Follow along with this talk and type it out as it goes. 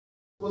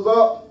Was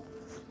up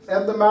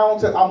at the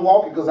mountain. I'm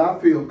walking because I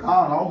feel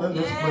God all in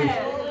this place.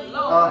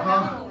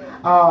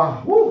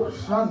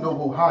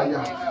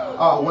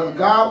 When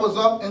God was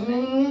up, I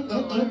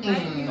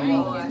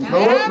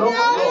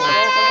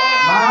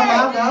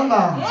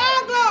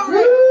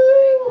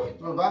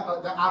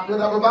feel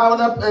that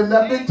revival up in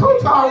that big toe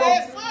tower.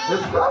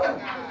 It's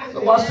coming.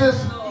 So watch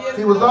this.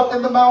 He was up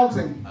in the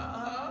mountain.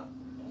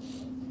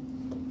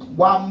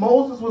 While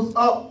Moses was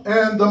up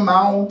in the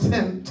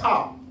mountain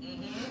top.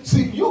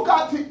 See, you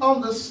got to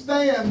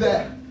understand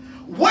that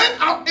when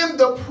I'm in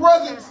the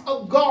presence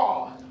of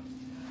God,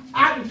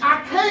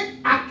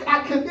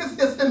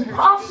 it's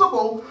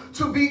impossible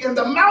to be in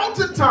the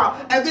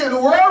mountaintop and then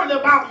worrying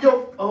about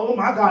oh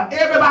my God,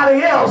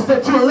 everybody else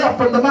that you left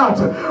from the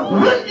mountain.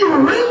 When you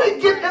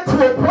really get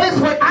into a place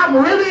where I'm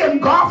really in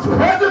God's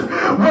presence,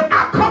 when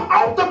I come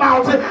off the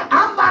mountain,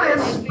 I'm not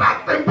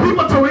expecting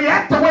people to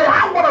react the way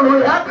I want to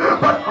react,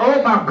 but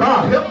oh my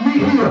God, help me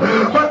here.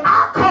 But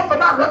I come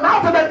from out of the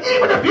mountain, and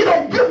even if you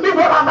don't give me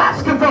what I'm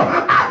asking for,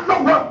 I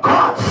know what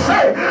God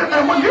said.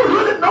 And when you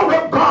really know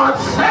what God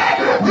said,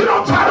 you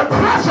don't try to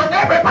pressure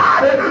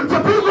everybody to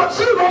be what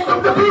you want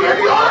them to be in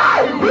your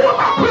life. Who am I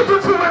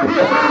preaching to in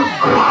here?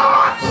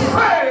 God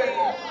said.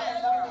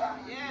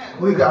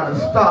 We got to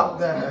stop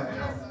that.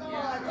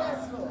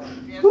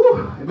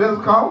 Whew. If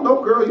it's calm,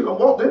 no girl, you don't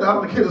want that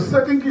out of the kid a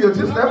second gear,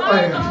 just that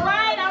fast. All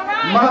right.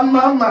 My.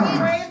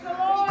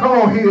 Come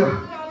on here.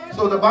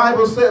 So the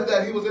Bible said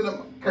that he was in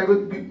the,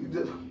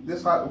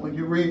 this when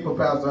you read for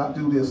Pastor, I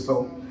do this,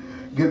 so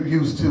get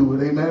used to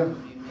it, amen.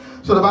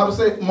 So the Bible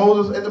said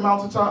Moses at the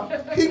mountaintop,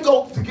 he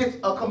goes to get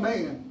a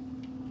command.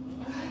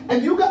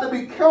 And you got to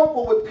be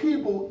careful with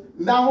people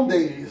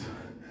nowadays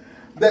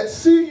that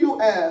see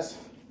you as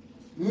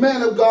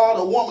man of God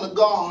or woman of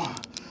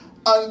God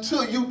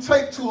until you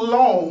take too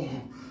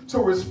long to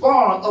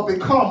respond or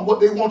become what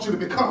they want you to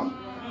become.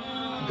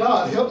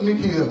 God, help me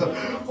here.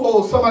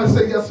 Oh, somebody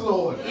say yes,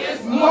 Lord.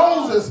 Yes, Lord.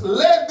 Moses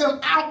led them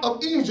out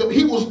of Egypt.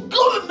 He was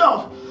good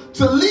enough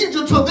to lead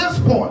you to this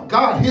point.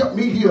 God, help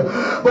me here.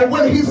 But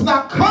when he's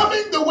not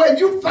coming the way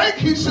you think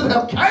he should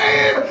have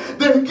came,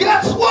 then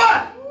guess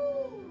what?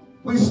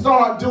 We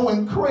start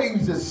doing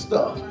crazy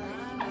stuff.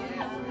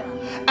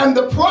 And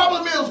the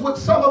problem is with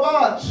some of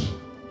us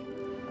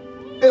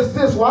is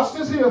this. Watch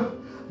this here.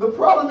 The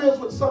problem is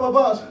with some of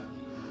us,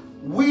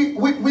 we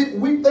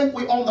think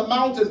we're on the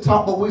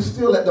mountaintop, but we're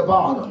still at the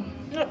bottom.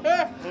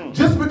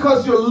 Just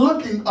because you're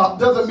looking up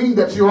doesn't mean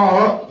that you're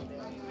all up.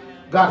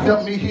 God,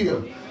 help me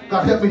here.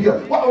 God, help me here.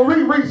 Well,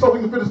 read so we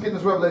can finish getting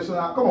this revelation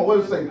out. Come on, what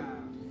does it say?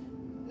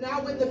 Now,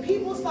 when the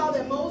people saw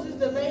that Moses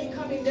delayed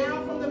coming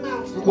down from the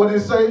mountain, what did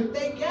it say?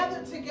 They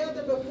gathered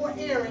together before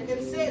Aaron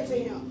and said to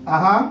him,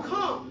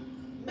 Come,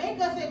 make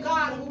us a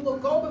God who will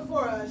go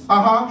before us.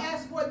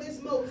 As for this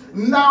Moses.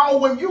 Now,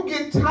 when you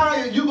get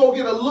tired, you go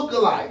get a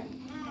lookalike.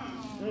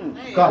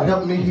 God,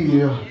 help me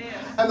here.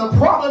 And the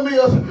problem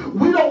is,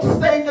 we don't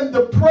stay in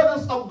the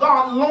presence of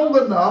God long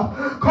enough,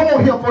 come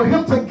on here, for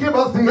him to give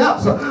us the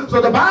answer.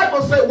 So the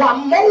Bible said while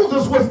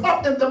Moses was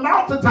up in the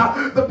mountaintop,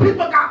 the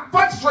people got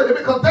frustrated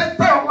because they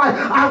felt like,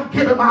 I'm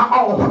giving my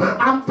all.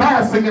 I'm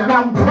fasting and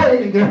I'm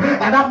praying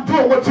and I'm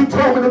doing what you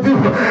told me to do.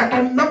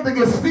 And nothing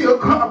is still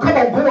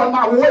going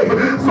my way.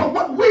 So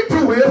what we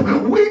do is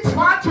we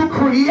try to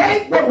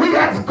create what we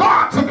ask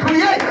God to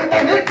create,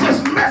 and it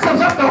just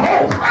messes up the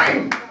whole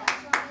thing.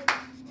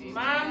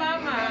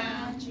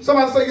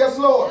 Somebody say, yes,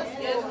 Lord.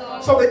 Yes,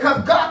 Lord. So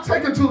because God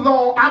taking too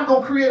long, I'm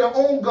going to create an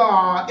own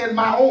God in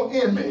my own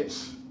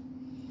image.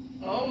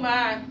 Oh,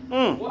 my.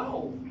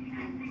 Whoa.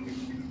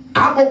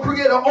 I'm going to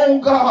create an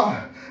own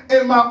God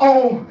in my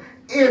own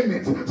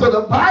image. So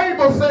the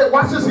Bible said,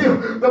 watch this here.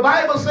 The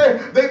Bible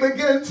said they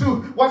began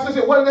to, watch this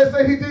here. What did they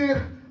say he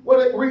did?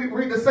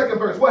 Read the second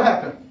verse. What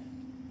happened?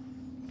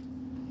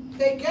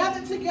 They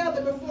gathered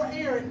together before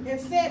Aaron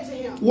and said to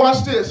him,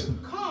 watch this.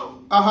 Come,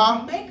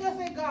 make us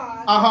a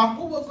God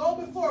who will go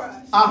before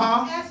us.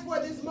 As for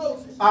this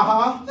Moses,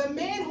 the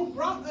man who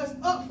brought us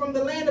up from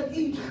the land of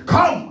Egypt.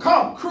 Come,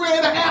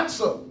 create an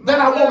answer that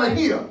I want to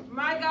hear.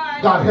 My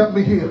God. God, help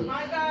me here.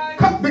 My God.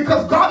 Come,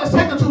 because God is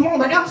taking too long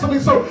to answer me.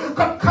 So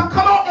come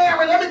on,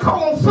 Aaron. Let me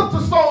call on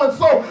sister so and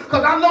so,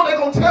 because I know they're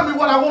going to tell me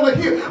what I want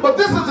to hear. But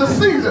this is the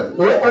season.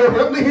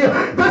 Help me here.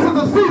 This is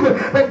the season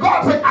that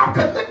God said, I'll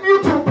connect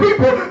you to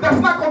people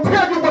that's not going to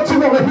tell you what you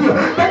want to hear.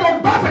 They're going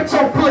to buffet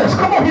your flesh.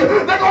 Come on here.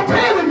 They're going to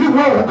tell you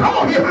wrong. Come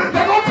on here.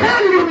 They're going to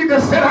tell you need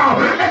to sit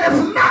down. And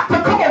it's not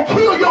to come on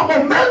kill your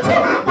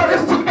momentum, but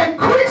it's to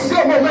increase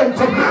your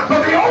momentum.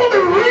 But the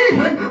only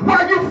reason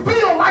why you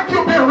feel like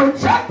you've been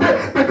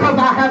rejected because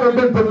I haven't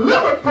been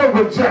delivered from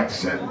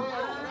rejection.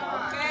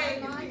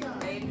 Okay.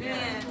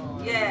 Amen.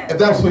 Yeah. If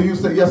that's what you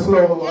say, yes,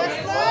 Lord.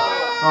 Yes, Lord.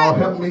 Oh,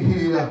 help me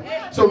here.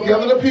 So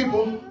gather the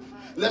people.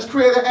 Let's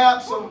create an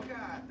answer.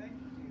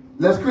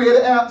 Let's create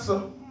an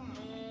answer.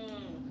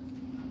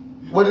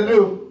 What to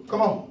do?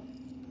 Come on.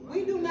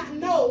 We do not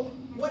know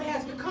what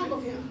has become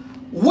of him.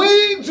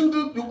 We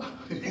do.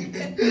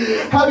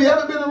 Have you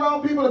ever been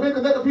around people that have been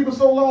connected to people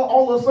so long,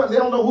 all of a sudden they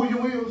don't know who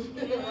you is?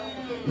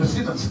 You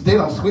see, they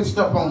done switched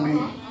up on me.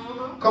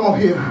 Come on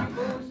here.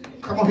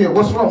 Come on here.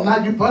 What's wrong?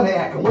 Now you funny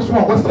acting. What's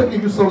wrong? What's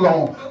taking you so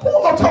long? Who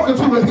am I talking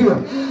to in here?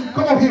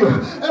 Come on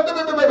here.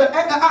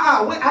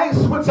 I ain't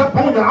switched up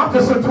on you. I'm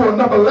just into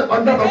another place.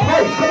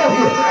 Come on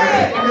here.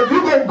 And if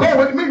you're going to go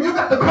with me, you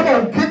got to come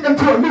on, get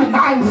into a new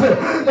mindset.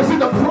 And see,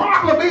 the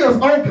problem is,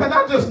 oh, can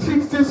I just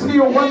teach this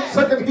here 1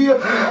 second here?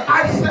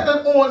 I said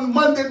it on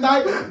Monday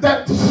night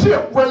that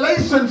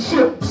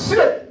relationship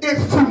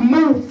is to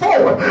move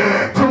forward.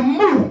 To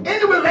move.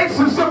 Any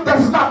relationship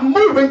that's not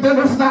moving, then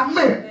it's not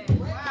meant.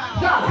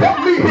 God, help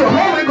me here,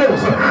 Holy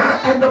Ghost.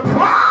 And the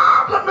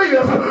problem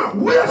is,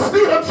 we're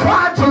still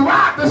trying to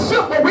ride the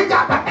ship, but we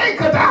got the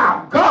anchor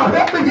down. God,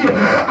 help me here.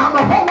 I'm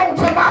going to hold on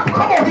to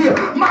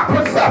my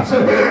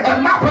perception.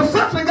 And my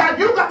perception, God,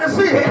 you got to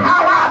see it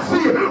how I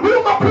see it. Who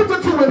am I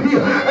preaching to in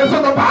here? And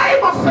so the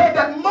Bible said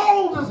that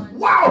Moses,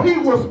 while he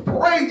was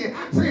praying,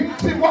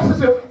 see, watch this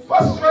here.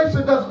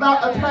 Frustration does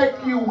not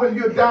attack you when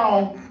you're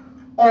down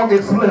on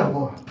its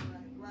level.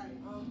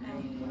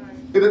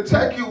 It'll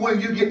attack you when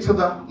you get to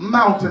the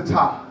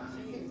mountaintop.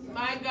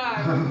 My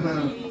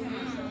God.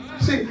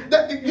 See,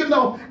 that, you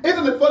know,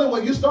 isn't it funny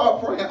when you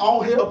start praying,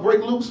 all hell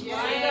break loose?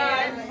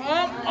 Yes.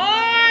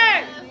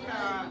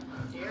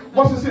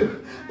 Watch this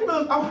here. You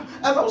know,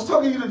 as I was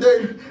talking to you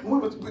today, we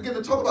were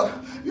beginning to talk about,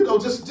 you know,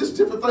 just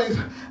different things,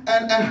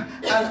 and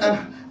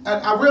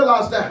I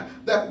realized that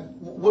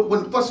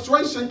when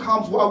frustration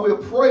comes while we're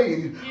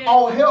praying,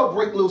 all hell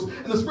break loose.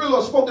 And the Spirit of the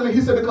Lord spoke to me.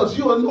 He said, because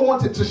you're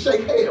anointed to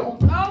shake hell.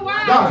 Oh,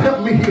 wow. God,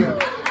 help me here.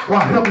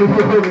 God, help me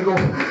here, Holy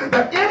Ghost.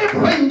 That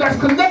anything that's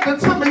connected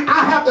to me,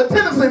 I have the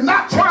tendency,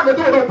 not trying to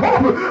do it on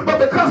purpose, but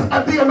because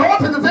of the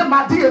anointing is in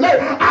my DNA,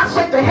 I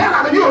shake the hell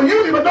out of you, and you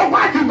don't even know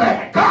why you're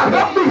mad. God,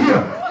 help me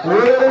here. Oh,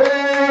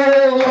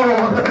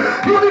 Lord.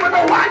 You don't even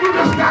know why you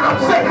just got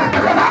upset,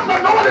 because I'm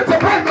anointed to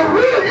bring the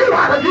real you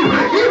out of you.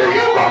 Either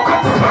you gonna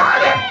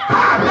confront it,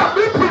 God, help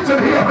me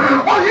preaching here,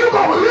 or you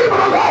gonna leave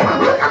it alone.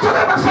 Look at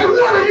them and say,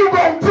 what are you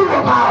gonna do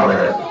about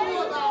it?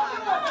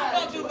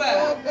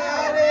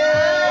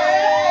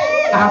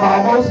 I'm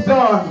almost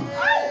done.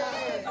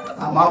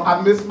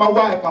 I miss my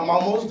wife. I'm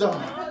almost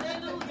done.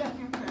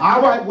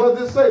 All right, what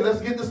does it say?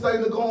 Let's get this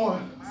thing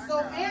going. So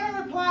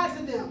Aaron replied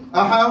to them,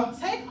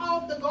 take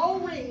off the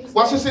gold rings.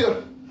 Watch this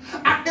here.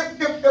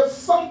 If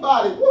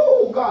somebody,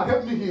 oh God,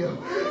 help me here.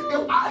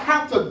 If I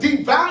have to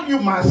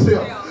devalue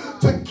myself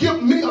to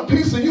give me a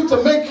piece of you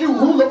to make you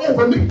ruler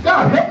over me,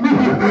 God, help me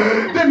here,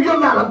 then you're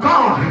not a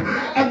God.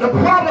 And the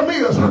problem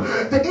is,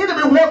 the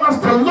enemy wants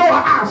us to lower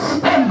our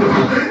standard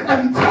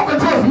and talking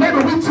to us, maybe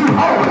we too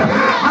hard.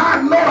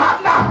 I know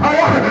I'm not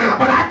hard,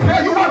 but I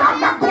tell you what, I'm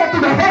not going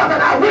through the hell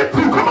that I went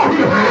through. Come on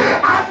here.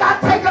 I'm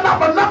not taking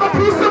up another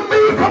piece of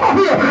me, come on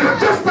here,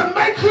 just to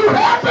make you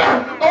happy.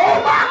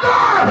 Oh my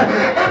God.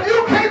 If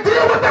you can't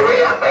deal with the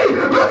real me,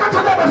 look at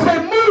them and say,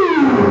 move.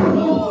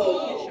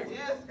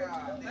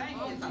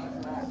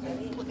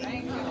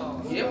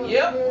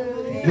 Yep.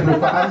 Give me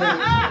 5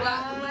 minutes.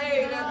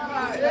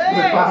 Give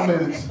me 5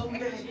 minutes.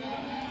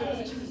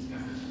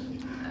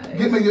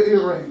 Give me your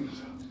earrings.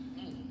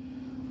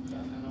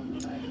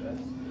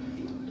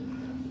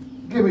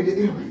 Give me your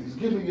earrings.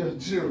 Give me your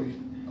jewelry.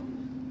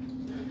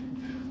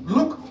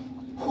 Look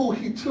who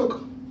he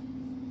took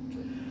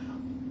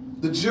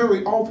the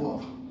jewelry off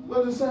of.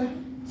 What did it say?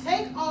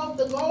 Take off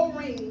the gold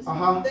rings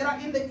that are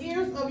in the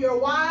ears of your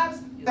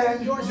wives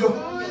and your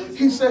sons.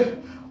 He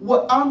said,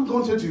 what I'm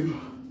going to do,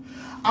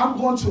 I'm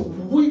going to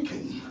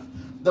weaken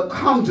the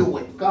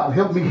conduit. God,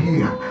 help me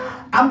here.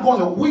 I'm going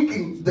to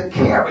weaken the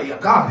carrier.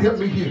 God, help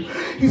me here.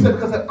 He said,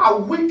 because if I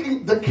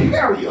weaken the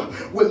carrier,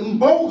 when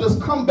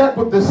Moses come back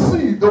with the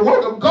seed, the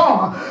word of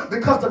God,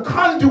 because the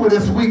conduit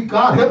is weak,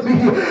 God, help me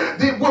here,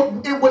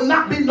 it would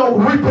not be no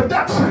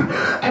reproduction.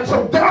 And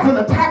so there's an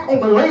attack on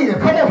the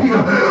land, come on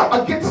here,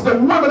 against the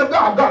women of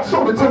God. God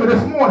showed it to me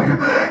this morning.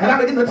 And I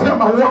began to tell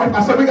my wife,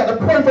 I said, we got to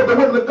pray for the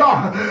women of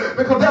God,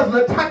 because there's an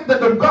attack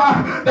that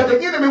the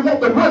enemy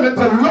wants the women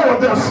to lower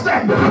their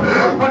standard.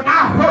 When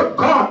I heard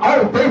God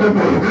all day to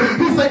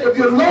me, he said, if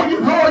you lower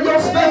your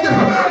standard,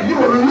 you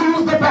will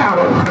lose the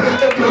battle.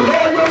 If you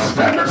lower your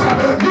standards,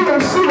 you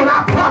will see what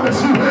I promise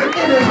you.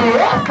 It is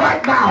rough right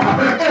now.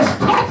 It's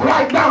tough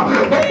right now.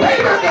 But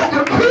baby, if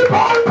you keep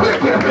on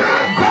clicking,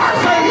 God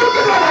said you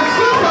can let us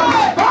see some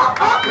stuff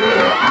up.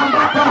 I'm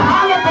about to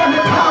holler from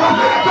the tower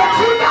that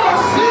you never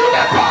seen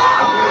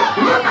before.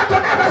 Look at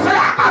them and say,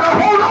 I got to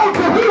hold on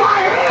to who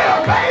I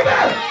am,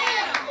 baby.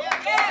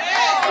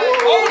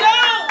 Hold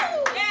on.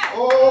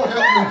 Oh,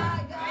 help me.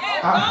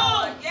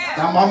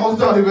 I'm almost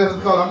done, because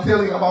I'm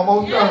telling you, I'm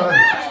almost done.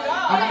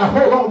 I got to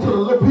hold on to the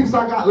little piece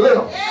I got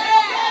left.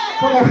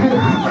 Come on here.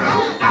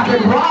 I've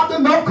been robbed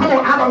enough. Come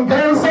on, I done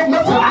gained so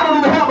much that I don't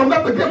even have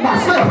enough to give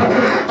myself.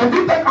 And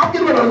you think I'm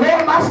getting rid of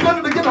Lord my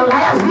standard to get the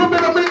last little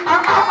bit of me?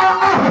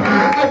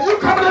 If you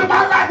coming in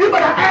my life, you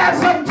better add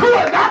something to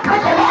it, not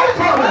take away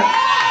from it.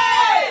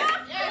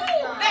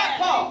 That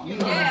part.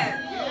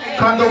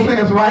 Condo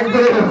fans right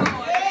there.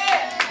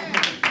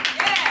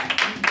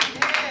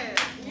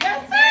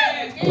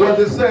 What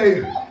does it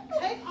say?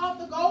 Take off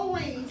the gold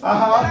rings that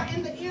are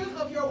in the ears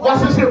of your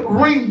wives. Watch this here.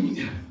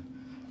 Ring.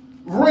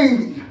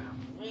 ring.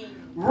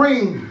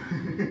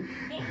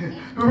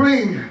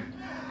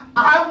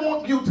 I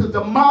want you to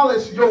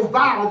demolish your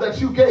vow that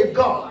you gave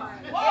God.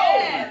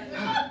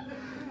 Yes.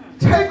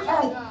 Take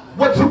off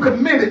what you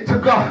committed to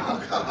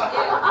God.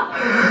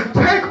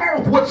 Take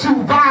off what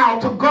you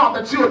vowed to God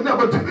that you'll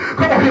never do.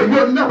 Come on here,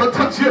 you'll never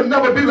touch, you'll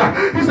never be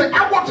like. He said,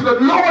 I want you to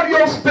lower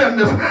your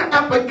standards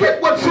and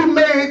forget what you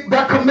made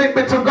that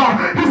commitment to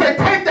God. He said,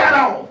 take that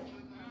off.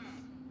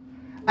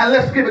 And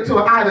let's give it to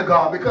an idol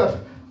God, because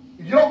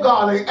your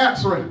God ain't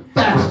answering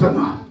fast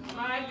enough.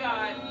 My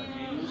God.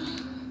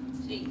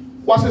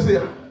 Watch this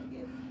here.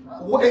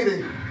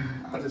 Waiting.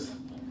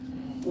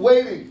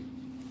 Waiting.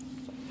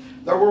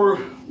 That word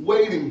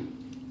waiting.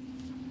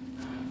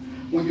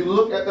 When you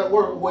look at that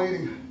word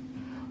waiting,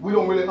 we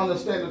don't really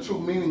understand the true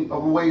meaning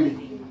of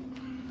waiting.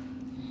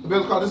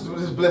 This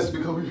is blessed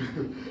because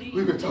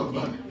we've been talking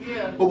about it.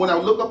 Yeah. But when I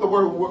look up the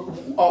word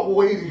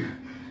waiting,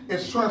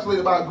 it's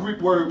translated by a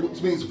Greek word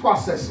which means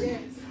processing.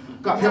 Yes.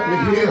 God help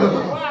me here.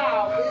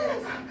 Wow.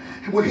 Yes.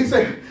 When he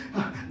said,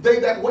 they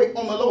that wait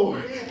on the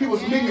Lord, he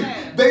was meaning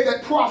they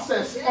that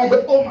process on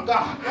the, oh my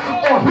God,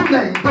 on whose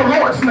name? The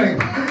Lord's name.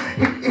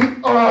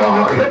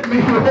 Help me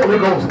here, Holy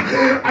Ghost.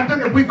 And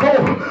then if we go,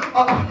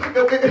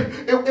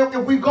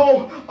 if we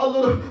go a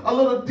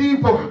little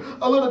deeper,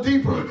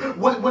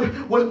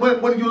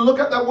 when you look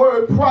at that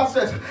word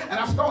process, and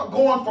I start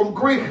going from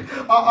Greek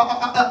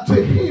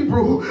to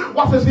Hebrew,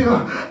 watch this here,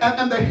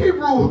 and the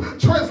Hebrew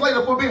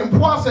translator for being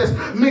processed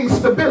means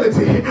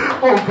stability.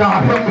 Oh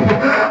God, help me.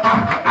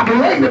 I'm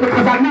waiting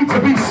because I need to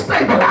be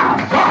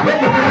stabilized. God,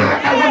 help me.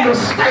 And when the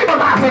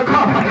stabilizer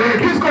comes,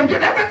 he's going to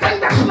get everything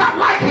that's not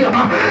like him.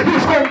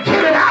 He's going to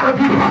get it out of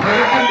you.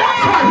 And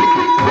that's why he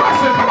keeps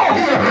pressing. Come on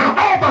here.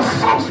 All the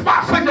soft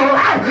spots in your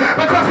life,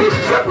 because he's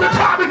simply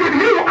trying to get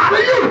you out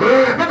of you.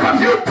 Because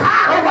you're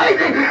tired of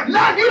waiting.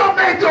 Now you don't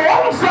make your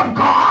own self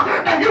God,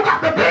 and you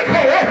got the big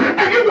head,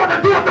 and you want to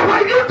do it the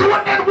way you do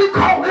it, and we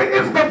call it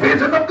is the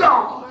vision of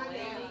God.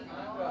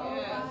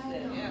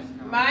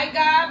 My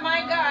God,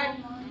 my God.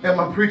 Am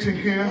I preaching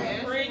here?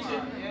 Yes.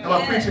 Am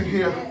I preaching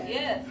here?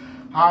 Yes.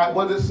 All right,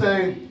 what does it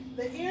say?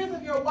 The ears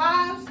of your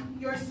wives,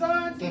 your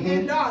sons,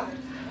 and daughters,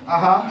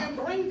 and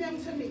bring them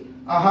to me.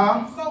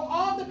 So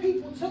all the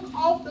people took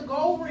off the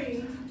gold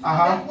rings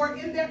that were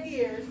in their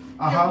ears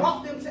and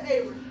brought them to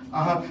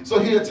Aaron. So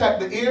he attacked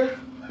the ear.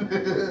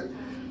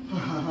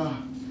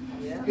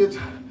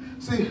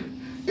 See,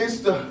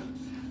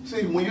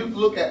 when you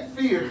look at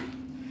fear,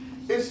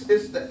 it's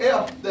the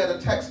F that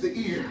attacks the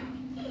ear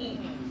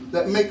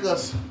that make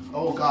us,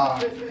 oh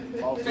God,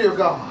 fear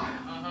God.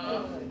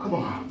 Come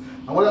on.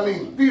 And what I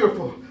mean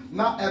fearful,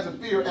 not as a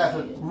fear as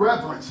a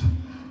reverence,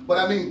 but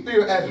I mean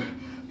fear as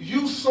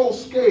you so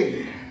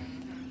scared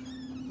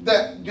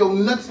that your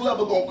next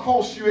level gonna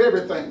cost you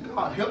everything.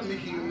 God help me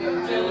here.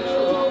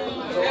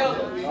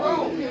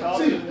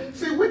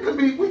 See, we can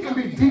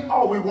be deep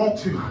all we want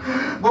to,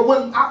 but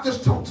when I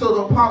just talked to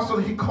the apostle,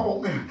 he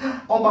called me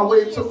on my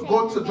way to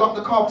go to drop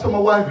the car to my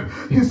wife.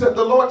 He said,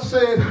 the Lord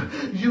said,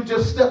 you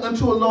just stepped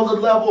into another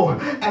level,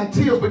 and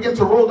tears begin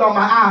to roll down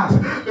my eyes,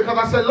 because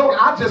I said, Lord,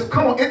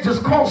 it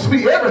just cost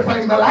me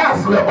everything the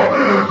last level.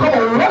 Come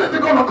on, what is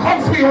it gonna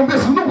cost me on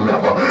this new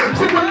level?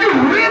 See, when you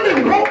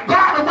really want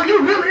God, and when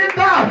you really in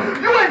God,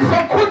 you ain't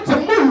so quick to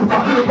move.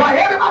 While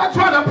everybody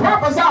trying to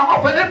prophesy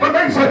off of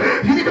information,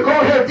 you need to go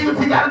ahead and do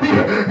what you gotta do.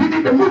 You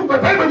need to move,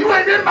 but baby, you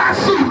ain't in my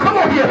shoes. Come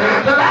on here.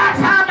 The last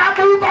time I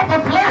moved off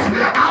of flesh,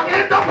 I'll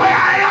end up where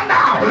I am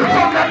now.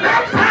 So the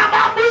next time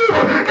I move,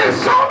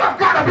 it's sure enough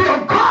gotta be a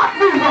God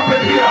move up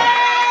in here.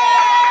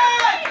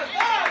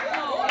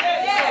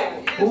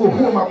 Oh,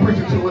 who am I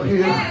preaching to in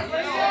here?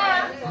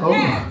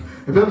 Oh,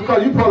 if it's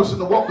because you probably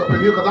shouldn't have walked up in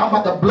here, because I'm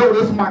about to blow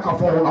this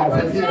microphone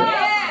off in here.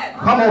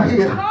 Come on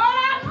here.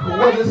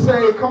 What does it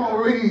say? Come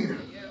on, read.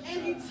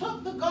 And he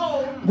took the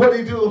gold. What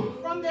did he do?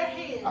 From their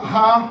hands.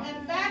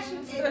 And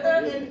fashioned it with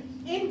an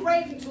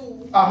engraving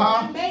tool.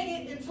 And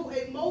made it into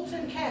a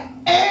molten calf.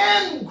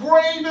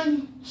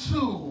 Engraving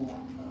tool.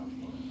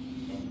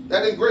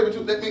 That engraving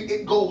tool, that means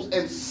it goes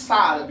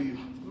inside of you.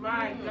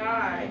 My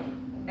God.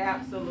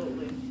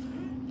 Absolutely.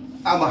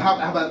 I'm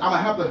gonna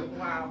have to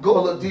go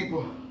a little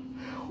deeper.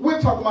 We're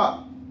talking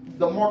about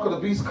the mark of the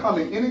beast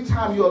coming.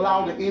 Anytime you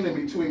allow the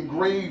enemy to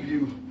engrave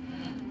you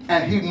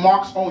and he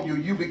marks on you,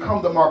 you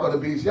become the mark of the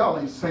beast. Y'all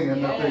ain't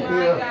saying nothing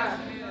here.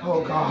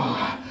 Oh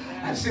God.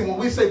 And see, when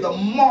we say the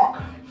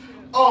mark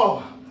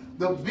of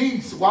the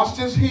beast, watch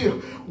this here.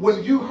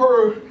 When you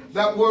heard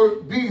that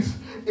word beast,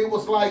 it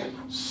was like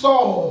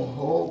Saul.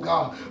 Oh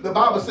God. The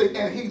Bible says,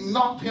 and he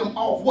knocked him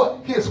off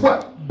what? His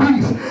what?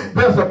 Beast.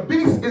 There's a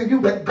beast in you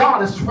that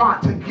God is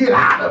trying to get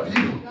out of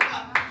you.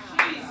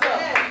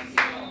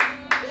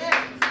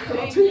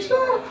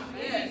 Teacher?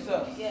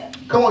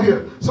 Come on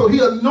here. So he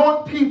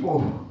anoint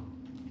people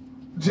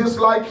just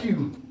like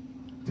you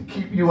to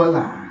keep you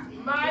alive.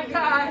 My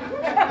God.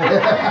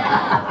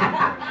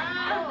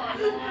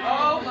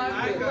 Oh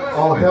my God.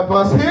 Oh, help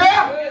us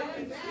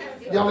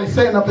here. Y'all ain't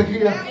saying nothing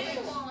here.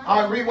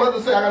 All right, read what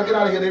does it say? I gotta get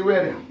out of here. They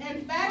ready.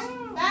 And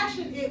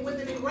fashioned it with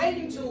an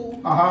engraving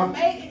tool. And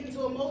made it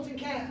into a molten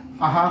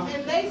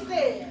And they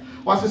said,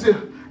 watch this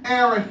here.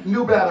 Aaron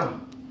knew better.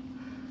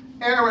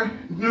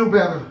 Aaron knew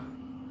better.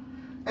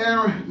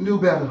 Aaron knew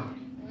better.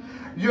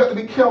 You have to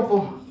be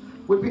careful.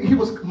 He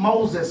was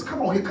Moses.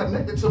 Come on, he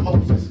connected to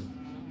Moses.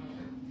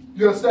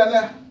 You understand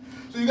that?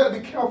 So you got to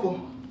be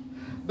careful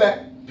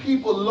that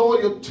people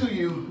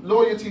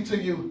loyalty to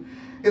you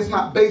is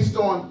not based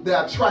on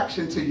their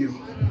attraction to you.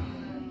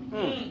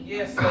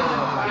 Yes, sir.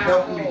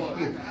 Help me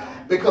here.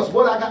 Because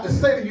what I got to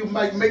say to you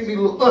might make me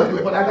look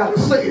ugly, but I got to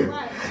say it.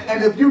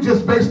 And if you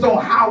just based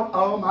on how,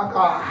 oh my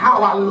God,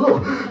 how I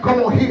look,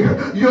 come on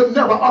here, you'll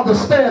never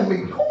understand me.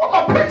 Who am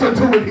I preaching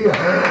to it here?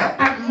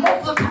 And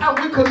most of the time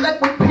we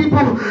connect with people,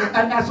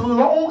 and as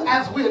long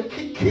as we're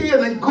kicking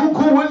and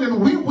goo-gooing and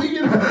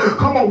wee-weeing,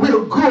 come on,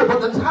 we're good. But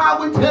the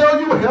time we tell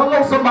you,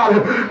 hello somebody,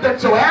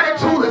 that your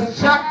attitude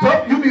is jacked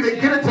up, you need to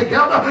get it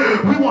together.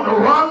 We want to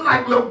run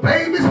like little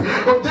babies.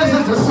 But this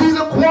is the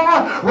season,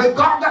 Quan, where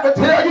God got to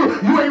tell you,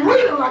 you ain't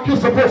reading like you're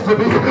supposed to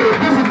be.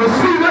 This is the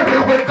season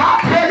where God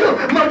tell you,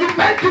 no, you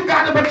think you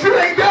got it, but you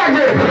ain't there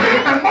yet.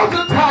 And most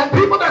of the time,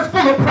 people that's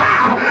full of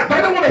pride,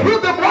 they don't want to hear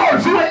them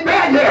words, you ain't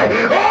there yet.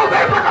 Oh,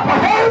 they bring up a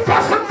whole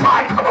fuss and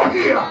fight. Come on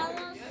here.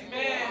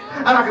 Amen.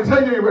 And I can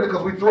tell you ain't ready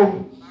because we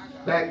throw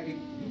back, you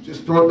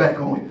just throw it back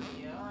on you.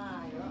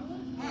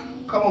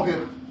 Come on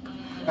here.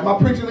 Am I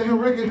preaching to him,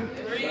 Ricky?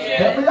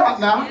 Help me out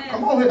now.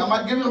 Come on here. I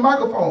might give you the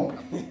microphone.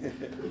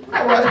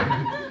 All right.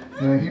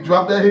 Yeah, he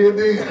dropped that here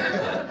then.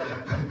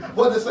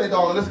 What did it say,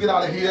 darling? Let's get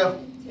out of here.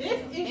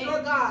 This is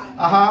your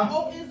God,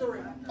 O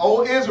Israel.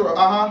 O Israel,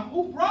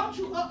 who brought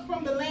you up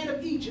from the land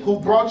of Egypt. Who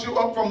brought you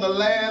up from the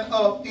land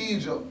of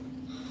Egypt.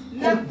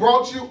 Who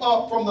brought you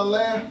up from the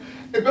land.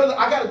 Hey, brother,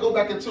 I got to go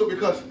back into it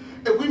because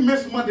if we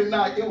missed Monday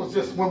night, it was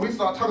just when we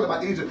started talking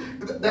about Egypt,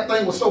 that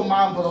thing was so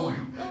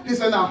mind-blowing. He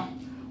said, now,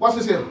 watch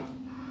this here.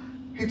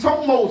 He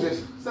told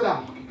Moses, sit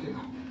down.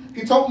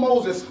 He told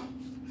Moses,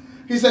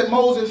 he said,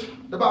 Moses,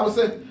 the Bible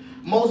said,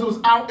 Moses was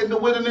out in the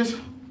wilderness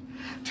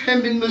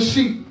tending the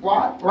sheep,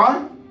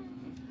 right?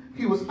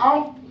 He was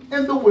out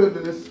in the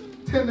wilderness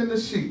tending the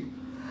sheep.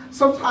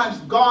 Sometimes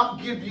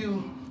God give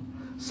you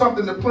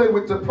something to play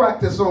with, to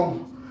practice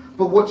on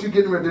for what you're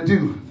getting ready to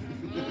do.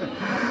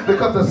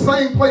 Because the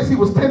same place he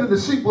was tending the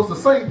sheep was the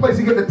same place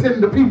he get to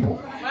tend the people.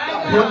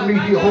 Help me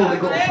here, Holy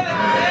Ghost.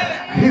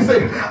 He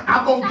said,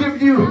 I'm going to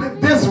give you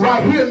this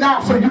right here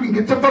now so you can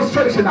get your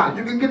frustration out.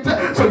 You can get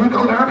to, so you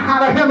can learn how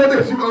to handle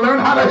this. You can learn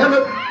how to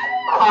handle it.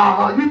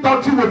 You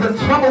thought you was in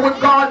trouble with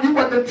God. You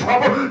wasn't in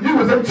trouble. You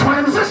was in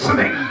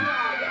transitioning.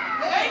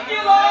 Thank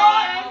you,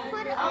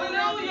 Lord.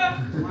 Hallelujah.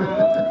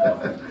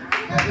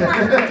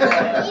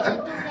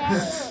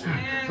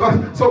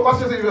 So watch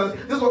this.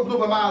 This is what blew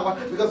my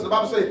mind, because the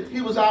Bible says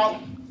he was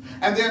out,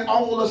 and then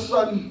all of a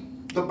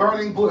sudden the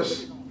burning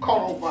bush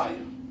caught on fire.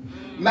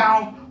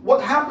 Now,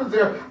 what happens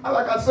there?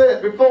 Like I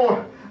said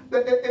before,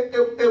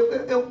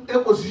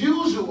 it was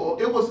usual.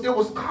 It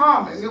was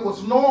common. It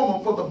was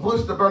normal for the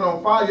bush to burn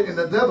on fire in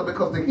the desert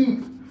because of the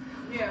heat.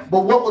 Yeah.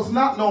 But what was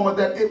not normal,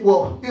 that it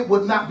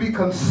would not be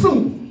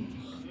consumed.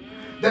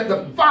 That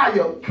the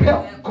fire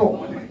kept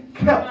going and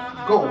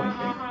kept going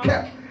and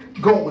kept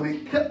going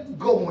and kept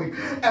going.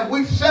 And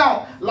we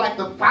shout like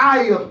the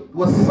fire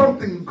was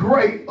something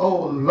great.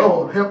 Oh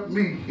Lord, help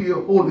me here,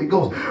 Holy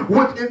Ghost.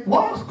 Which it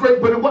was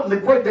great, but it wasn't the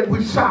great that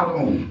we shout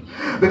on.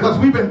 Because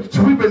we've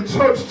been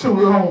church too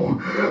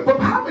long. But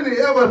how many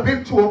ever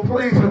been to a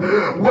place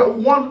where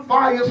one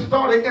fire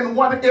started in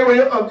one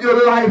area of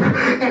your life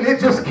and it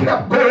just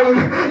kept going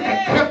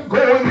and kept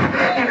going,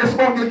 and it's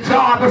on your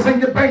job, it's in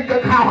your bank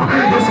account,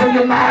 it's in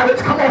your marriage,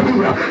 come on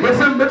here,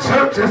 it's in the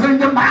church, it's in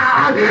your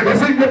mind,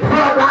 it's in your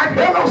prayer life.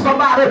 Hello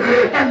somebody.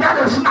 And that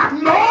is not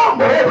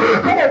normal.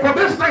 Come on, for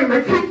this thing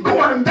to keep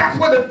going, and that's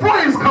where the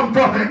phrase comes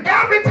from.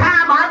 Every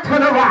time I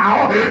turn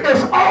around,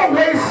 it's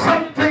always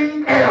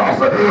something else.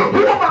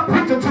 Who am I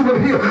preaching to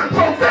in here?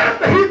 So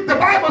then the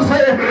Bible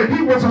said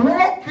he was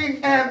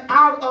walking, and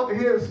out of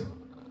his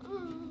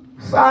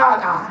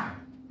side eye,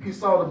 he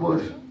saw the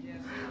bush.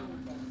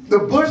 The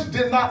bush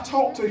did not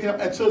talk to him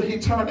until he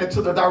turned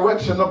into the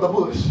direction of the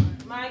bush.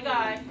 My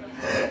God.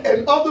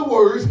 In other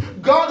words,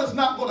 God is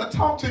not going to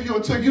talk to you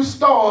until you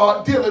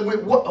start dealing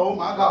with what, oh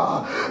my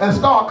God, and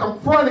start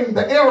confronting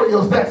the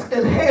areas that's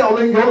in hell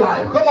in your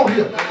life. Come on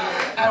here.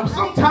 And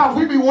sometimes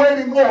we be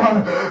waiting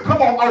on,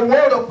 come on, a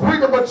word of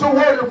freedom, but your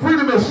word of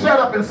freedom is shut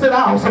up and sit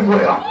down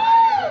somewhere.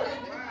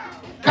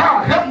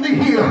 God, help me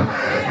here.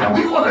 And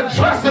we want to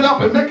dress it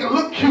up and make it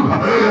look cute.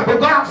 But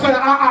God said,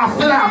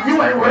 sit down.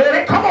 You ain't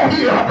ready. Come on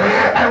here.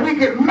 And we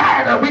get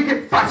mad and we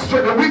get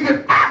frustrated. We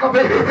get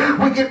aggravated.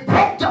 We get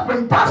broke up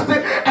and busted.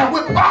 And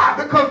we're why?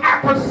 Because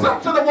our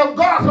perception of what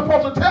God's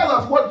supposed to tell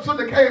us what should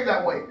have came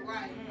that way.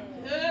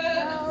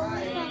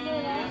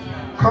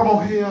 Come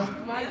on here.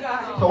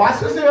 So watch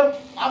this here.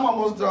 I'm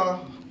almost done.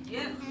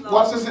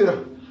 Watch this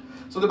here.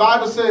 So the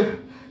Bible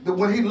said that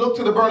when he looked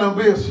to the burning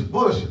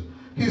bush,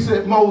 he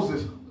said,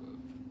 Moses,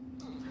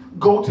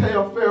 go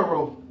tell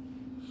Pharaoh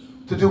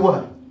to do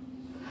what?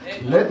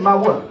 Let my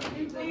what?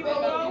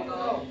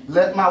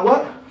 Let my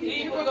what?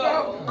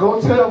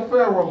 Go tell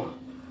Pharaoh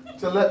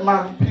to let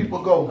my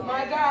people go.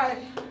 My God.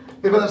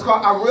 Because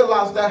I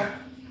realized that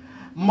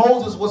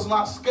Moses was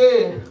not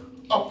scared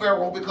of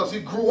Pharaoh because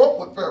he grew up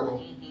with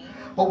Pharaoh.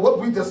 But what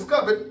we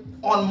discovered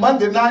on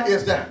Monday night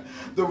is that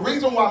the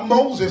reason why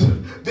Moses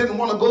didn't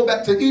want to go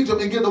back to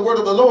Egypt and get the word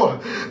of the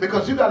Lord,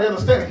 because you got to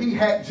understand, he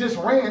had just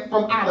ran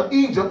from out of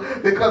Egypt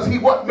because he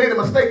made a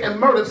mistake and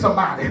murdered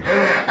somebody.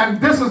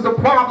 And this is the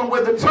problem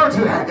with the church.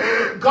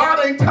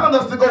 God ain't telling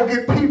us to go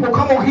get people,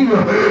 come on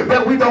here,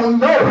 that we don't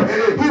know.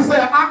 He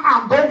said,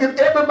 go get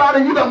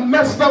everybody you done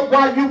messed up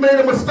while you made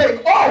a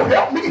mistake. Oh,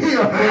 help me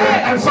here.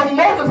 And so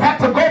Moses had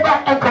to go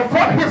back and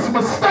confront his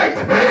mistake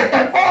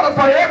in order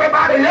for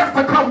everybody else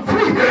to come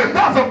free.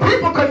 There's some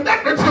people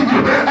connected to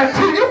you.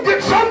 Until you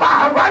get your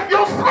mind right,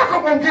 your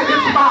circle won't get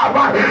its mind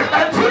right.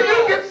 Until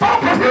you get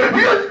focused,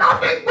 you're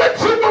nothing but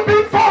you will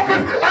be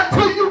focused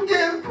until you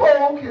get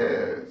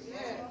focused.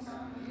 Yes.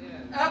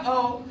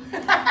 Uh-oh.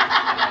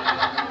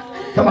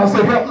 Somebody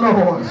say, help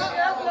Lord.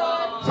 Help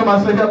Lord.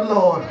 Somebody say, help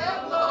Lord.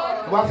 Help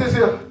Lord. Watch this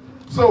here.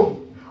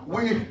 So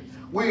we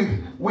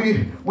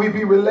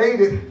be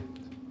related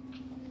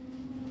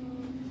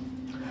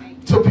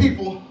to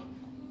people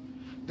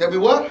that we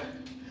what?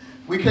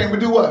 We came to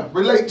do what?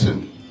 Relate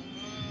to.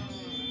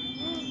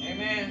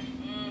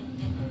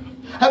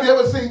 Have you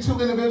ever seen two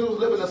individuals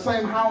live in the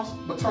same house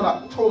but turn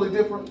out totally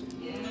different?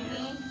 Yes.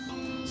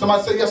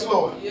 Somebody say, yes,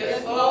 Lord.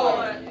 Yes,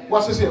 Lord.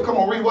 Watch this here. Come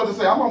on, read what it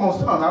say. I'm almost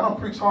done. I don't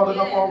preach hard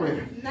enough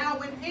already. Now,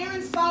 when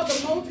Aaron saw the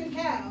molten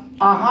calf,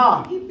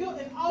 he built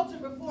an altar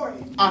before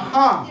it.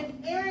 And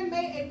Aaron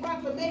made a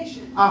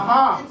proclamation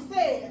and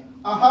said,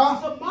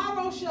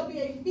 tomorrow shall be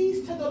a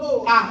feast to the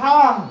Lord.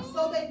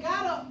 So they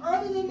got up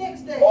early the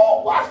next day.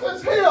 Oh, watch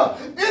this here.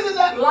 Isn't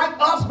that like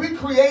us? We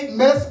create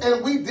mess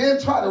and we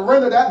then try to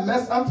render that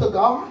mess unto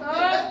God.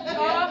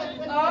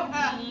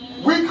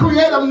 We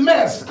create a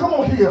mess. Come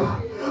on here.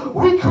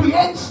 We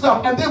create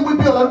stuff and then we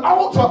build an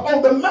altar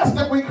on the mess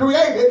that we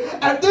created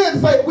and then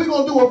say we're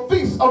going to do a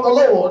feast of the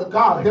Lord.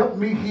 God help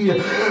me here.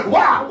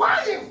 Why?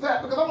 Why is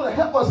that? Because I want to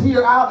help us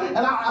here out, and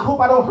I hope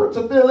I don't hurt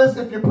your feelings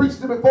if you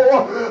preached it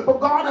before, but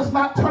God is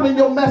not turning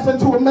your mess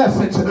into a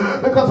message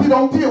because he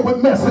don't deal with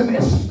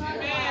messiness.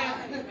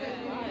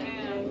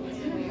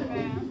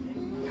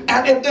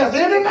 And if there's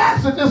any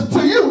message, it's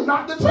to you,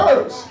 not the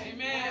church.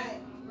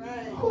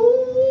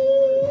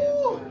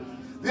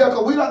 Yeah,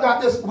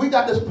 because we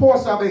got this poor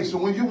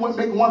salvation. When you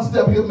make one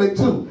step, he'll make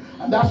two.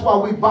 And that's why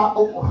we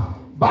bipolar.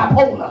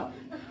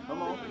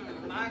 Come on.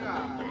 My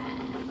God.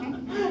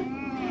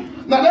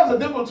 Now there's a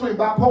difference between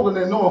bipolar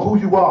and knowing who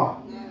you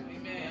are.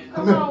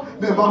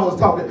 Amen. Me and Mama was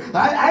talking.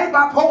 I ain't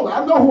bipolar.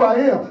 I know who I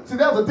am. See,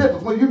 there's a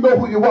difference when you know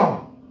who you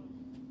are.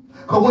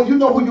 Because when you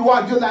know who you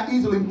are, you're not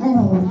easily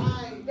moved.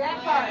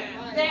 That part.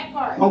 That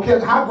part. Don't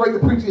care how great the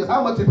preacher is,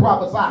 how much he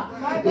prophesies.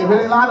 If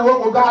it ain't lining up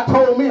with what God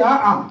told me,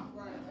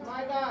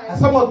 And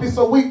some of us be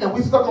so weak and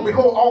we stuck on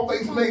behold all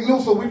things made new,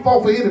 so we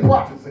fall for any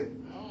prophecy.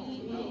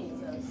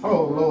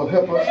 Oh Lord,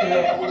 help us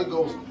here, Holy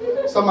Ghost.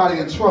 Somebody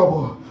in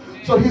trouble.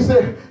 So he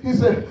said,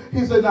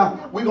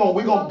 now we're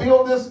gonna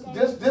build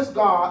this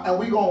God and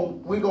we're gonna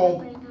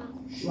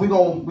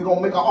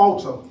make an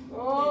altar.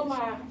 Oh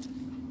my.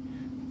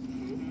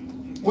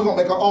 We're gonna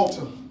make an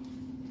altar.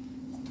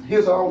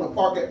 Here's where I want to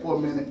park at for a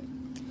minute.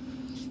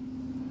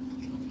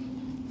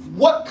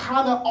 What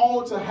kind of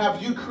altar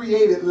have you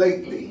created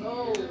lately?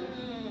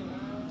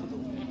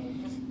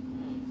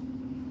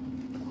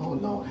 Oh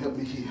Lord, help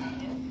me here.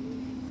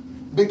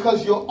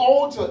 Because your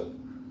altar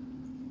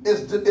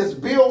is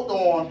built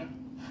on,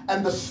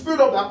 and the spirit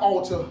of that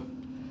altar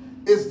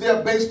is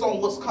there based on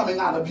what's coming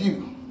out of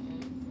you.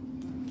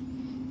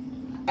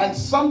 And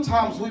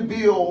sometimes we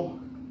build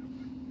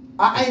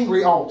an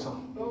angry altar.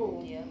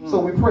 So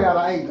we pray out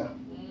of anger.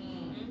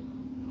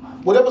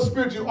 Whatever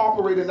spirit you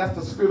operate in, that's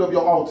the spirit of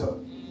your altar.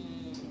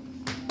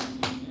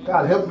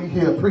 God help me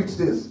here, preach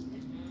this.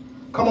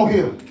 Come on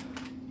here.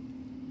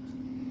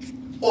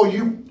 Or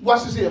you,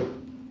 watch this here,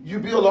 you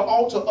build an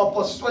altar of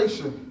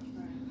frustration.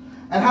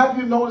 And have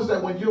you noticed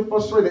that when you're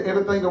frustrated,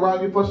 everything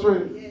around you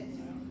frustrated? Yes.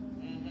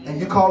 And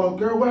you call them,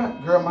 girl,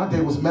 what? Girl, my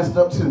day was messed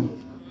up too.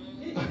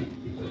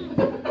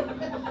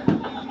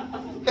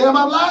 Am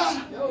I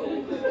lying?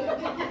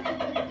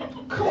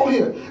 Come on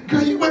here.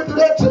 Girl, you went through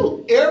that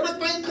too.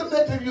 Everything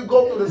connected, you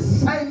go through the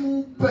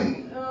same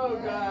thing. Oh,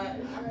 God.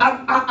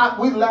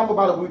 We laugh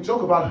about it, we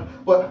joke about it,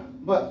 but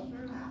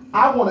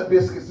I wanted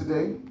biscuits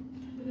today.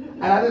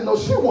 And I didn't know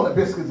she wanted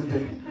biscuits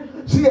today.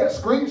 She had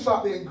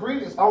screenshot the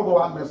ingredients, although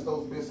I messed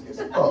those biscuits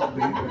up,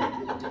 baby.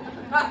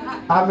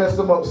 I messed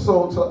them up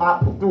so till I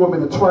threw them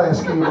in the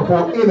trash can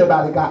before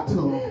anybody got to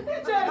them.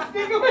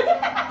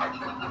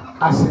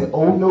 I said,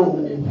 oh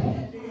no.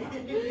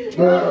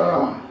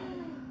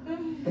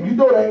 And you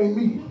know that ain't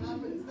me.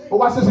 But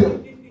watch this here.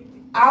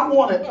 I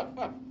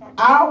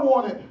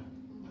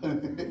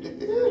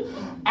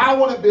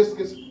wanted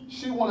biscuits.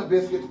 She wanted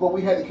biscuits, but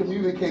we had to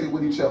communicate it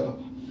with each other.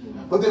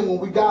 But then when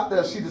we got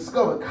there, she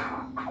discovered,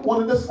 God, I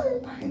wanted the same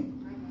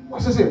thing.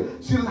 Watch this here.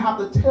 She didn't have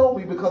to tell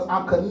me because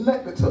I'm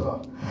connected to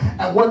her.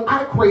 And what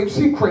I crave,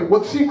 she craved.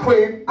 What she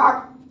craved,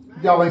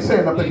 Y'all ain't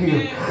saying nothing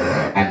here.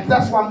 And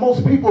that's why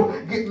most people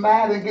get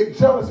mad and get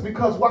jealous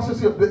because, watch this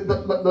here,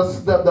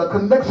 the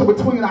connection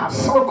between our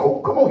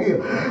circle. Come on here.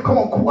 Come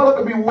on, Quella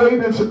could be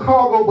way in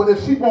Chicago, but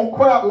if she want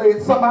crab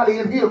legs, somebody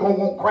in here gonna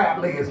want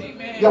crab legs.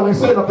 Y'all ain't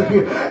saying nothing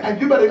here.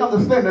 And you better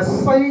understand the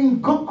same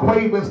good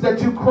cravings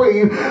that you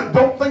crave,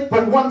 don't think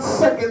for 1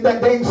 second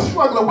that they ain't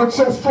struggling with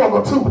your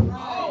struggle too.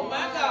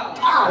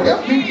 God,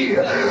 help me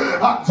here.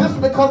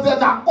 Just because they're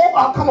not,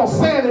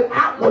 saying it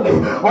outwardly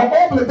or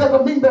openly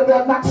doesn't mean that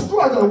they're not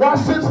struggling.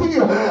 Watch this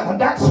here. And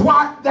that's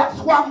why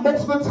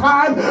most of the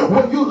time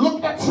when you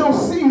look at your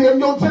seed and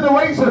your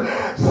generation,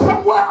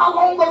 somewhere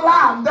along the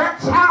line, that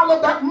child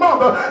of that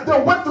mother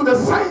that went through the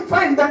same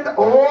thing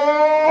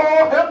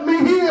help me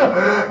here.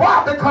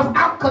 Why? Because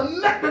I'm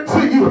connected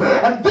to you.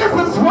 And this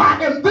is why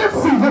in this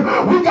season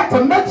we got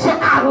to make sure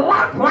our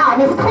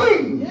lifeline is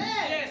clean.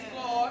 Yes,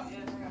 Lord.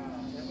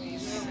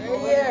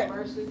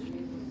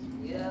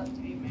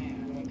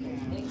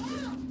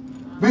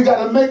 We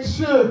got to make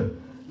sure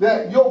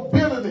that your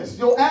bitterness,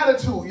 your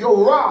attitude,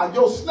 your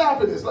your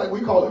snappiness, like we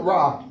call it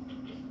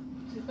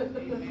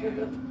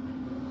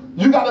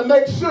you got to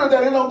make sure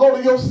that it don't go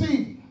to your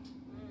seed.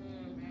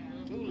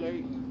 Too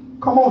late.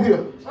 Come on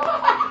here.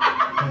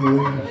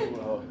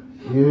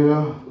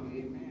 Yeah.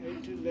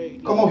 Too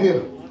late. Come on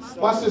here.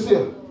 Watch this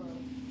here.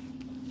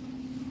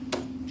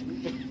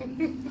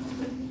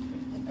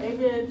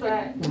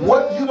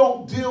 What you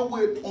don't deal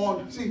with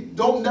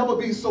don't never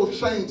be so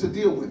ashamed to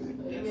deal with it.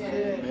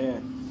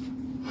 Amen.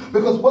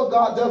 Because what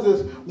God does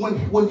is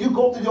when you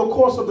go through your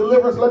course of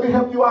deliverance, let me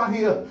help you out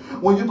here.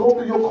 When you go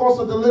through your course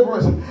of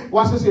deliverance,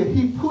 watch this here.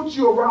 He puts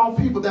you around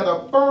people that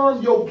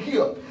affirm your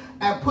gift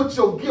and put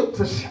your gift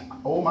to shine.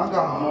 Oh my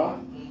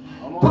God.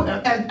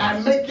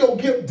 And make your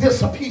gift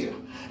disappear.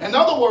 In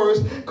other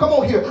words, come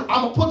on here.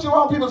 I'm going to put you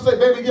around people and say,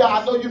 baby, yeah,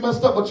 I know you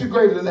messed up, but you're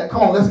greater than that.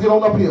 Come on, let's get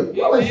on up here.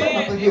 Y'all ain't saying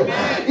nothing here.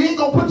 He ain't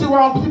going to put you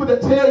around people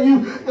that tell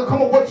you,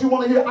 come on, what you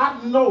want to hear. I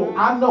know.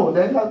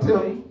 They ain't got to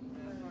tell me.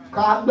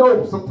 I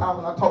know sometimes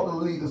when I talk to the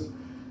leaders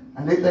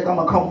and they think I'm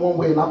going to come one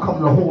way and I'm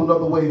coming a whole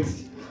other way.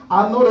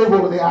 I know they're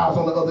rolling their eyes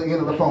on the other end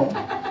of the phone.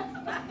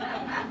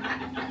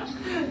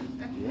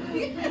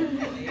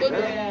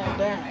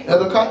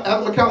 Elder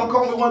McCallum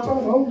called me one time.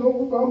 I don't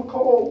know if I'm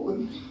called.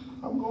 And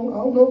I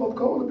don't know if I'm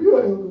called to be an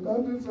elder.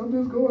 I'm just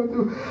going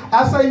through. I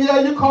say, yeah,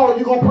 you called.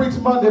 You're going to preach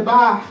Monday.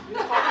 Bye.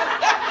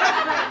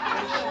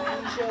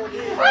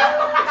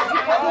 You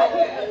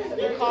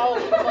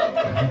called for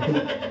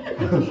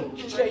Monday.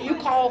 She said, you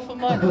called for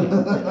Monday.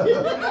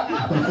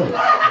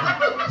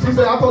 She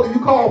said, I told her you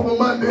called for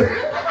Monday.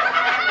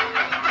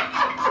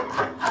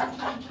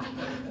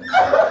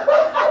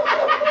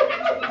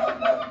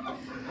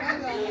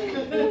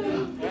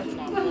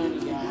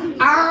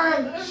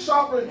 Iron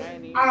sharpens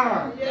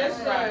iron. Yes,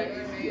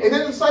 sir. It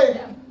didn't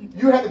say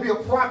you had to be a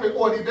prophet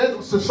or an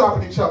evangelist to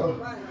sharpen each other.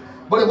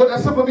 But what that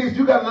simply means,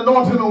 you got an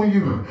anointing on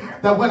you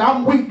that when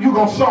I'm weak, you're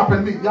going to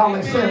sharpen me. Y'all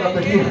ain't saying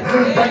nothing here.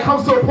 That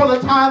comes to a point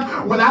in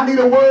time when I need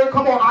a word.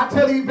 Come on, I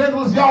tell the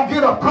evangelists, y'all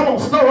get up. Come on,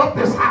 stir up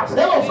this house.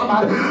 Hello,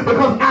 somebody.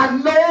 Because I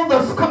know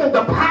there's coming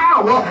the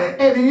power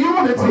and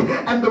unity.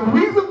 And the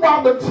reason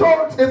why the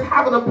church is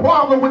having a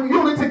problem with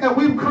unity and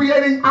we're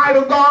creating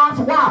idol gods,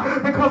 why?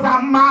 Because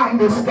our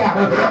mind is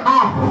scattered.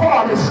 Our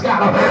heart is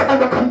scattered.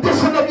 And the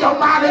condition of your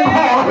mind and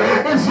heart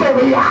is your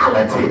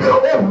reality.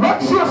 Or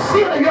what you're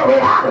seeing in your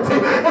reality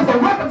is a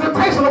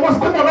representation of what's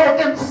going on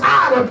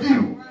inside of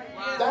you.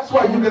 That's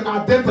why you can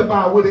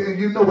identify with it and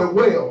you know it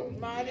well.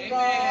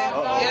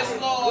 Yes,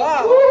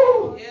 Lord.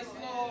 Woo. Yes,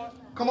 Lord.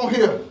 Come on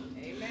here.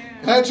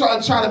 Amen. I ain't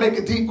trying to make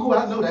it deep. Ooh,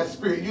 I know that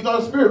spirit. You know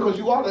the spirit because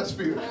you are that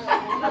spirit.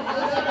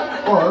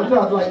 Oh, it's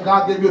not like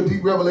God gave you a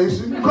deep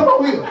revelation. Come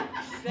on here.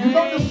 You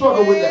know you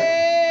struggle with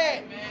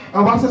that.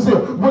 And watch this here.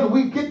 When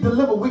we get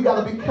delivered, we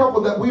got to be careful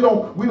that we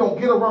don't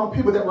get around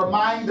people that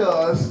remind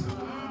us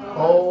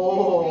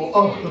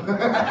of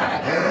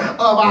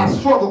our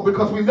struggle,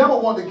 because we never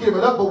want to give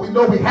it up, but we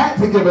know we had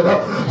to give it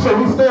up. So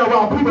we stay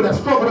around people that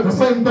struggle with the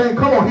same thing.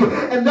 Come on here.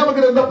 And never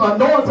get enough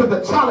anointing to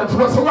challenge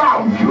what's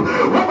around you.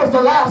 When was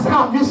the last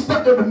time you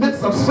stepped in the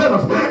midst of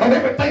sinners and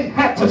everything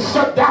had to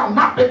shut down?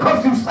 Not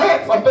because you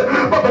said something,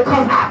 but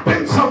because I've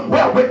been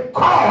somewhere with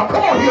God.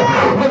 Come on here.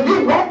 When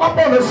you walk up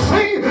on the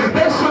scene,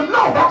 they should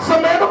know that's a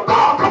man of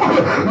God. Come on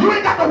here. You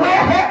ain't got to wear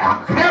hair.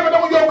 Have it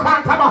on your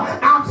contact.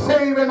 I'm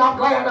saved and I'm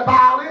glad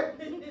about it.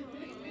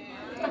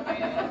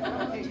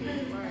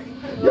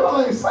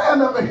 Y'all ain't saying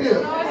nothing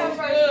here.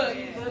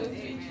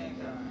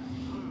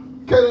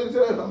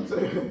 Caleb, I'm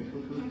saying.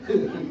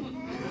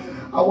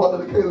 I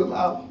wanted to Caleb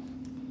out.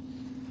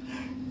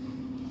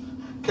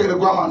 Caleb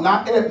grandma,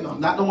 not Edna,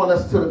 not the one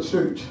that's to the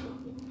church.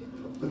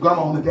 The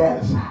grandma on the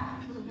dad's side.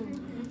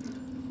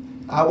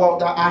 I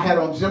walked out, I had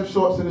on gym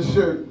shorts and a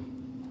shirt.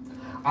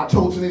 I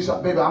told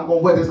Tanisha, baby, I'm gonna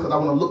wear this because I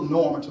want to look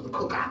normal to the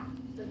cookout.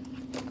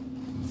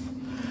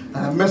 And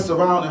I messed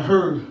around and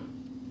heard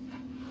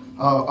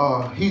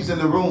He's in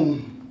the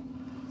Room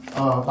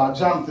by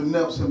Jonathan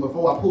Nelson.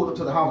 Before I pulled up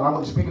to the house, I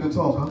was speaking in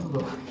tongues.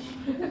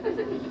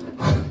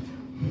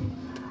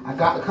 I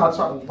got the car,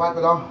 tried to wipe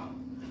it off.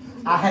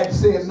 I hadn't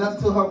said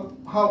nothing to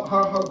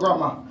her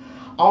grandma.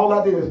 All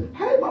I did is,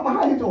 hey, mama,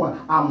 how you doing?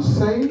 I'm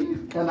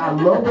saved and I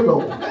love the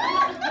Lord.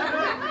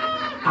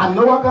 I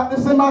know I got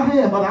this in my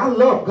hand, but I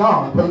love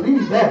God.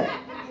 Believe that.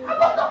 I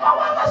looked at my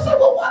wife. I said,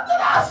 well, what did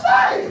I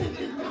say?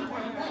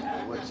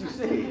 What you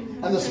said.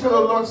 And the Spirit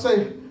of the Lord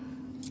said,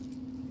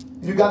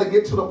 you got to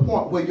get to the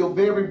point where your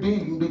very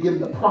being begin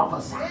to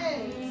prophesy.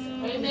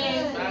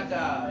 Amen. My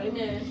God.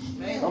 Amen.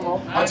 Come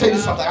on. I'll tell you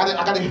something. I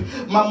got to.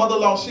 My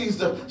mother-in-law, she's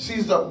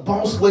the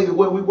boss lady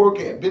where we work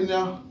at. Been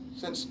there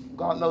since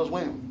God knows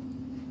when.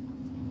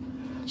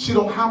 She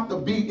don't have to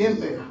be in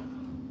there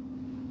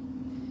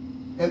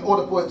in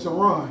order for it to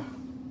run.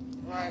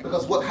 Right.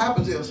 Because what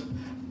happens is,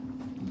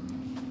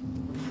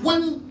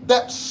 when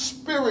that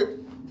spirit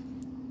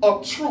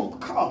of truth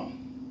comes,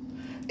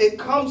 it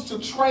comes to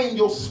train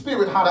your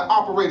spirit how to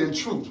operate in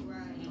truth.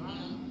 Right.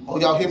 Oh,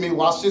 y'all hear me?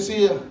 Watch this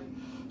here.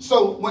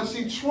 So when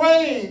she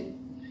trained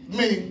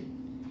me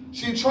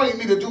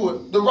to do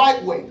it the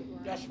right way.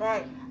 That's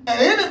right. And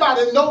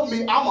anybody know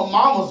me, I'm a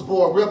mama's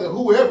boy, rather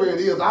whoever it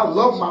is. I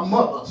love my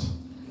mothers.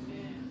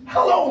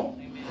 Hello.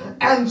 Amen.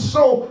 And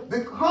so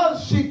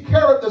because she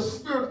carried the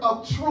spirit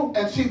of truth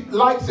and she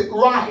likes it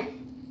right,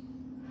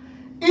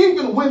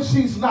 even when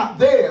she's not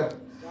there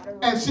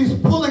and she's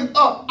pulling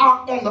up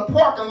out on the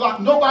parking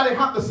lot, nobody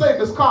have to say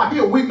this car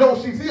here. We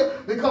know she's here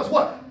because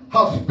what?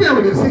 Her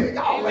spirit is here.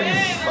 Y'all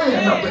ain't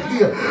saying nothing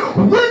here.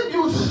 When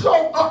you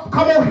show up,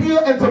 come on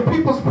here into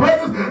people's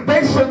presence,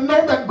 they should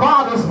know that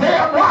God is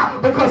there. Why?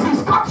 Because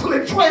he's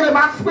constantly training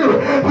my spirit.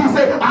 He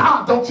said,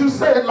 don't you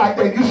say it like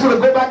that. You should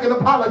have go back and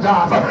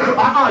apologize.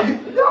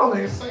 Y'all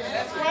ain't saying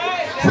that.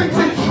 See,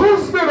 true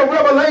spirit of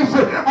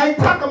revelation ain't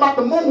talking about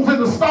the moons and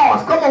the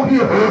stars. Come on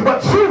here.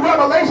 But true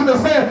revelation is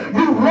saying,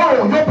 you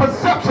wrong. Your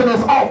perception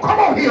is off. Come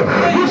on here.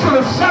 You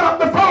should have shut up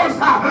the first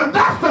time.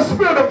 That's the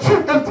spirit of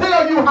truth to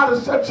tell you how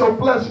to shut your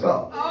flesh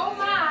up. Oh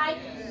my.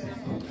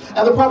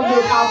 And the problem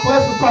is our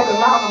flesh is talking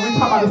loud and we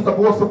talking about it's the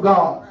voice of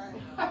God.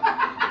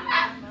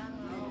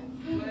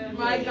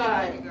 My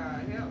God.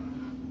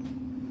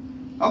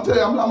 I'm telling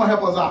you, I'm gonna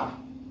help us out.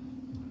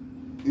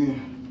 Yeah.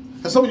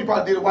 And some of you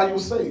probably did it while you were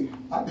saved.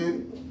 I did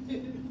it.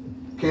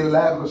 Can't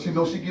laugh because she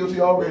knows she's guilty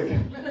already.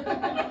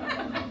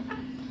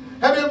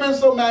 Have you ever been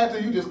so mad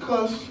that you just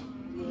cuss?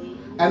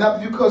 And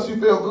after you cuss, you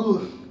feel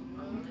good?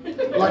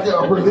 Like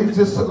a relief,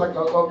 just like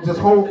this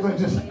whole thing,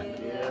 just.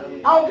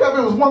 I don't care if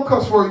it was one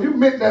cuss word, you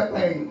meant that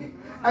thing.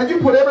 And you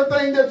put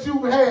everything that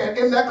you had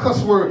in that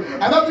cuss word.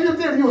 And after you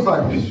did, you was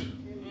like,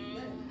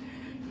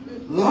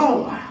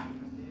 Lord.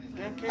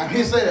 And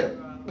he said,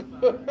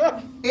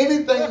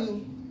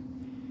 anything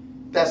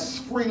that's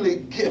freely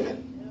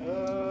given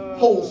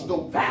holds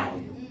no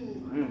value.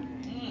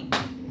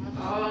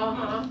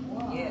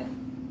 Yeah.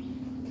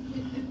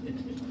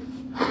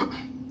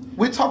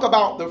 We talk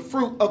about the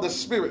fruit of the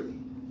Spirit.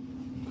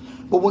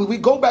 But when we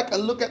go back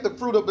and look at the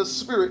fruit of the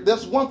Spirit,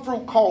 there's one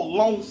fruit called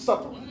long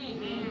suffering.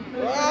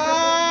 Come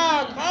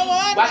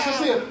on. Watch this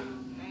here.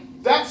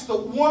 That's the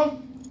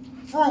one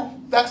fruit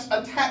that's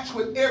attached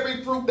with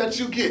every fruit that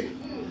you get.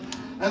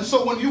 And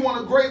so when you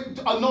want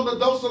another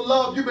dose of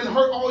love, you've been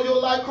hurt all your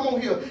life, come on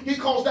here. He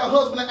calls that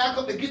husband to act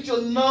up to get you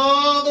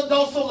another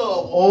dose of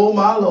love. Oh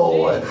my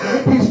Lord.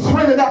 He's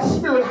training that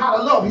spirit how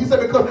to love. He said,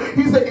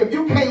 if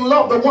you can't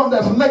love the one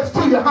that's next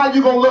to you, how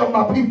you going to love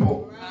my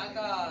people? My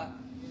God.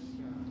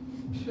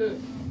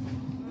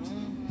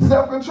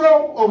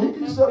 Self-control? Oh, he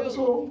gives you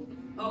self-control.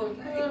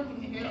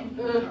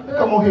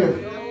 Come on here.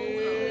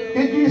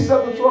 He gives you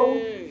self-control.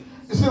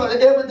 You see, like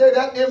every day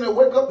that enemy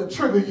wake up to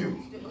trigger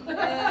you.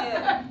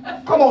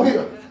 Come on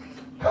here.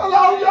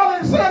 Hello, y'all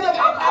ain't saying that.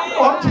 I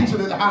know I'm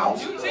teaching in the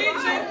house. You teaching?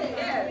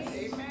 Yes.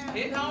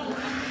 Hit home.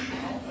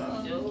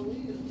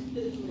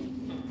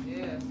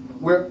 Yes.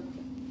 We're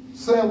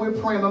saying we're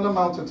praying on the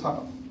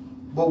mountaintop,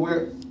 but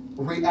we're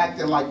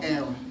reacting like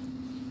Aaron.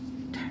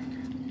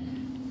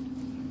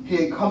 He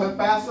ain't coming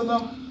fast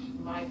enough,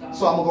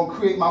 so I'm going to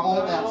create my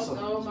own answer.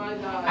 Oh my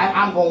God. And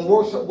I'm going to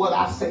worship what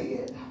I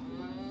said.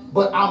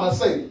 But I'm going to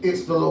say,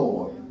 it's the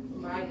Lord.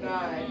 My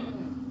God.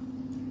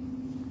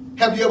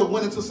 Have you ever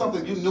went into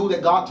something you knew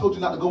that God told you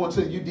not to go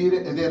into and you did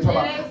it, and then talk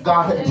about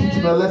God had to teach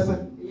you no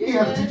lesson? He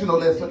had to teach you no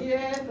lesson.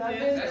 Yes, I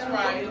did. That's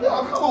right.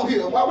 Yeah, come on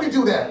here. Why we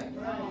do that?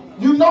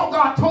 You know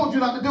God told you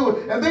not to do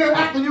it. And then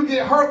after you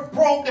get hurt,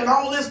 broke, and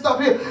all this stuff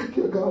here,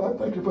 dear God, I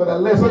thank you for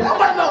that lesson. That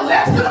wasn't no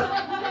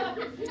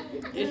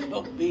lesson. It's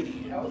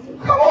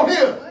obedience. Come on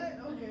here.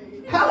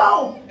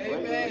 Hello.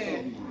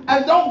 Amen.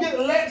 And don't get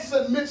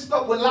lesson mixed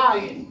up with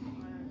lying.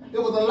 It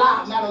was a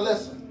lie, not a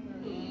lesson.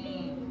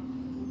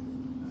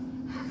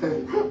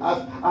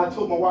 I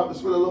told my wife, the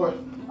Spirit of the Lord,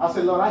 I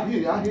said, Lord, I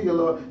hear you,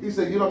 Lord. He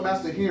said, you don't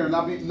master hearing,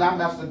 not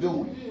master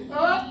doing.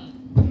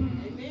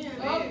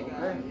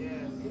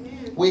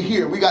 We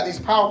hear. We got these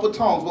powerful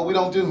tongues, but we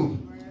don't do.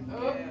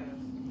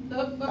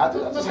 I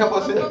just help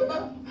us here.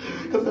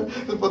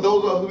 Because for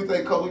those of us who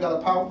think, we got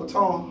a powerful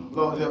tongue,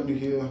 Lord, help me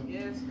here.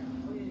 Yes.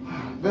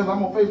 Ben,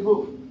 I'm on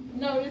Facebook.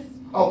 No, it's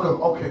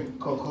Okay,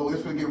 cool.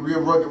 It's gonna get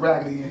real rugged,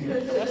 raggedy in here.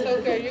 That's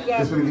okay. You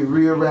got. It's gonna get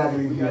real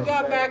raggedy in here. You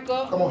got back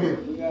up. Come on here.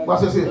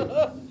 Watch this here.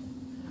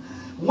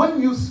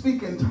 When you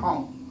speak in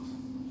tongues,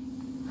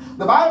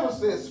 the Bible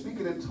says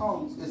speaking in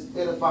tongues is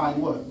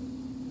edifying what?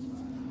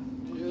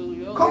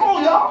 Come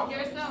on, y'all.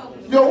 Yourself.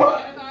 Your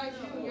what? Edify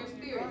you, your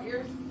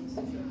spirit.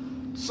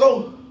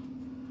 So,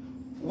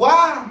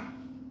 why?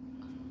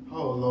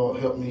 Oh, Lord,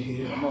 help me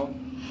here.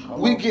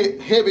 We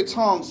get heavy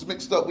tongues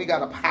mixed up. We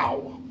got a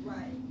power.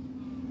 Right.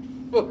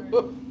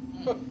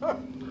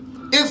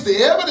 It's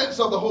the evidence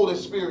of the Holy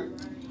Spirit.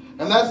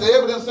 And that's the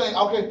evidence saying,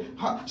 okay,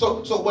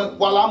 so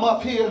while I'm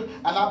up here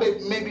and I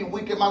may be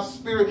weak in my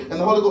spirit and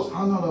the Holy Ghost,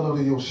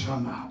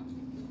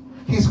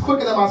 He's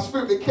quickening my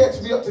spirit to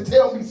catch me up to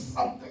tell me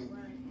something.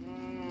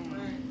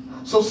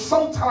 So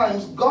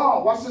sometimes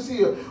God, watch this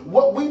here,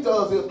 what we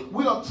does is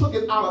we done took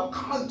it out of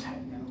context.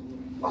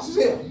 Watch this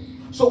here.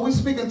 So we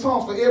speak in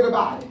tongues for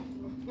everybody.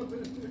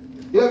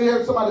 You ever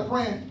heard somebody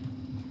praying?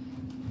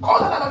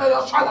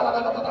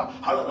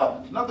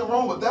 Nothing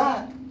wrong with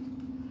that.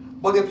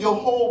 But if your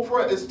whole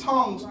prayer is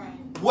tongues,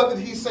 what did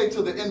he say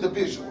to the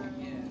individual?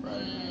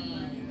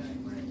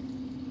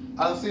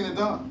 I done seen it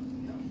done.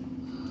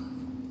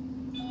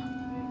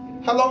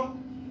 Hello?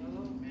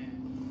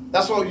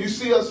 That's why you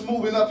see us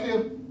moving up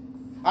here.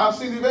 I've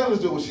seen the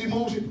evangelist do it. She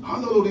moves you.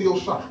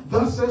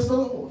 Thus says the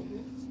Lord.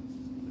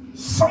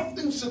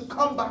 Something should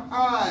come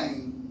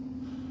behind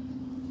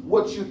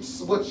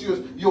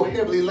your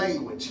heavenly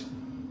language.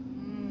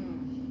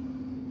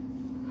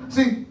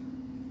 See,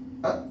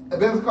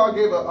 Evangelist Carr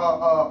gave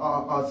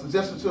a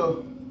suggestion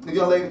to the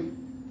young lady.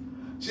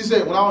 She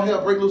said, when all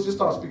hell break loose, just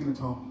start speaking in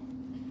tongues.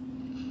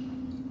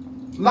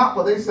 Not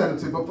for their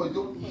sanity, but for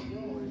your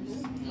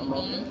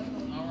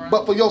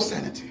but for your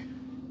sanity.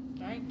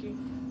 Thank you.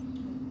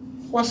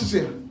 Watch this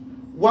here.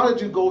 Why did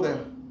you go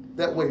there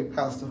that way,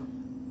 Pastor?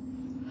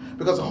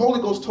 Because the Holy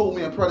Ghost told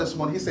me in prayer this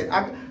morning, he said,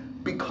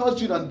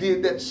 because you done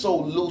did that so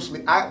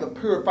loosely, I have to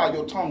purify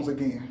your tongues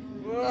again.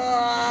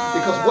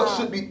 Because what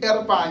should be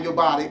edifying your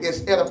body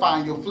is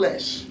edifying your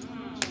flesh.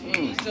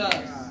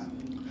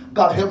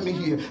 God help me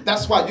here.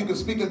 That's why you can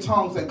speak in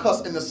tongues and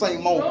cuss in the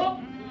same moment.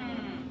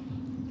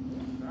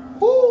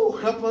 Ooh,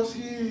 help us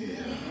here.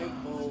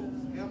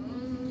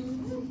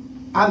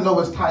 I know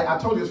it's tight. I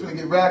told you it's going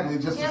to get raggedy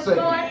in just a second.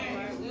 Lord.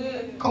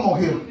 Come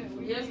on here.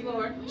 Yes,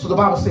 Lord. So the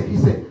Bible said, he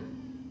said,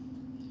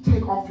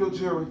 take off your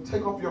jewelry,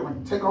 take off your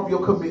ring, take off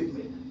your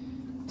commitment.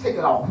 Take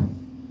it off.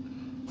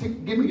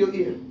 Give me your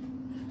ear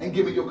and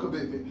give me your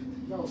commitment.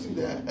 Y'all see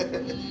that?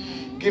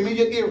 Give me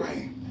your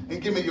earring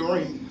and give me your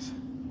rings.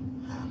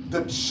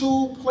 The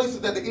two places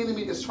that the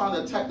enemy is trying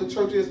to attack the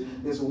church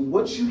is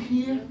what you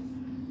hear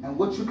and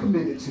what you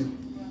committed to.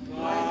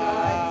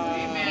 Wow.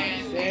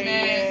 Amen.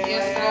 Amen.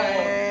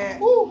 Yes,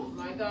 Lord. Woo.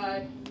 My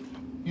God.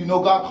 You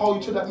know God called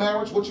you to that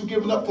marriage. What you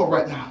giving up for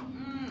right now?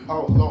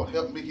 Oh, Lord,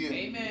 help me here.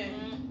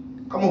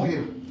 Amen. Come on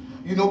here.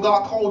 You know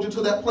God called you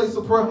to that place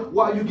of prayer.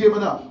 Why are you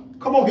giving up?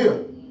 Come on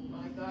here.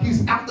 My God.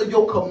 He's after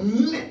your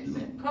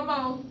commitment. Come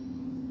on.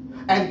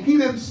 And he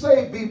didn't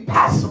say be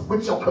passive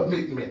with your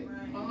commitment.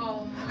 Come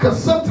on.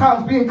 Because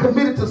sometimes being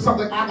committed to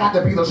something, I got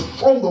to be the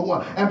stronger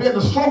one. And being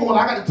the stronger one,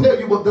 I got to tell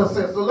you what thus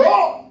says the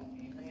Lord.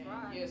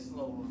 Yes,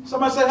 Lord.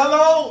 Somebody say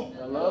hello.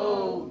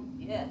 Hello.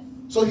 Yes.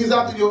 So he's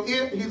after your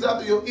ear. He's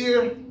after your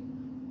ear,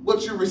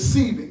 what you're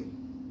receiving.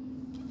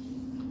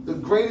 The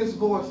greatest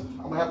voice,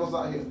 I'm going to have us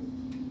out here.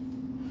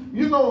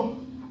 You know,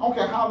 I don't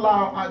care how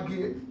loud I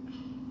get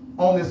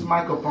on this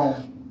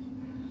microphone.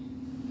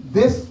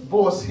 This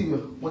voice here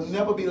will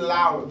never be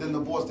louder than the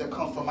voice that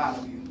comes from out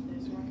of you.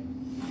 That's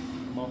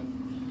right. Come on.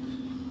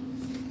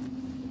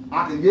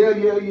 I can yell,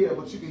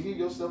 but you can hear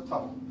yourself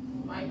talking.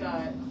 My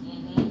God.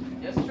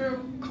 Mm-hmm. That's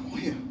true. Come on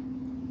here.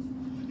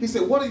 He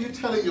said, what are you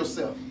telling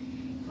yourself?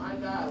 My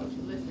God, what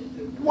you listening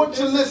to? What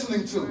you're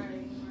listening to.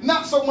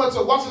 Not so much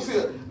of, watch this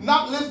here,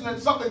 not listening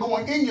to something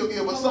going in your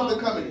ear, but something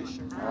coming.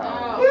 Oh.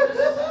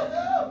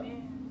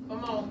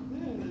 Come on.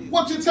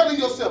 What you telling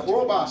yourself?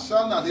 Oh, by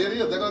Shana, there it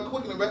is. They're going to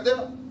quicken it right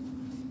there.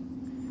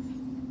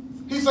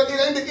 He said, it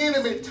ain't the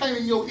enemy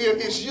tainting your ear,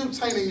 it's you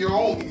tainting your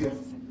own ear.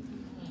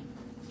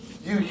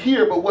 You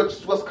hear, but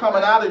what's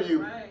coming out of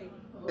you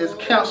is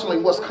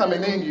canceling what's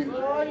coming in you.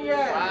 Oh,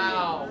 yeah.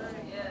 Wow.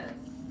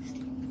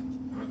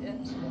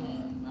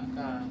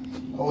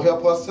 Oh,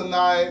 help us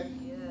tonight.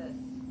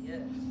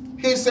 Yes.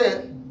 He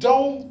said,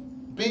 don't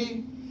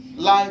be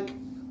like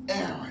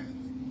Aaron.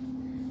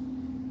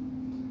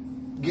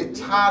 Get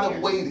tired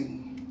of waiting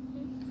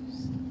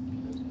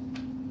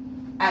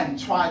and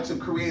try to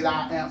create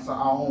our answer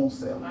our own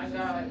self. My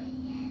God.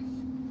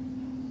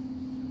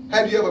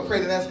 Have you ever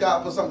prayed and asked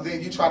God for something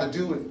and you try to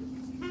do it?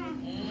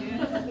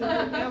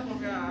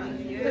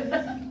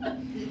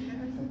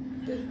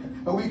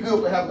 And we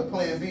good for having a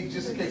plan B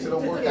just in case it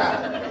don't work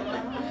out.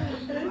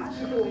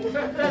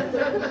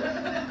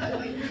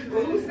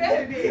 Who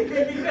said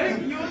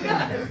it? You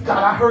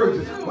God, I heard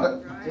you,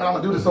 but I'm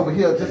going to do this over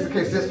here just in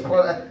case this.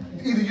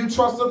 Either you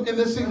trust him in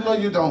this season or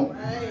you don't.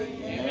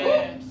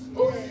 Amen.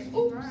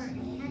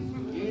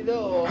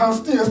 I'm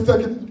still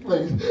stuck in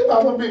place.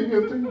 I've been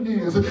here 3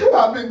 years.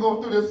 I've been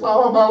going through this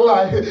all my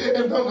life.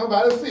 And don't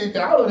nobody see it.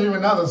 I don't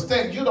even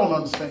understand. You don't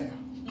understand.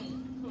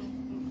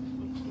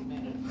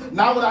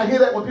 Now when I hear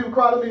that, when people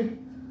cry to me,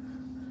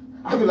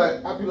 I be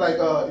like,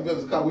 you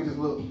better stop, we just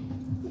look.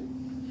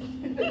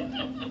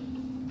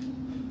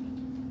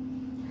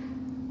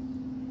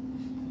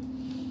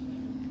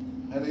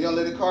 And the young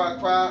lady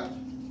cried.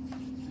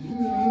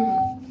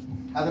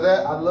 After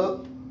that, I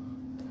looked.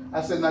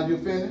 I said, now you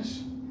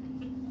finished?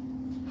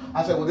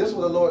 I said, well, this is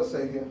what the Lord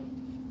said here.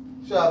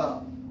 Shut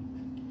up.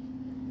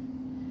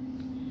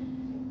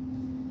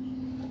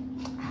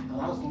 I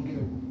thought I was going to get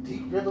a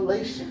deep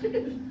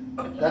revelation.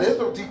 That is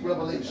a deep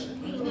revelation.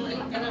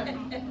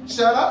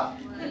 Shut up.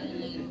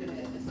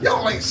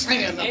 Y'all ain't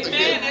saying nothing.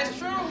 Amen, that's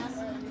true.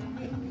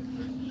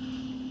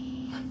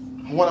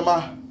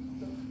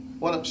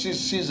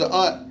 She's an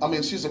aunt. I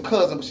mean, she's a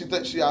cousin, but she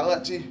thinks she's our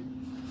auntie.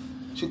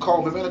 She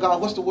called me, man of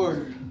God, what's the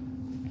word?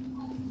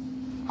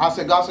 I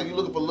said, God said, you're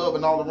looking for love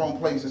in all the wrong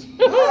places.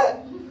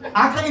 What?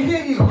 I can't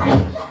hear you.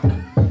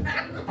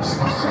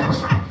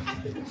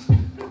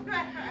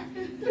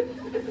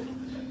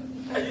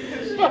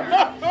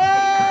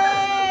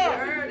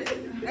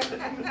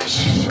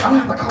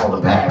 I'm going to call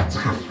her back.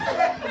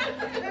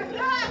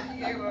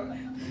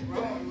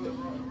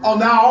 Oh,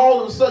 now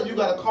all of a sudden you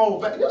got to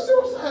call back. You see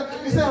what I'm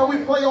saying? You see how we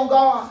play on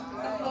God?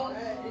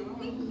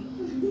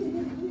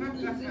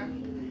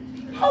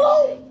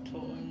 Hello?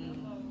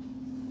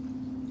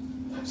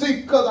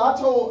 See, because I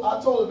told her,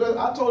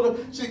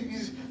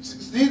 these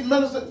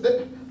ministers,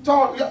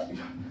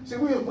 see,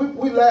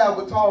 we laugh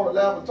with Tara,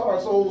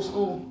 Tara's old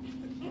school.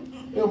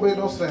 It don't make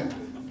no sense.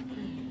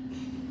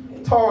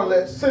 Tara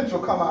let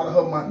Central come out of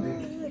her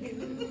Monday.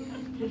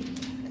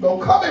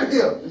 Don't come in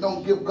here and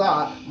don't give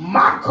God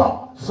my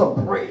car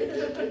some praise.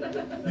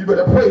 You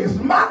better praise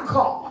my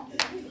car.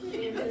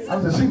 I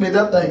said, she made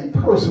that thing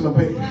personal,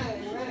 baby.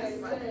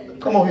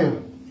 Come on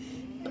here.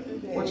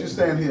 What you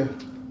saying here?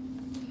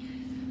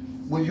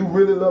 When you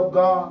really love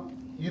God,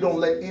 you don't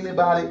let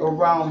anybody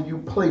around you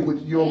play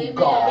with your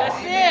God.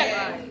 That's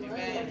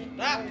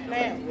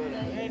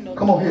it.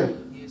 Come on here.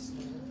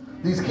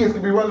 These kids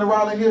can be running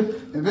around in here,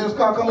 and Vince's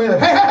car come in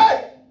and, hey, hey,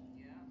 hey!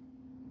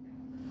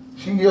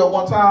 She yelled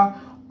one time,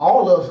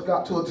 all of us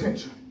got to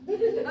attention. We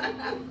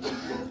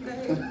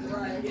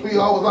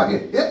always like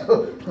it. Yeah.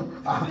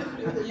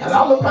 And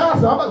I'm the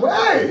pastor. I'm like,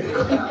 hey!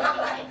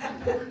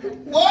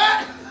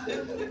 What?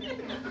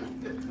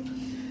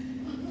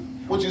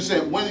 What you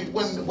said?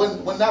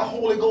 When that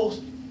Holy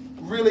Ghost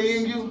really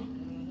in you,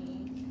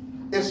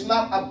 it's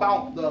not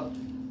about the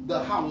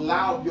how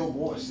loud your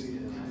voice is.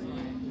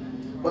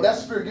 But that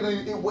spirit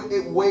getting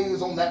it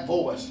weighs on that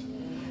voice.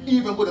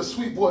 Even with a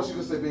sweet voice, you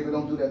can say, baby,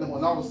 don't do that no more.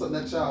 And all of a sudden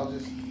that child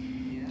just...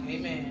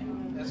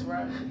 Amen. That's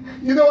right.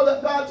 You know what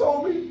that God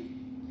told me?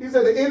 He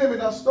said the enemy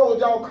done stole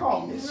y'all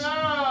calmness.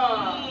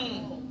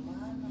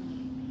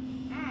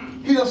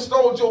 He done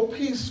stole your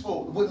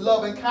peaceful with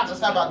love and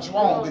kindness. Have I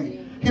drawn thee?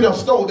 He done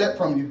stole that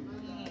from you.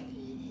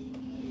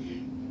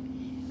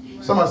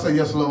 Somebody say,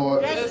 yes,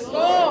 Lord. Yes,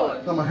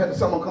 Lord.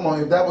 Someone come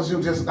on. If that was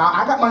you, just...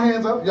 I got my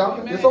hands up.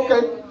 Y'all, it's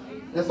okay.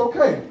 It's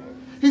okay.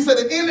 He said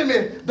the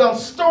enemy done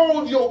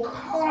stole your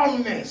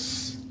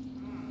calmness.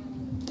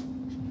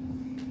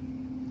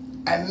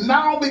 And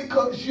now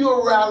because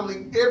you're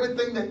rattling,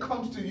 everything that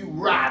comes to you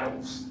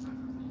rattles.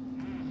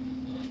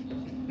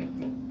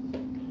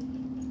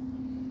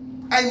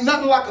 Ain't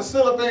nothing like a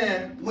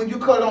cellophane when you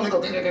cut it on and go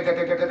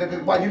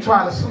while you're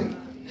trying to sleep.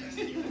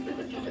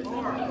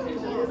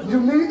 You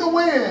need the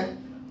wind,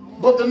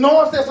 but the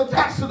noise that's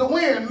attached to the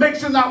wind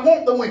makes you not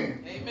want the wind.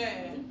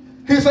 Amen.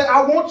 He said,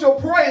 I want your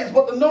praise,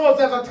 but the noise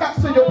that's attached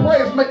to your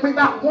praise make me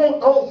not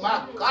want, oh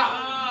my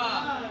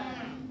God.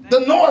 The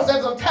noise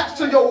that's attached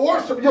to your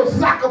worship, your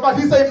sacrifice,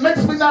 he said,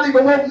 makes me not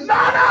even want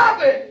none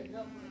of it.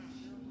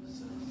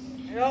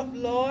 Help,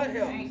 Lord,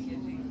 help.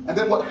 And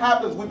then what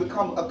happens, we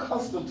become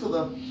accustomed to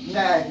the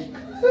nagging.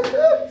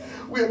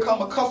 We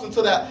become accustomed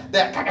to that.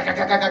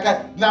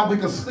 Now we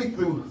can sleep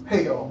through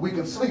hell. We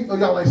can sleep. Oh,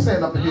 y'all ain't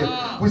saying up in here.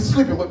 We're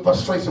sleeping with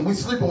frustration. We're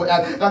sleeping with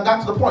that. I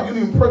got to the point you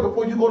didn't even pray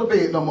before you go to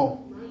bed no more.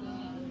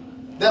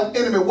 That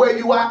enemy wear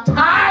you out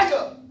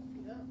tired.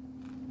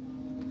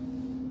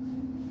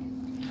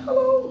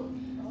 Hello.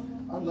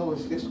 I know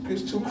it's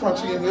too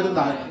crunchy in here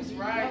tonight. That's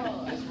right.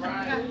 That's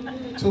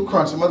right. Too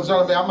crunchy. Mother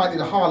Jonathan, I might need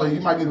to holler.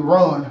 You might need to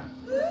run.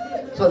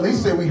 So at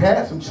least say we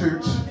had some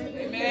church.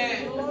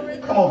 Amen.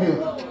 Come on here.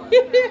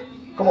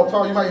 Come on,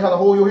 Tara. You might have to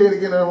hold your head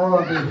again and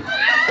run, baby.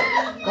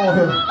 Come on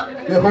here.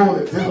 Just hold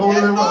it. Just hold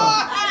it and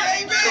run.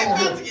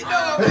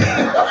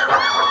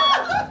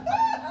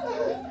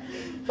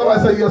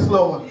 Somebody say yes,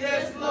 Lord.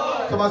 Yes,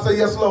 Lord. Somebody say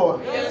yes,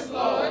 Lord. Yes,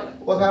 Lord.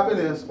 What happened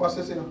is, watch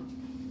this here.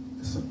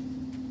 Listen.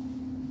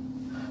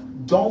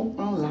 Don't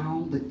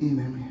allow the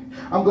enemy.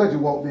 I'm glad you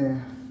walked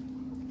in.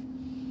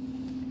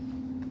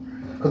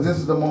 Because this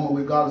is the moment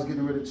where God is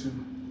getting ready to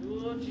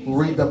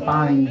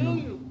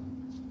redefine you.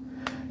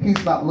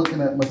 He's not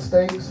looking at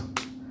mistakes.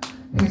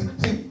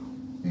 See,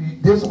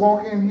 this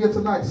walk in here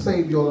tonight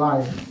saved your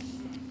life.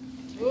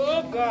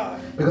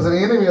 God. Because the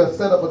enemy has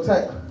set up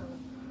attack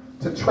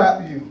to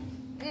trap you.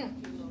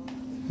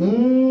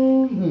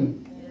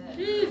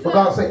 But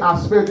God say, I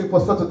spared you for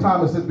such a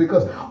time as this,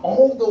 because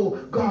although,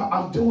 God,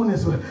 I'm doing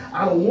this, but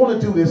I don't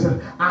want to do this,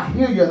 and I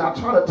hear you, and I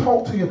try to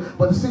talk to you,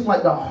 but it seems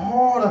like the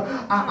harder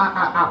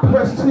I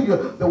press to you,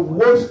 the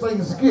worse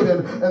things get,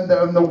 and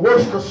the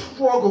worse the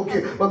struggle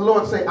get. But the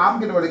Lord say, I'm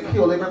getting ready to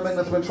kill everything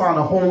that's been trying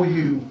to hold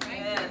you.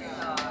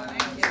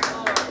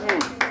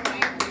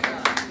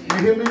 You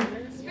hear me?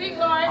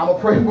 I'm going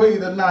to pray for you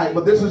tonight,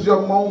 but this is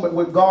your moment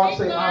where God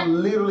say,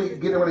 I'm literally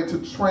getting ready to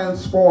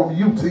transform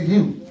you to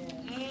you.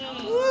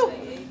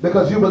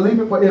 Because you believe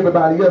it for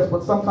everybody else,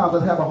 but sometimes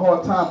I have a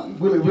hard time.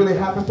 Will it really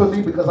happen for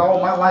me? Because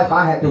all my life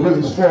I had to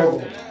really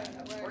struggle.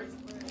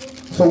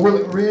 So will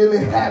it really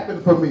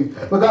happen for me?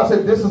 But God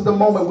said, this is the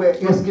moment where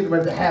it's getting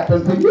ready to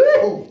happen for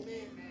you.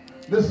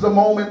 This is a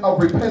moment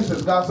of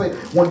repentance. God said,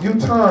 when you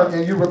turn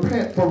and you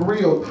repent for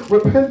real,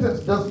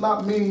 repentance does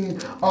not mean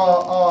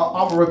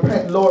I'm going to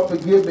repent, Lord,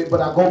 forgive me,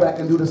 but I go back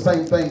and do the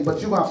same thing.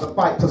 But you have to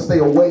fight to stay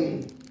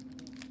away.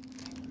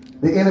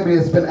 The enemy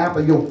has been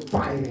after your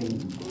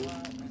fighting.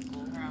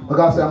 But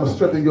God said, I'm going to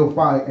strengthen your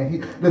fight.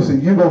 And listen,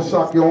 you're going to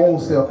shock your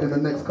own self in the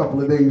next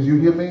couple of days. You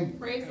hear me?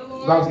 Praise the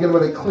Lord. God's getting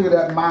ready to clear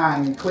that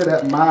mind. Clear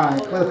that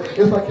mind.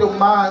 It's like your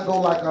mind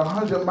go like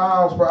 100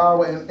 miles per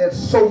hour, and it's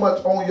so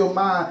much on your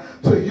mind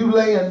till you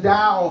laying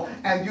down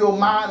and your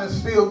mind is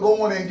still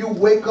going, and you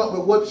wake up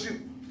with what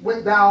you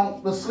went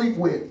down to sleep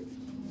with.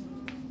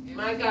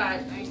 My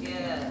God.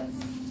 Yes.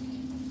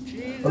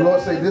 The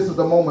Lord said, this is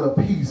the moment of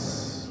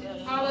peace.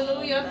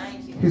 Hallelujah.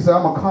 He said,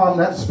 I'm going to calm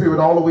that spirit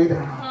all the way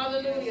down.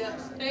 Hallelujah.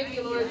 Thank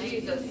you, Lord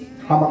Jesus.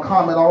 I'm going to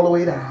calm it all the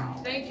way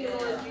down. Thank you,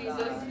 Lord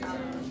Jesus.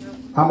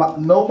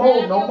 No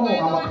more. I'm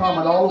going to calm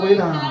it all the way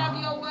down. Have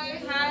your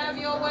way. Have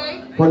your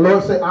way. But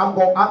Lord said,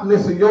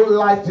 listen, your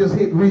life just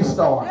hit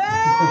restart.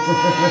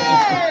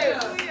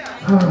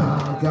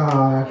 Oh,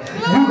 God.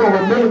 You're going to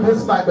remember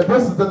this night, but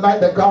this is the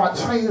night that God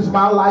changed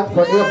my life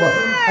forever.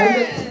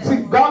 And see,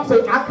 God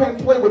said, I can't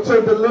play with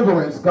your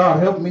deliverance. God,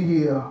 help me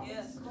here.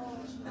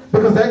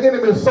 Because that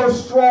enemy is so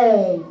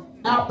strong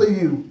after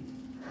you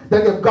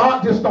that if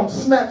God just don't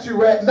snatch you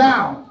right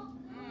now,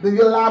 then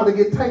you're liable to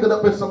get tangled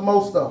up in some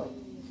more stuff.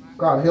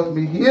 God, help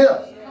me here.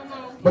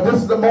 But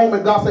this is the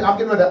moment God said, I'm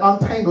getting ready to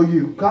untangle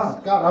you.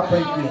 God, I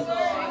thank you.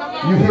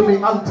 You hear me?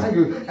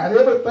 Untangle you. And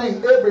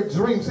everything, every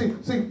dream. See,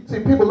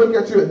 people look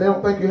at you and they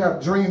don't think you have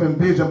dream and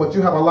vision, but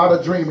you have a lot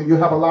of dream and you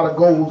have a lot of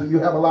goals and you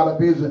have a lot of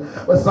vision.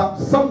 But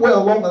somewhere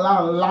along the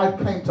line, life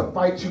came to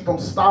fight you from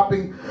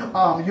stopping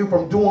you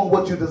from doing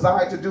what you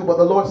desire to do. But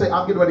the Lord said,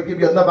 I'm getting ready to give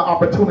you another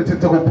opportunity to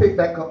go pick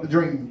back up the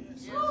dream.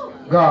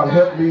 God,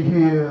 help me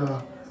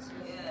here.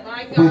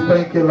 We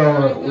thank you,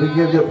 Lord. We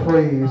give you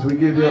praise. We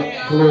give you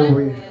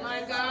glory.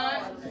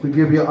 We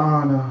give you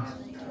honor.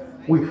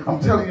 I'm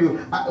telling you,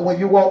 when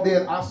you walked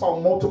in, I saw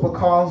multiple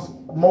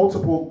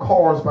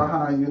cars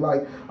behind you,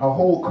 like a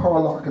whole car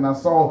lot. And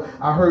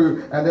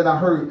I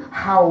heard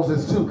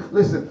houses too.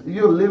 Listen,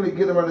 you're literally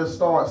getting ready to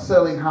start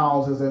selling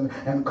houses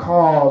and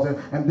cars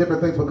and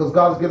different things, because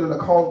God's getting the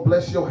call,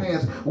 bless your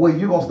hands, where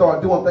you're going to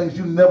start doing things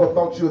you never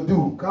thought you'd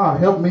do. God,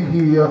 help me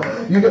here.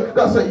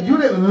 God said you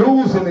didn't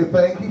lose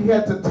anything. He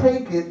had to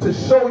take it to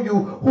show you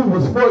who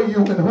was for you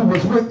and who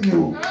was with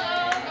you.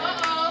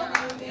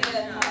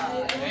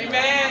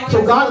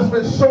 So God has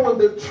been showing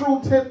the true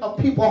intent of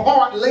people's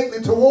heart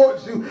lately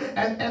towards you.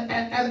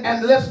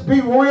 And let's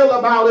be real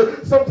about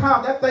it.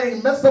 Sometimes that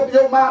thing mess up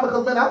your mind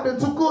because, man, I've been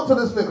too good to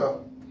this nigga.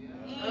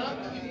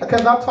 I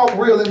cannot talk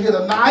real in here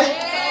tonight.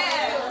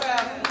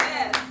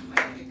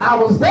 I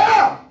was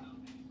there.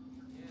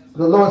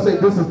 The Lord said,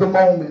 this is the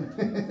moment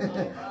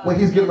when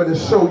he's getting ready to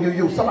show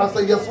you. Somebody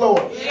say, yes,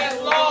 Lord. Yes,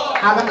 Lord.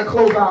 I got to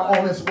close out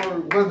on this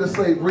word. What does it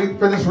say?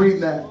 Finish reading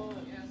that.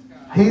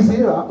 He's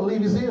here. I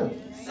believe he's here.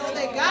 So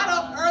they got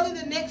up early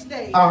the next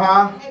day and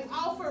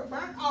offered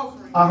burnt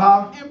offerings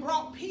and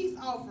brought peace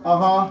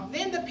offerings.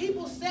 Then the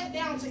people sat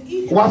down to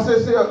eat. Watch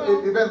this here.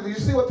 You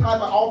see what type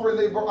of offering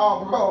they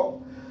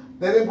brought?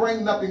 They didn't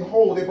bring nothing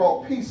whole. They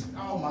brought peace.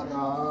 Oh my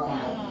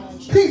God.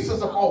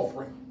 Pieces of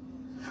offering.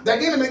 The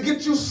enemy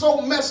gets you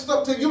so messed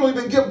up till you don't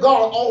even give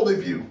God all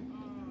of you.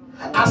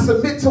 I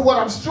submit to what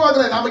I'm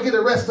struggling. I'm going to get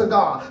the rest of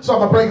God. So I'm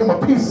going to bring him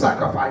a peace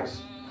sacrifice.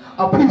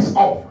 A peace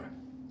offering.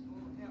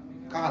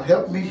 God,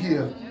 help me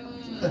here.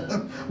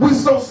 We're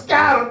so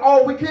scattered,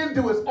 all we can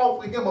do is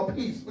offer him a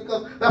peace,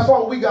 because that's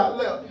all we got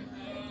left.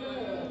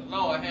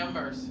 Lord have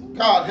mercy.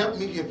 God, help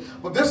me here.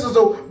 But this is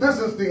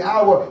the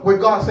hour where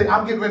God said,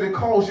 I'm getting ready to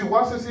call you.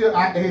 Watch this here.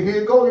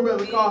 Here you go.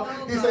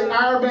 He said,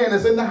 Iron Man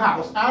is in the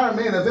house. Iron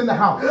Man is in the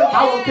house.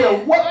 I don't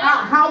care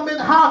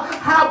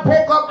how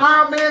broke up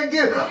Iron Man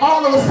get.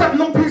 All of a sudden,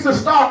 them pieces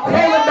start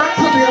crawling back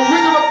to the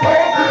original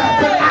form.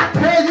 But I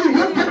tell you,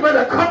 you're getting ready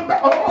to come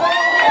back. Oh,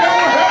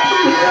 help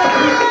me here.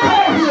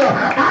 Come here.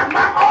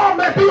 My arm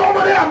might be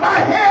over there. My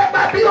head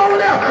might be over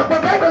there.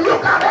 But baby,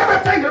 look out.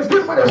 Everything is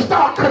getting ready to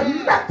start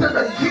connecting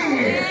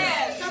again.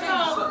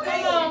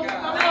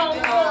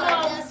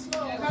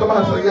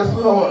 Somebody say, yes,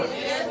 Lord.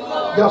 Yes,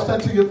 Lord. Y'all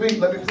stand to your feet.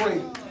 Let me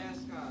pray.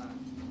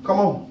 Come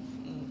on.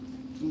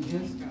 My.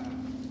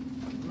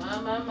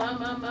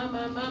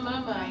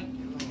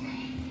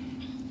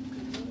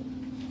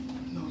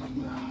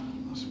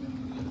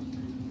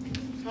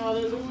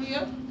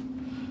 Hallelujah.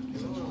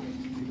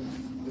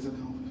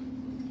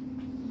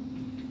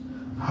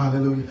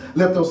 Hallelujah.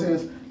 Lift those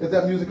hands. Is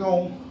that music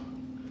on?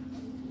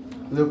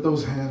 Lift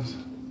those hands.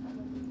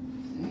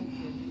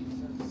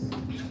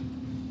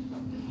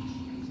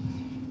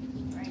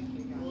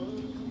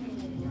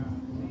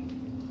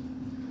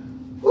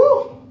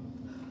 Woo!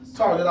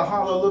 Sorry, did I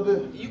holler a little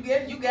bit? You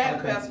got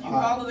it, Pastor. You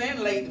hollered and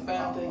laid the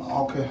foundation.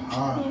 Okay,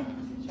 all right.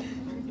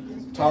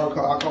 Tara, I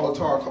call her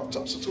Tara.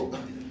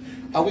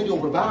 Are we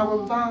doing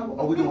revival? Or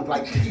are we doing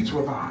like teach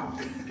revival?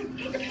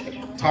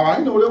 Tara, I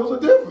didn't know there was a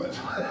difference.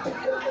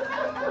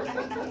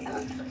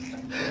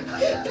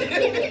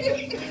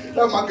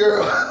 That's my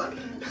girl.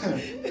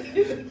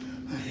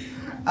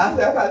 I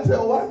said, I gotta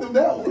tell why I do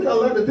that. We gotta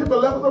learn the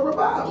different levels of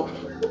revival.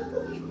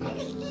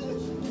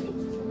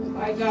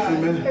 My God.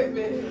 Amen.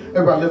 Amen.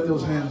 Everybody lift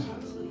those hands.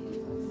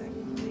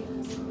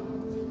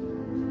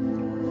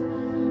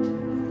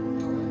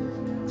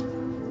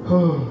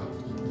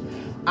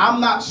 I'm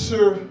not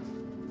sure.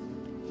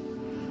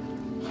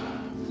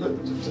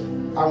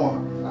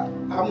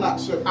 I'm not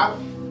sure.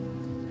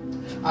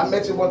 I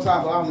met you one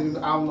time, but I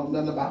don't know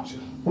nothing about you.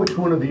 Which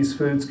one of these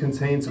foods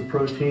contains a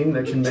protein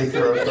that can make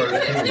our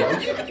thirst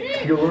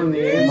quench? You'll learn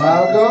the answer.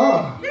 My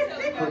God.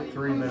 Quick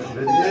 3-minute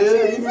video.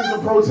 Yeah, you need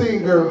some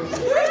protein, girl.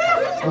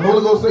 The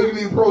Holy Ghost say you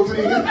need protein.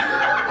 You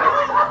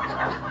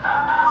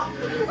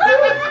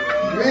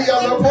ain't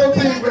got no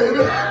protein,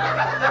 baby.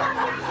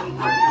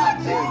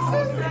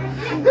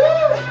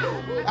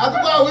 After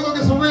a while, we're going to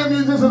get some real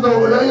musicians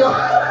over there, y'all.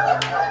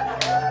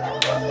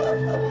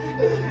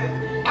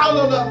 I don't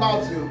know nothing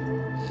about you.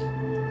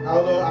 I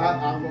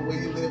don't know where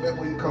you live at,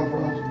 where you come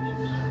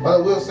from. But I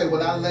will say,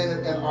 when I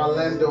landed in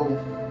Orlando,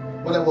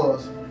 what it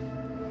was,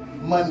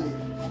 Monday,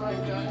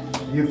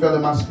 you fell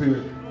in my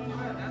spirit.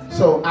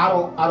 So I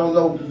don't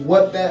know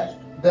what that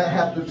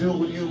had to do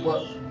with you,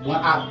 but when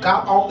I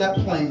got off that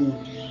plane,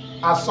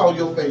 I saw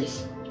your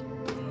face.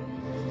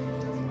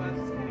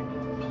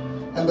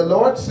 And the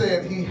Lord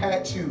said he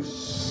had to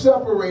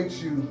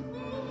separate you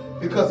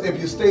because if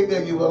you stayed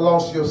there, you would have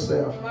lost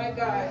yourself. My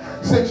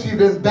God. Since you've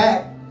been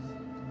back,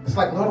 it's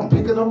like, Lord, I'm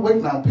picking up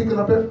weight now. I'm picking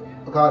up it.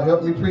 God,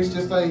 help me preach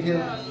this thing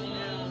here.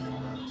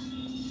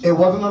 It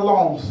wasn't a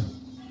loss,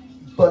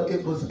 but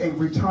it was a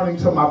returning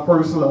to my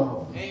first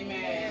love.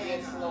 Amen.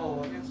 Yes,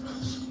 Lord.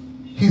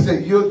 He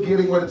said, you're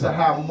getting ready to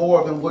have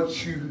more than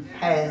what you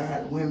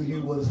had when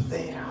you was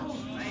there.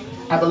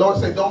 And the Lord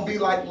said, don't be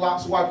like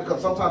Lot's wife,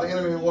 because sometimes the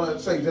enemy want to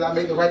say, did I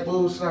make the right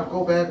moves? Should I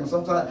go back? And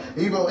sometimes,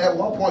 even at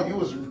one point, you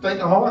was thinking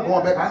hard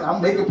going back.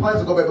 I'm making plans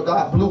to go back, but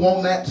God blew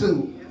on that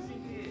too.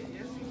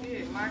 Yes, he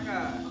did. My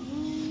God.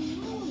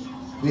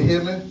 You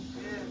hear me?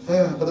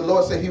 Yeah, but the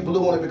Lord said he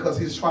blew on it because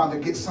he's trying to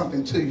get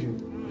something to you.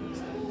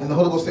 And the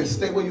Holy Ghost said,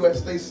 stay where you at,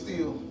 stay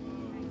still.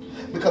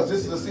 Because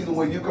this is a season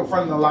where you're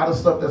confronting a lot of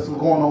stuff that's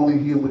going on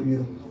in here with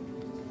you.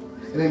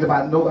 It ain't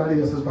about nobody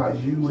else, it's about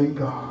you and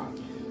God.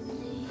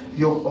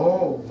 Speak,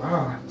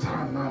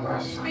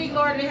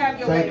 Lord, and have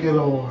your way. Thank you,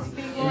 Lord.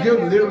 Speak, Lord, You're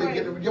and have literally your way.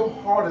 getting, your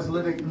heart is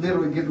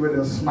literally getting ready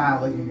to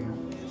smile again.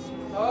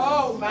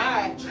 Oh,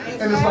 my.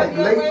 And it's like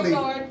lately,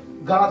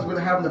 God's been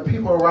having the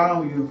people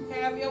around you.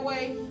 Have your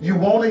way. You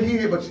want to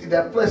hear, but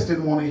that flesh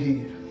didn't want to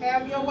hear.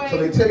 Have your way. So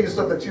they tell you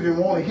stuff that you didn't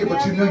want to hear,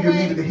 but you knew you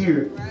needed to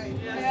hear it.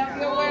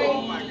 Have your way.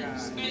 Oh, my God.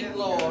 Speak,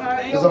 Lord.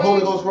 Is the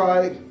Holy Ghost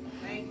right?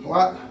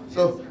 What?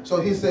 So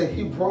he said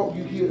he brought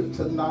you here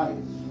tonight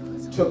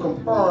to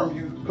confirm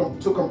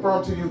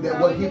to you that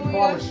what he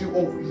promised you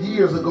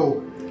years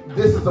ago,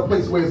 this is the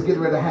place where it's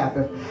getting ready to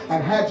happen.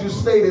 And had you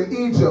stayed in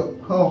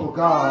Egypt, oh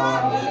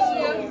God,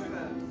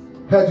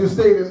 had you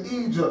stayed in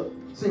Egypt,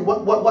 see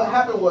what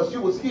happened was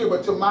you was here,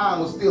 but your mind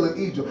was still in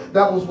Egypt.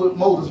 That was with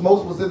Moses.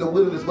 Moses was in the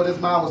wilderness, but his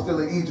mind was still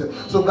in Egypt.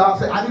 So God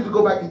said, I need to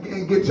go back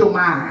and get your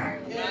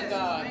mind. My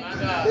God, my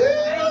God.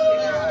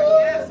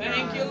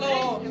 Thank you,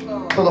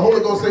 Lord. So the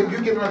Holy Ghost said,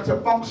 you're getting ready to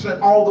function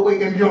all the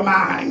way in your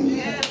mind.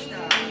 Yes,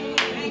 God.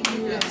 Thank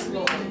you, yes,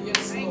 Lord.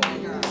 Yes, Lord.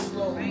 Yes,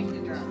 Lord. Thank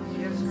you, God.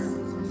 Yes,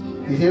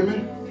 God. You hear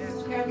me?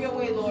 Have your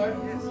way, Lord.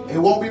 It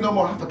won't be no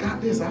more. I forgot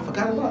this. I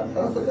forgot about it.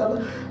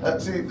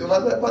 See, let me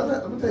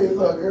tell you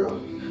something, girl.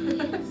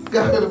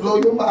 God better blow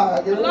your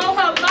mind, girl. Blow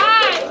her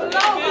mind.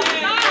 Blow her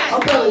mind.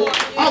 I'm telling you,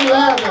 I'm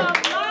laughing.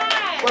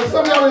 But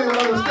some of y'all don't even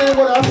understand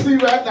what I see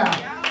right now.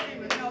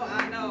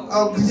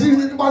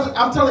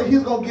 I'm telling you,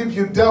 he's going to give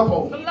you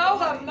double. Blow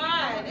her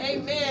mind.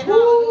 Amen.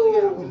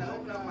 Hallelujah.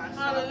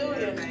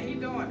 Hallelujah. He's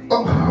doing it.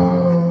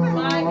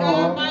 My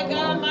God, my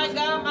God, my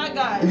God, my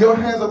God. Your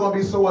hands are going to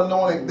be so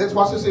anointed. That's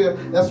why she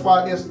said, that's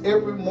why it's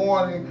every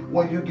morning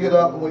when you get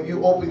up, when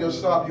you open your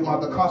shop, you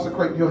have to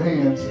consecrate your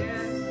hands.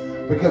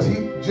 Because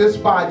he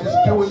just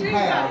doing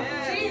half,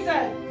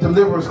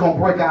 deliverance going to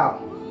break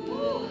out.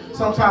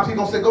 Sometimes he's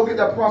going to say, go get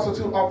that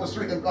prostitute off the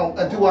street and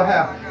do her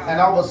hair.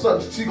 And all of a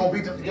sudden, she's going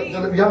to be,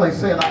 y'all ain't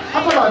saying that.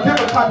 I'm talking about a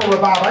different type of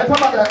revival. I ain't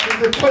talking about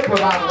this quick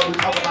revival that we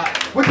talk about.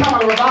 We're talking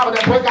about a revival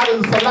that break out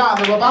in the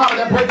salon, the revival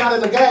that break out in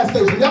the gas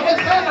station. Y'all ain't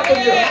saying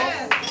nothing here.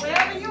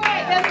 Wherever you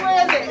at, that's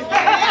where is it.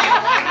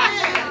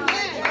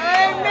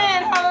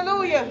 Amen.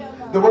 Hallelujah.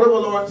 The word of the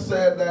Lord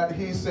said that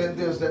he said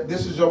this, that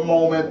this is your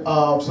moment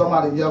of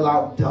somebody yell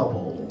out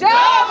double. Double!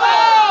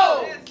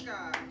 Yes,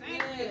 God.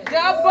 Thank you.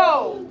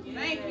 Double!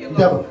 Thank you, Lord.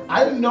 Double.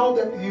 I didn't know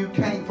that you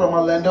came from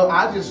Orlando.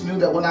 I just knew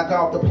that when I got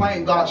off the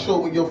plane, God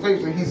showed me your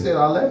face and he said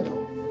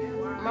Orlando.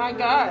 My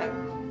God.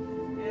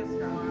 Yes,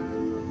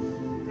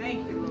 God.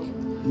 Thank you,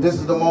 Lord. This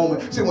is the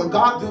moment. See, when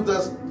God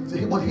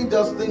when he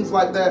does things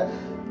like that,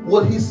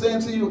 what he's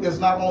saying to you is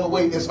not on the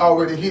way, it's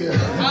already here.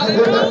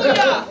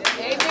 Hallelujah.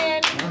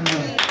 Amen.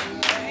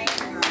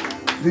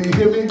 Do you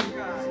hear me?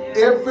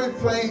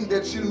 Everything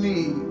that you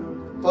need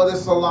for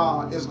this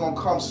salon is going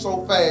to come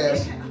so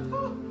fast.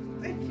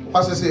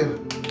 Watch this here.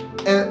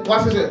 And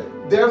watch this here.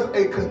 There's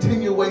a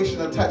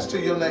continuation attached to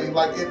your name.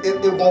 Like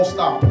it won't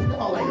stop.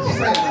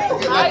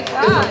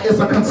 It's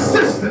a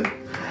consistent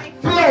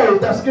flow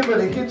that's getting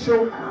ready to hit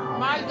your house.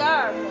 My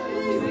God.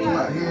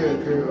 Not here,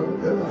 girl.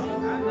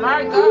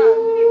 My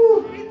God.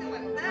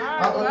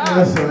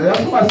 Listen,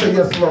 somebody say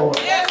yes, Lord.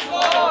 Yes,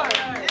 Lord.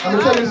 I'm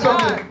going to tell you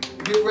something.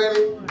 Get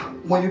ready.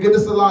 When you get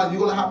this salon, you're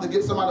going to have to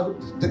get somebody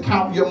to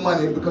count your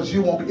money because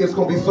it's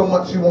going to be so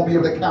much you won't be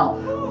able to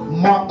count.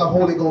 Mark the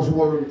Holy Ghost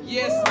word.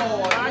 Yes,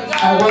 Lord.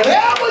 And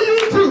whatever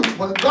you do,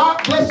 when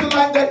God bless you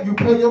like that, you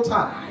pay your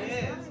tithe.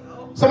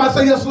 Somebody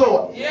say yes,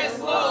 Lord. Yes,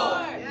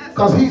 Lord.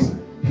 Because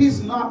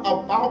he's not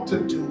about to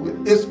do it.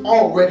 It's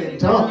already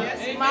done.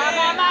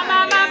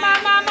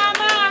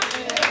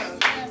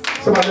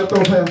 Somebody lift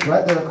those hands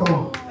right there. Come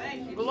on.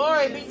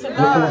 Glory be to Lift those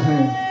God.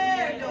 hands.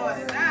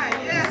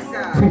 Yes,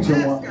 God. Preaching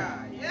Yes, one. God.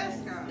 Yes,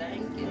 God.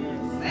 Thank you.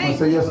 I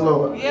say yes,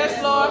 Lord.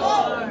 Yes, Lord.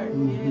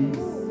 Mm-hmm.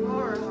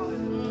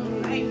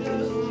 Thank you.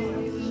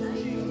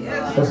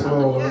 Yes,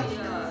 Lord.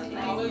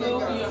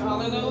 Hallelujah.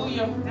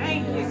 Hallelujah.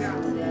 Thank you, God.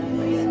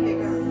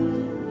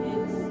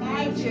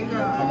 Thank you,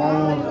 God. Come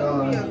on,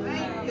 God.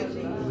 Thank you,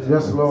 Jesus.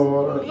 Yes,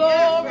 Lord.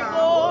 Glory,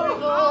 glory,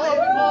 glory,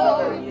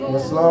 glory.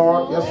 Yes,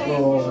 Lord. Yes,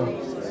 Lord.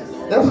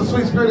 There's a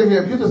sweet spirit in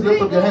here. If you just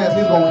lift up your hands,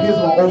 he's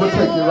gonna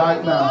overtake you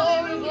right now.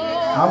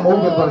 I'm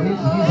moving, but he's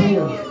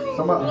here.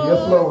 Somebody,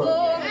 yes, Lord.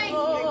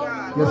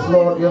 Yes,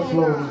 Lord. Yes,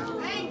 Lord.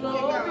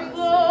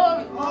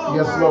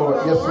 Yes, Lord.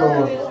 Yes, Lord.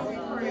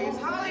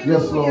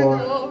 Yes, Lord.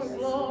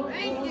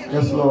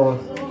 Yes, Lord.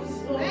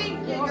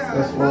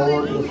 Yes,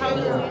 Lord. Yes,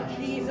 Lord.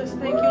 Jesus,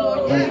 thank you,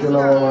 Lord. Thank you,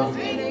 Lord.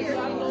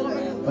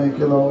 Thank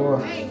you,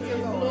 Lord.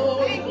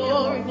 Glory,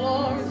 glory,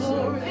 glory,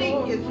 glory.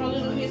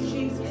 Hallelujah,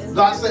 Jesus.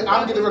 God said,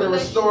 I'm getting ready to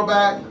restore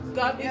back.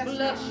 God, we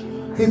bless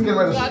you. He's getting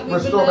ready to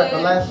restore back the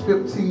last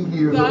 15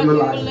 years of God, your we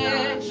life.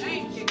 bless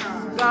you.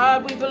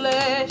 God, we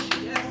bless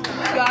you.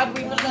 God,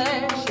 we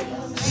bless you.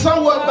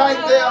 Somewhere back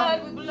there,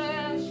 God, we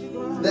bless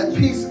you. that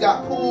piece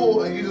got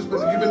pulled and you've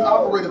been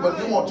operating, but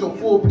you want your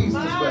full pieces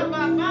back.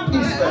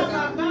 Piece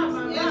back.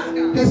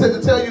 He said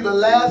to tell you the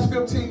last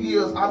 15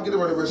 years, I'm getting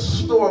ready to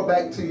restore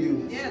back to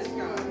you. Yes,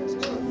 God.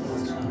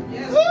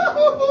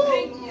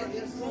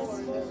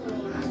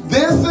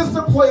 This is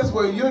the place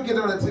where you're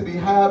getting ready to be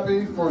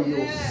happy for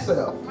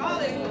yourself.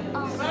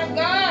 My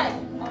God.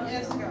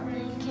 Yes, God.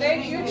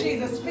 Thank you,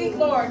 Jesus. Speak,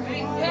 Lord.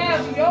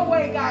 Have your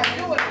way, God.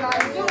 Do it, God.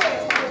 Do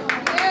it.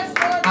 Yes,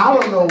 Lord. I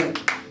don't know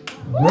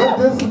what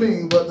this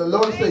means, but the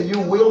Lord said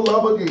you will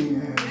love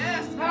again.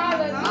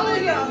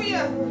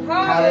 Hallelujah.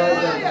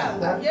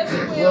 Hallelujah. Yes,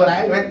 you will.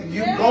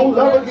 You're going to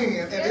love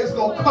again, and it's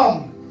going to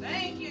come.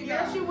 Thank you,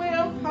 Yes, God. you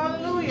will.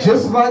 Hallelujah.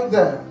 Just like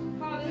that.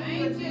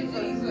 Hallelujah,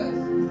 Jesus.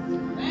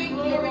 Thank you,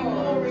 glory,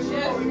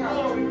 glory,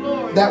 glory,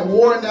 glory. That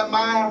war in that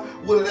mind,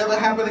 will it ever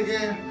happen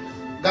again?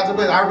 God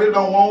said, I really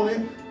don't want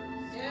it.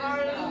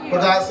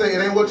 But God said,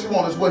 it ain't what you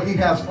want, it's what he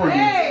has for you.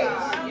 Hey.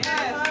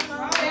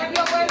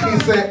 He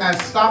said, and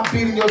stop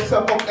beating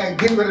yourself up and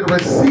get ready to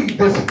receive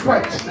this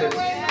freshness.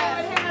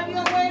 Have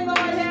your way, Lord.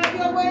 Have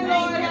your way,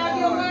 Lord. Have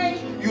your way.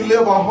 You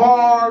live a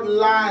hard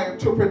life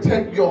to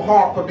protect your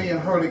heart from being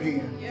hurt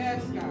again.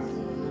 Yes,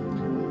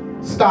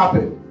 God. Stop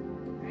it.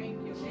 Thank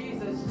you,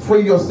 Jesus.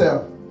 Free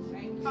yourself.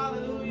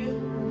 Hallelujah.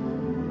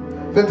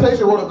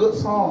 Fantasia wrote a good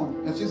song,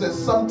 and she said,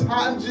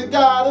 sometimes you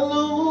gotta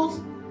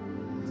lose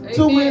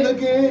to win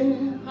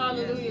again.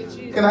 Hallelujah,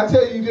 Jesus. Can I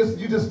tell you,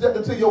 you just stepped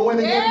into your win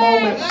again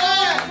moment.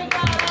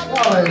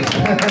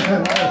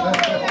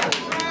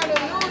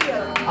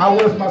 I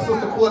wish my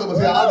sister Corda was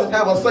here. I'll just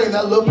have her sing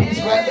that little piece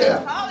right there.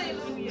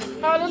 Hallelujah.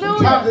 Hallelujah.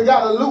 Sometimes you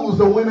gotta lose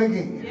to win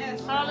again.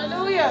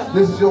 Hallelujah.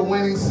 This is your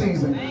winning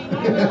season.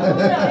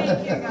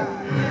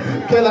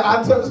 Kelly,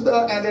 I touched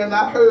her and then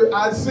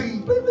I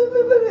see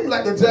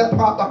like the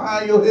jackpot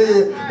behind your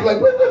head.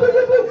 Like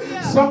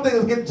something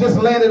is just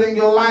landed in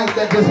your life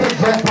that just hit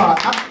jackpot.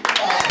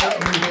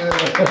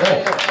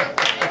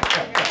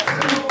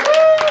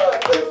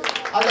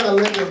 I gotta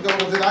let this go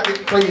because I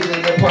get crazy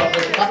in that part.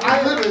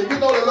 I literally, you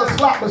know, the little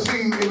slot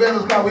machine event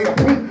is got we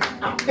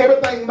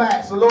everything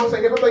match. The Lord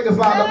said everything is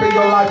lined up in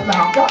your life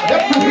now. God,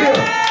 help you here.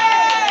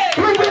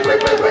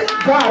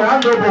 God, I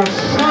know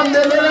this.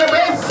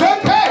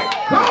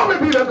 Glory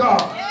be to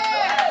God.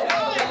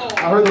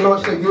 I heard the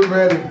Lord say, get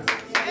ready.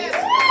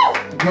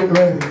 Get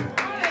ready.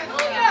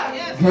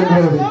 Get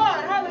ready.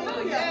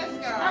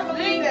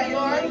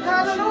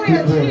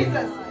 Hallelujah,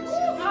 Jesus.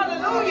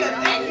 Hallelujah.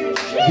 Thank you,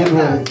 Jesus. Get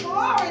ready.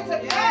 Glory to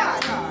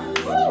God.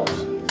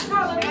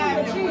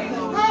 Hallelujah, Jesus.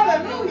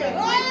 Hallelujah.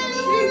 Thank you,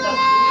 Jesus.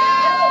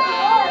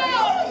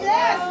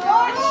 Yes,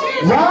 Lord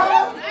Jesus.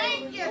 Right?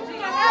 Thank you,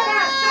 Jesus.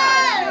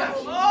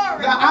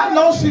 Now, I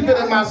know she's been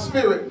in my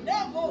spirit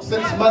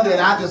since Monday,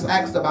 and I just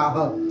asked about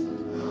her.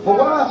 But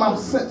why am I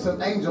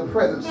sensing angel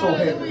presence so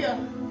heavy?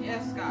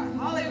 Yes, God.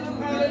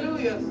 Hallelujah.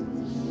 Hallelujah.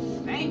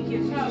 Thank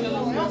you, Jesus.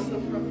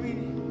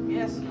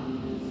 Yes, God.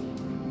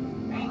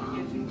 Thank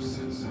you,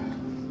 Jesus.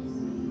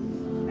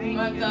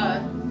 Thank you,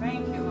 God.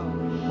 Thank you,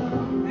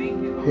 Lord.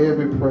 Thank you, Lord.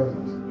 Heavy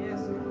presence. Yes,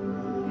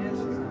 God. Yes,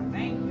 God.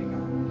 Thank you,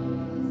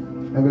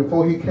 God. And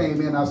before he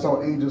came in, I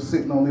saw angels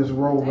sitting on this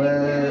row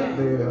right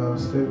there,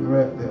 sitting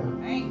right there.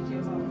 Thank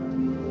you,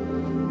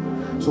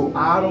 Lord. So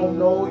I don't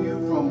know you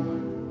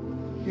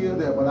from here,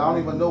 there, but I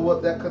don't even know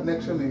what that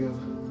connection is.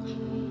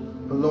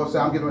 The Lord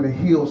said, I'm getting ready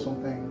to heal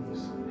some things.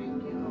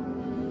 Thank you,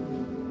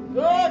 Lord.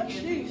 Lord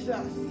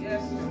Jesus.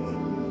 Yes,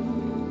 Lord.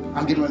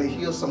 I'm getting ready to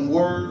heal some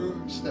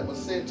words that were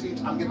said to you.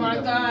 I'm getting ready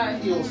to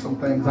God. heal some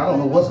things. I don't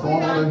know what's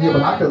going on in here,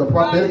 but I feel the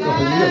prophetic up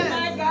in here.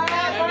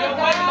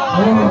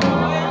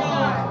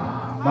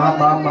 My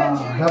God. My.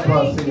 Help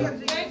us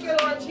here. Thank you,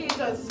 Lord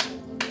Jesus.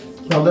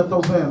 Now lift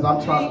those hands.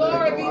 I'm trying to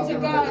Glory be to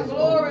God.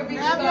 Glory be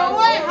to God. Have your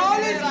way,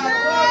 Holy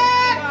Spirit.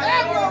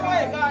 Have your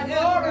way, God.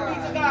 Glory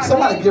be to God.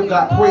 Somebody give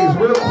God praise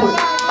real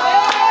quick.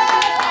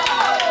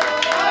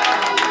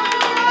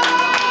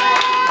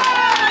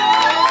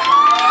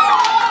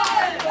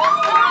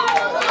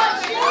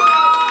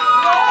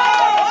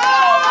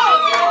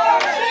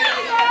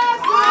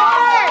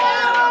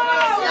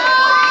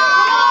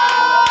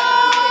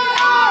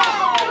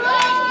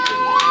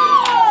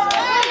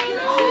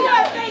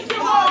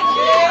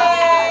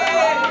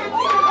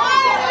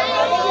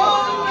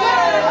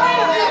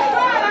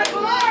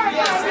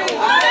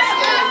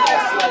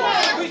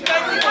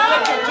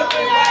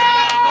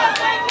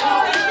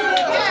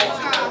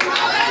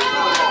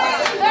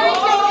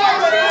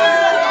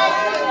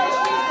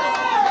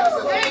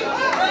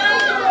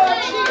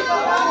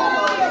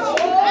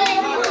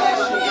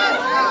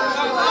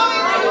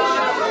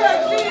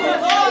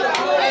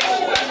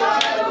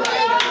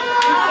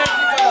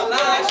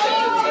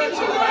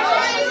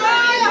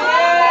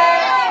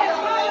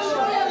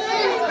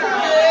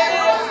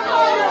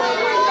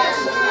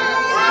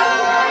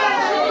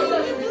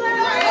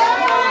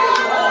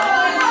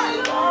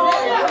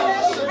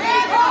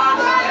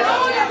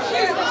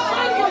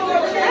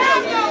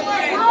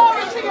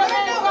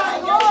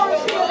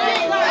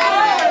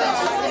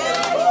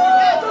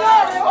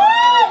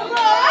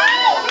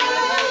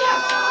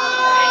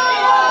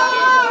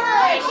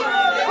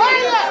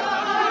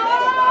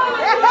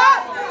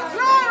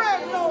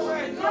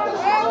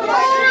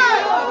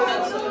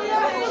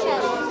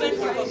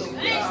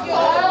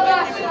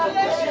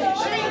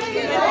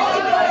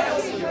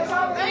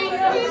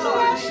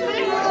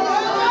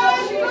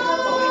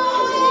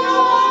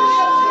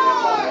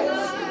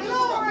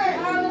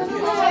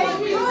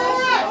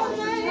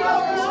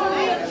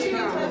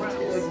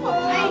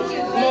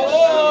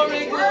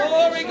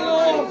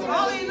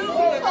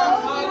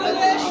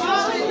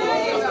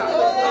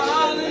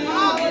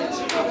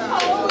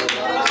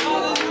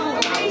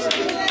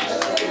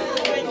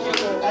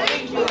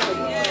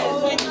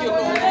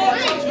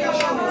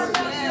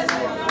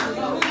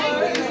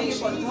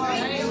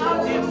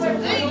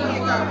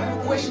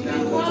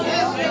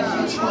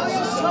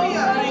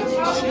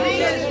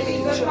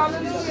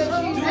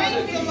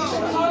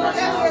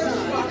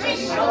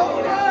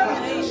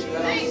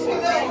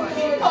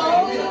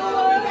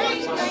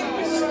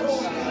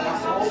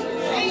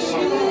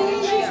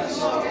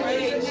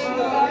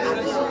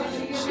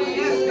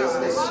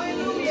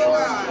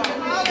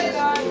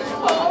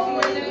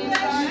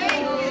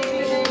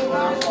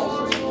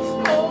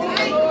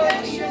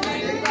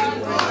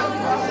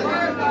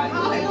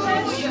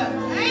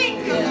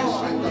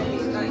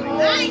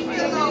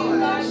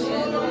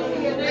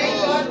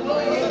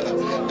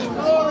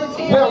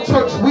 Well,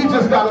 church, we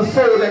just got a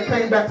soul that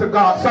came back to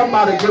God.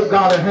 Somebody give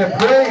God a hand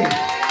praise.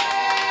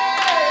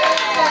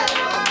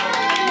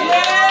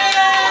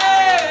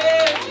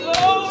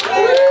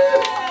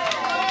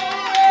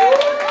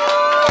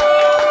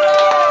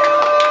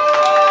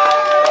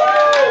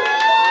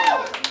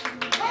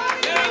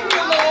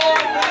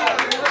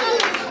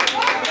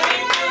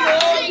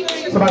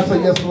 Somebody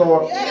say, yes,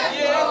 Lord.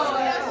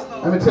 Yes,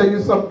 Lord. Let me tell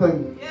you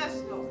something.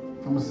 Yes, Lord.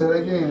 I'm going to say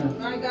it again.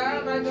 My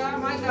God, my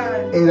God, my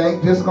God. It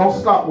ain't just going to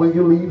stop when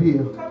you leave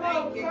here. Come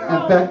on,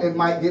 In fact, it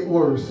might get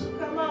worse.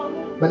 come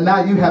on. But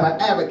now you have an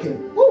advocate.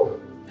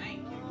 Woo. Thank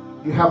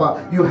you. You have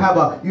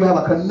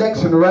a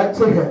connection right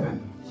to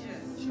heaven.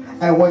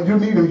 And when you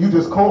need him, you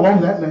just call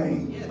on that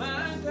name.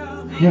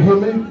 You hear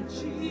me?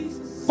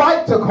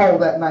 Fight to call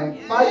that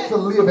name. Fight to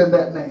live in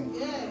that name.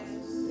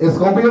 It's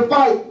going to be a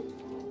fight.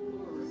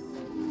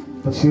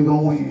 But you're going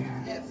to win.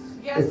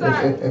 Yes,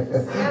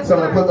 sir. So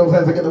I'm going to put those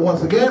hands together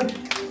once again.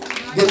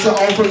 Get your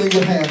offering in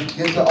your hand.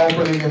 Get your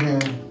offering in your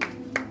hand.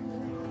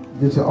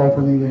 Get your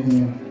offering in your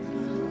hand.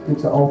 Get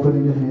your offering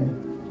in your hand.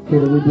 Okay,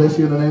 we bless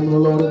you in the name of the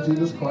Lord of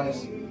Jesus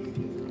Christ.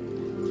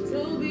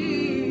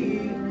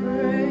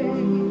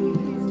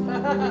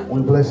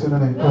 We bless you in the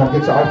name. Come on,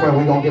 get your offering.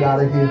 We're going to get out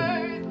of here.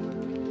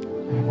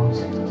 Name of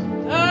Jesus.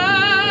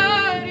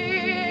 God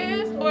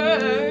is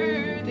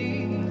worthy.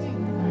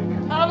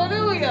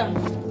 Hallelujah.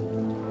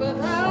 But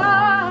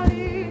God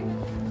is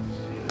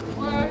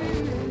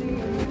worthy.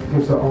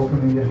 Get your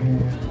offering in your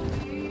hand.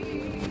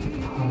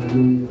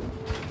 Hallelujah.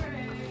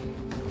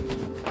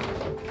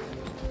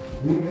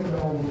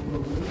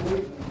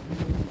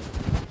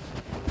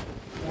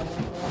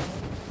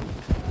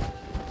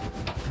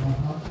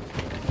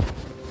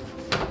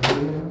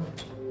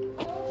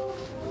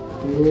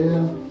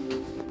 Yeah.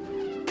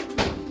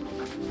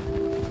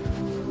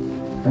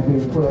 I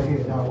can put her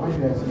head down. Why are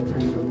you asking to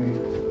pray for me?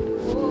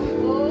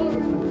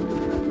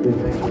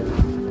 Amen.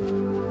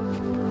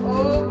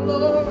 Oh,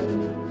 glory.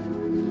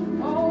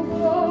 Oh,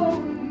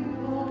 glory,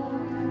 Lord.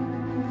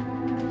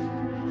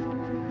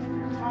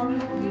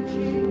 Hallelujah,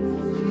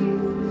 Jesus,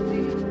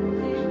 Jesus,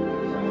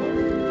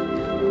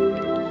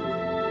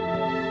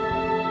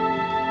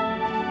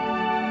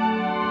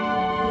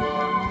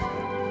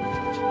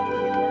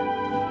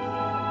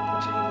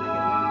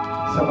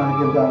 Somebody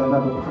give God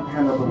another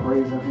hand of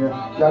praise in here.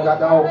 Y'all got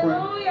the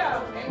offering?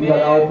 You got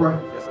the offering?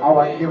 All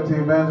right, give it to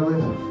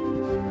evangelist.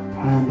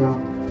 And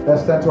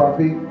let's stand to our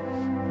feet.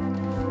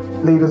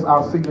 Leaders,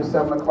 I'll see you at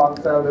 7 o'clock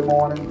Saturday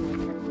morning.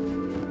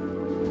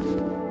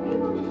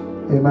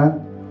 Amen.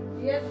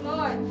 yes,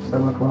 Lord.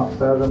 7 o'clock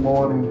Saturday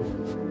morning.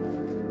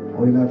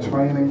 We're not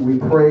training. We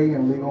pray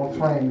and we're going to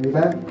train.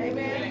 Amen.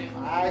 Amen.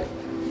 All right.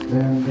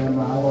 Then I'm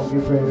going to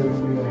get ready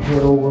to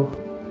head over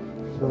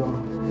to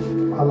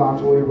allow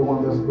to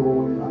everyone that's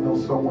going. I know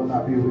some will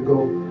not be able to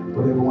go,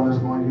 but everyone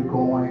that's going, you're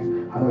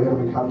going. I know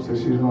Elder Collins said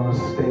she's going to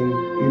stay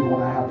even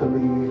when I have to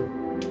leave.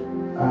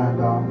 And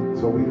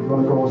so we're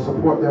going to go and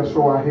support their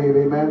show ahead.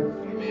 Amen?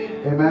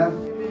 Amen?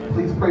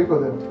 Please pray for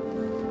them.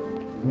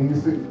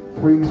 Please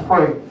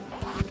pray.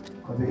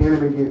 Because the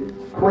enemy get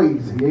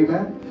crazy.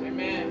 Amen?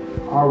 Amen.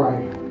 All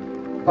right.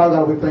 Father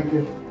God, we thank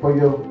you for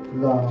your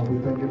love. We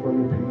thank you for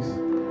your peace.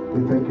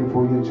 We thank you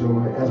for your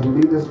joy. As we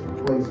leave this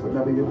place, but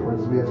never your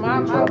presence, we ask you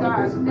to try my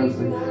grace and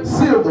mercy.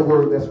 Seal the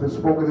word that's been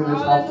spoken in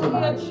this house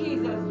tonight.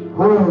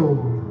 Oh,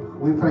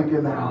 we thank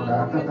you now,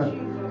 God.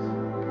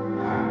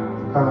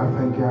 God, I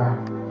thank God.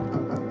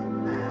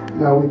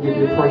 God, we give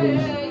you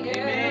praise.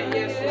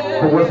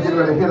 For what's getting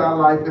ready to hit our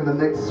life in the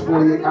next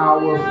 48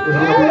 hours is going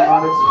to be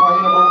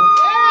unexplainable.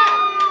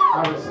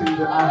 I received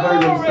it. I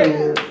heard him say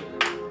it.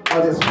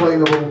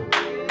 Unexplainable.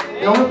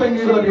 The only thing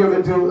you're going to be able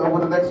to do over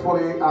the next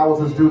 48 hours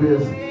is do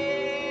this.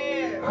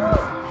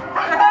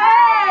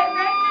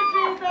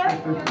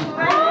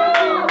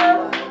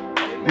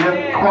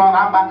 Quan,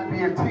 I'm about to be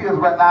in tears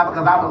right now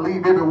because I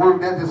believe every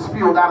word that just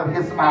spewed out of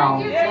his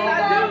mouth. Yes,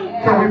 I do.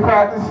 Can we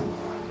practice?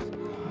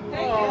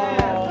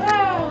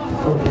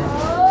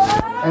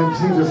 In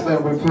Jesus'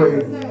 name we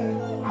pray.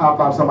 How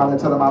about somebody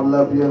tell them I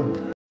love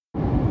you?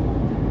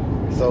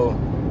 So,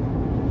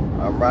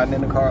 I'm riding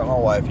in the car with my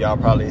wife. Y'all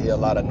probably hear a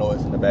lot of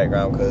noise in the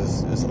background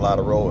because it's a lot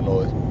of road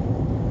noise.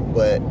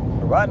 But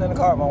I'm riding in the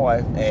car with my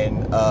wife,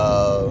 and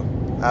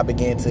I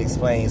began to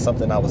explain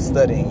something I was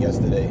studying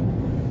yesterday.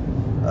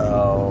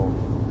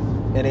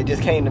 And it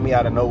just came to me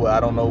out of nowhere. I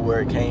don't know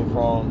where it came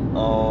from.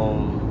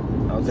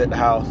 I was at the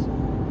house,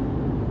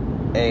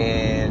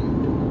 and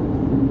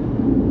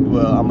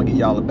well, I'm gonna give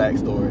y'all a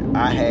backstory.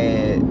 I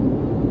had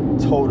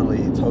totally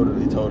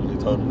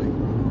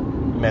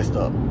messed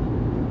up,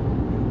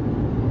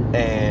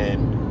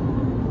 and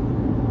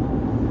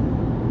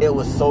it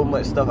was so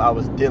much stuff I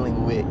was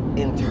dealing with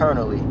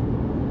internally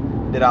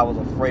that I was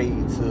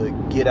afraid to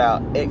get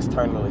out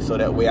externally, so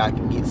that way I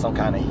can get some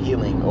kind of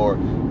healing or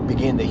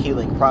begin the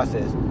healing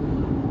process.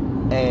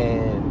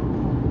 And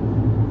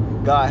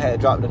God had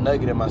dropped a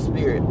nugget in my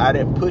spirit. I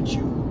didn't put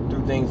you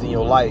through things in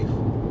your life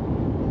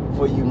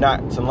for you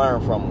not to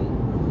learn from them.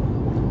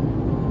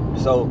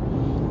 So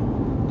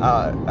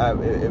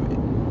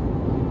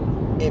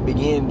it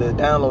began to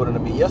download into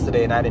me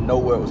yesterday, and I didn't know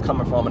where it was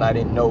coming from, and I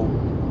didn't know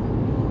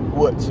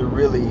what to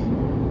really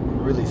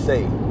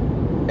say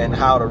and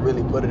how to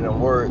really put it in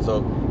words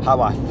of how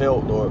I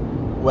felt or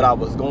what I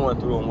was going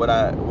through and what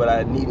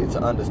I needed to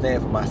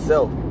understand for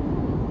myself.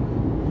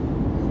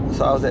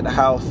 So I was at the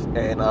house,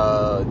 and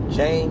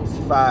James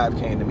 5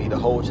 came to me. The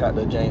whole chapter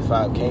of James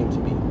 5 came to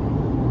me.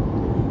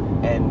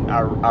 And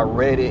I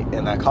read it,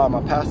 and I called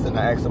my pastor, and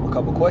I asked him a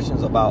couple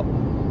questions about,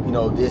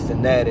 this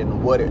and that,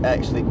 and what it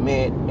actually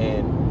meant,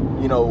 and,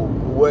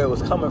 where it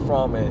was coming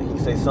from. And he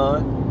said,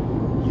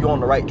 son, you're on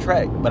the right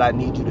track, but I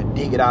need you to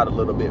dig it out a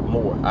little bit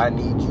more. I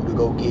need you to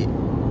go get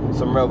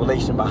some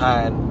revelation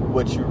behind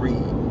what you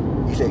read.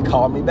 He said,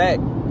 call me back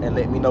and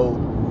let me know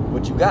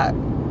what you got.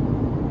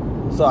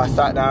 So I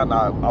sat down,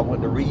 I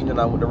went to reading, and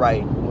I went to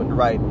writing.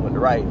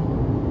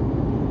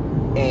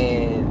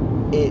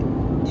 And it,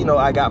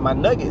 I got my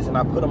nuggets, and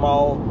I put them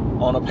all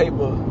on a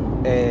paper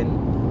and,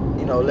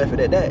 left it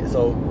at that.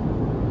 So,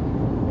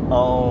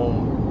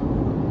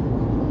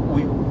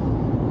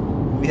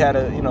 we had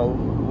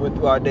went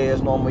through our day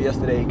as normal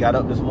yesterday, got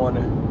up this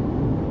morning,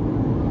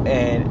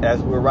 and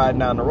as we're riding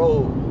down the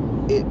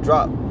road, it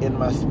dropped in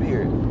my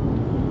spirit.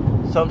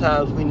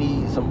 Sometimes we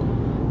need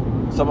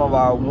some of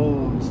our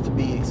wounds to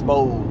be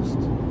exposed,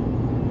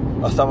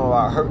 or some of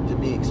our hurt to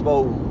be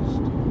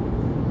exposed,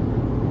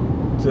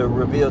 to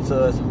reveal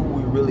to us who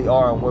we really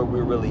are and where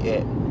we're really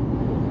at.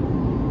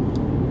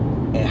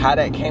 And how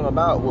that came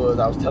about was,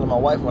 I was telling my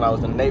wife when I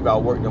was in the Navy, I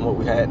worked in what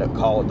we had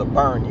called the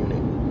burn unit.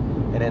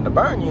 And in the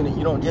burn unit,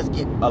 you don't just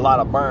get a lot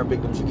of burn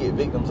victims, you get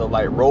victims of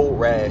like road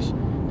rash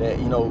that,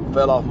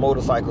 fell off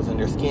motorcycles and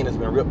their skin has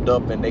been ripped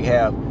up, and they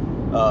have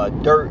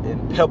dirt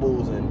and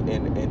pebbles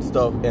and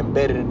stuff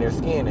embedded in their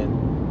skin.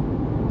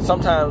 And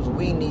sometimes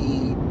we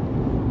need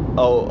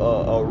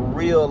a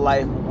real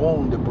life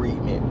wound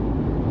debridement.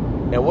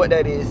 And what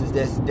that is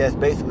that's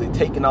basically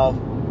taking off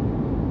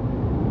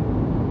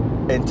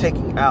and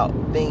taking out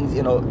things,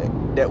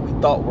 that we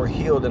thought were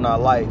healed in our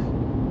life,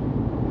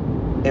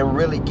 and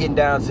really getting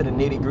down to the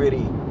nitty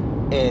gritty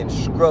and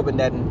scrubbing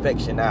that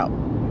infection out.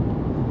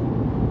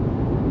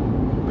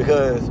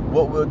 Because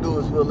what we'll do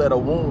is we'll let a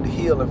wound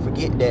heal and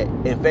forget that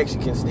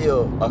infection can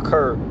still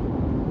occur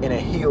in a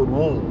healed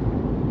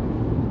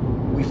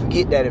wound. We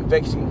forget that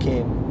infection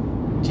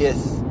can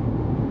just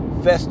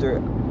fester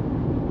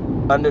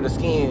under the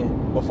skin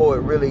before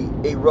it really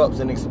erupts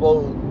and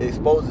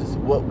exposes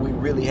what we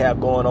really have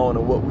going on,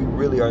 and what we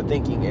really are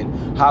thinking,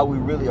 and how we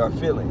really are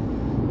feeling.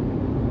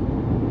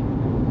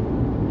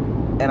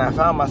 And I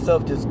found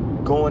myself just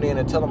going in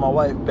and telling my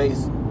wife,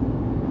 Base,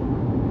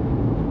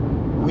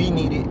 we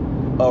needed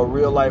a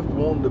real life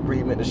wound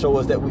debridement to show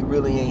us that we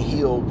really ain't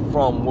healed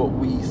from what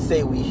we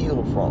say we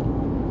healed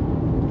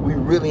from. We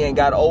really ain't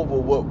got over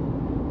what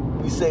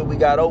we say we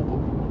got over.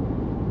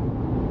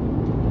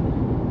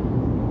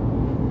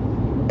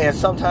 And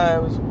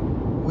sometimes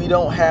we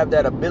don't have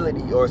that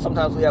ability, or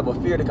sometimes we have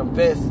a fear to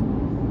confess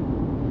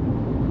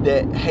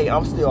that, hey,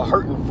 I'm still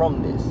hurting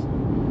from this.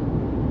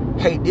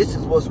 Hey, this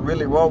is what's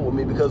really wrong with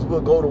me, because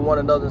we'll go to one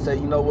another and say,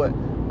 you know what,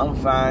 I'm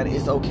fine,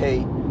 it's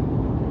okay.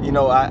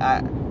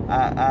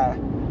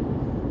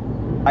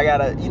 I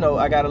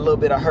got a little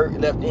bit of hurt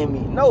left in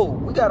me. No,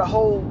 we got a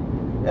whole,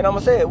 and I'm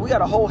gonna say it, we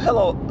got a whole hell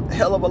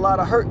of a lot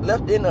of hurt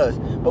left in us,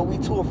 but we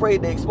too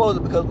afraid to expose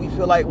it, because we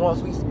feel like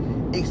once we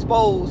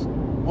expose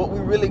what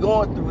we're really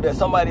going through, that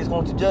somebody's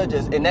going to judge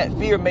us. And that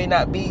fear may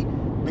not be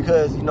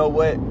because,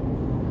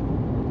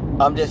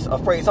 I'm just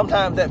afraid.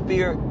 Sometimes that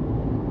fear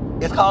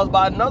is caused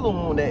by another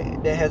wound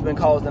that has been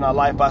caused in our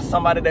life by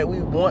somebody that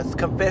we once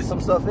confessed some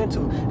stuff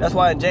into. That's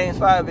why in James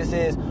 5 it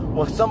says,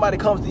 when somebody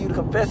comes to you to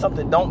confess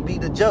something, don't be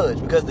the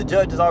judge, because the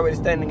judge is already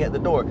standing at the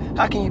door.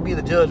 How can you be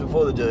the judge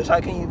before the judge? How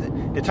can you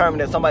determine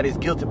that somebody is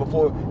guilty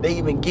before they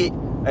even get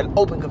an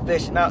open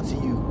confession out to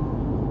you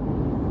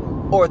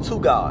or to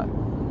God?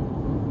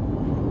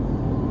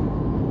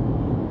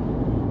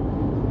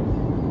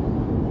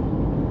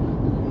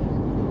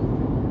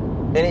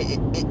 And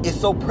it's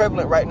so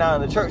prevalent right now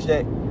in the church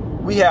that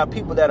we have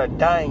people that are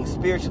dying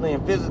spiritually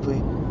and physically,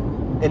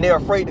 and they're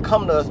afraid to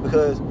come to us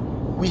because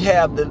we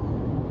have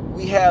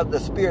the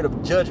spirit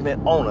of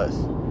judgment on us.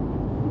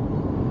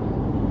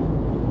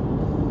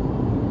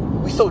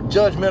 We so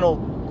judgmental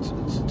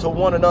to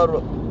one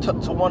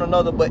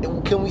another, but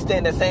can we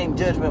stand that same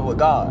judgment with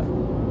God?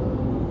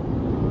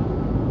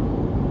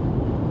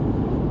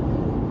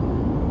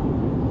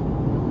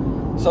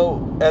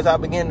 So as I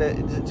begin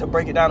to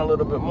break it down a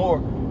little bit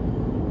more,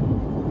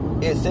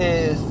 it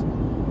says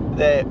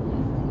that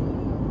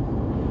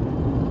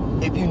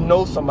if you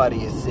know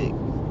somebody is sick,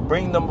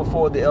 bring them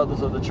before the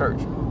elders of the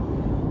church.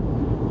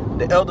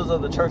 The elders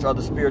of the church are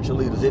the spiritual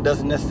leaders. It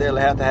doesn't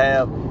necessarily have to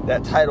have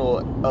that title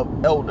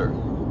of elder.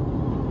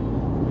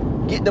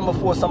 Get them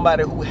before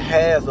somebody who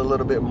has a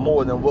little bit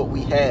more than what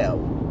we have,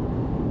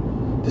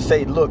 to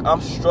say, look,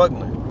 I'm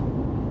struggling.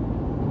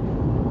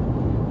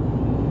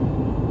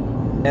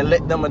 And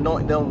let them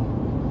anoint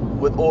them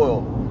with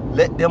oil.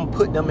 Let them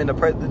put them in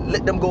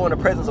let them go in the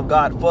presence of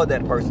God for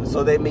that person,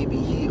 so they may be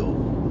healed.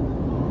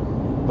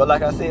 But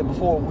like I said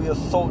before, we are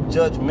so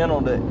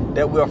judgmental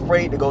that we're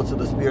afraid to go to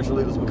the spiritual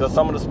leaders, because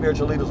some of the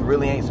spiritual leaders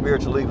really ain't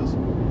spiritual leaders.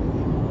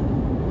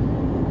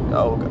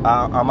 Oh,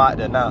 I'm out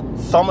there now.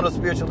 Some of the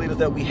spiritual leaders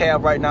that we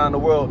have right now in the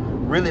world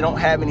really don't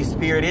have any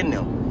spirit in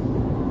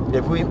them,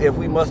 if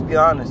we must be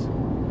honest.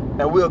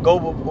 And we've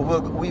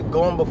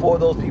gone before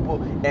those people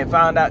and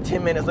found out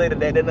 10 minutes later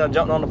that they done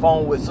jumped on the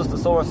phone with sister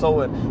so-and-so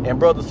and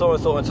brother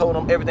so-and-so and told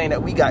them everything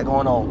that we got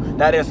going on.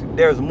 Now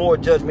there's more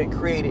judgment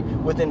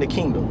created within the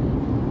kingdom.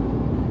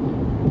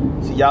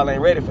 See, y'all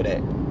ain't ready for that.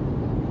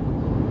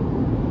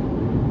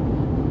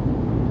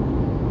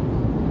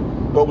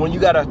 But when you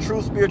got a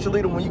true spiritual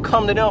leader, when you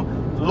come to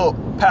them, look,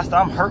 Pastor,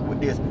 I'm hurt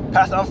with this.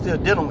 Pastor, I'm still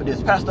dealing with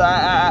this. Pastor,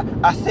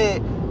 I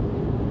said,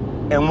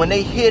 and when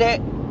they hear that,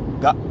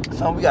 God,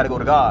 son, we got to go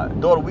to God.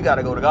 Daughter, we got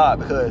to go to God,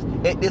 because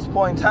at this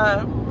point in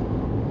time,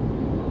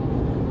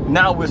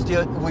 now we're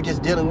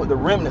just dealing with the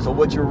remnants of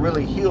what you're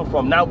really healed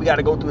from. Now we got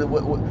to go through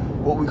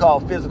what we call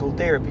physical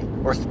therapy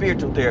or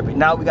spiritual therapy.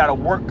 Now we got to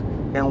work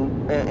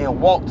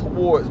and walk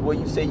towards where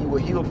you say you were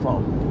healed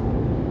from.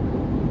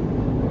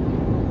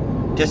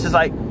 Just as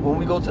like when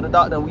we go to the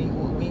doctor and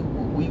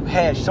we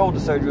had shoulder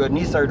surgery or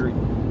knee surgery,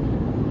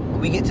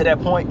 we get to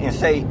that point and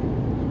say,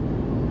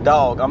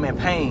 dog, I'm in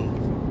pain.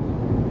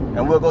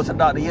 And we'll go to the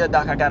doctor, yeah,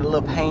 doc, I got a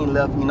little pain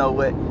left. You know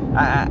what?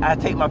 I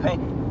take my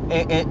pain.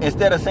 And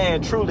instead of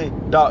saying, truly,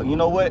 doc, you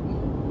know what?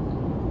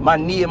 My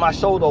knee and my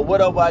shoulder or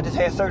whatever I just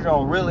had surgery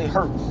on really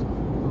hurts.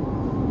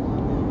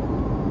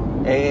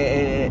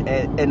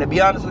 And to be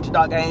honest with you,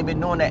 doc, I ain't been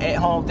doing that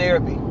at-home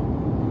therapy.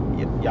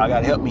 Y'all got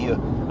to help me here.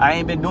 I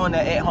ain't been doing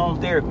that at-home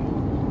therapy.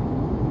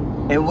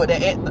 And what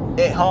that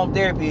at-home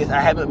therapy is,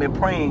 I haven't been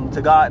praying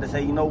to God to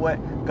say, you know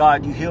what?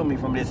 God, you heal me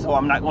from this, so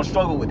I'm not going to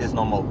struggle with this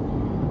no more.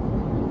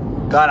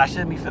 God, I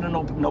shouldn't be feeling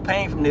no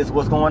pain from this.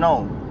 What's going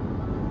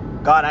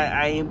on? God,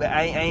 I ain't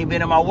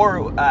been in my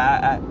word.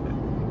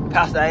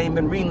 Pastor, I ain't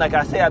been reading like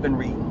I say I've been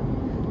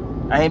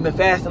reading. I ain't been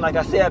fasting like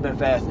I say I've been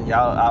fasting.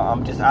 Y'all,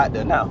 I'm just out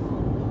there now.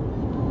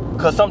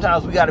 Because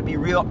sometimes we got to be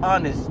real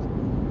honest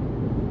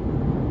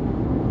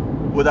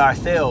with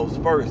ourselves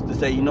first to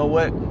say, you know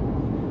what?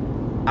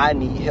 I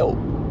need help.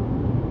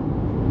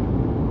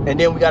 And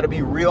then we got to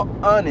be real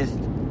honest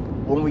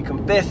when we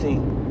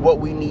confessing what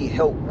we need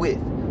help with.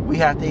 We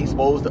have to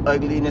expose the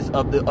ugliness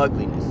of the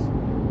ugliness.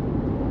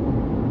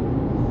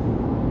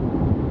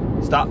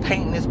 Stop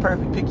painting this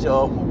perfect picture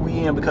of who we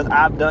in, because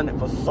I've done it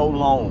for so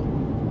long.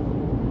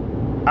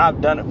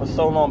 I've done it for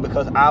so long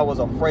because I was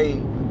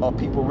afraid of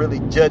people really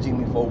judging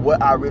me for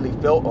what I really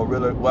felt or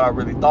really what I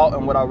really thought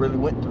and what I really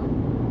went through.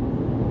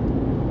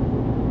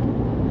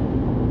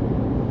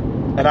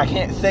 And I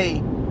can't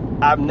say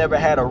I've never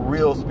had a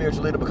real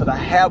spiritual leader, because I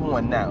have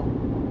one now.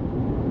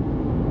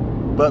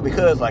 But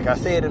because, like I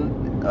said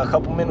a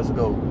couple minutes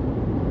ago,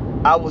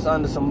 I was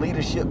under some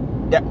leadership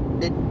that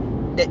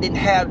didn't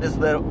have this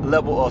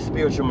level of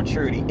spiritual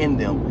maturity in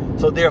them.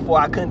 So therefore,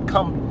 I couldn't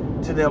come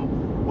to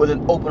them with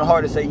an open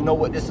heart and say, you know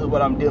what, this is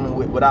what I'm dealing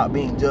with, without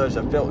being judged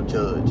or felt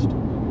judged.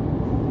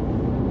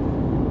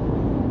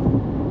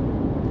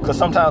 Because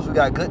sometimes we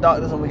got good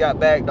doctors and we got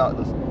bad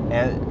doctors.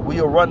 And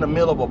we'll run the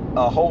mill of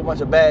a whole bunch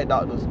of bad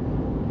doctors.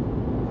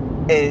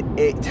 And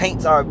it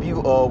taints our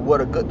view of what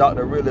a good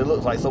doctor really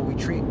looks like. So we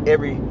treat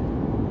every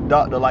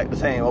doctor like the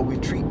same, or we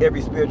treat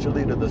every spiritual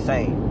leader the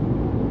same.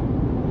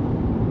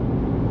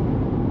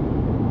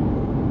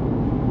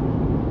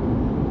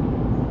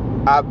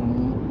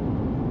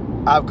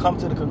 I've come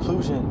to the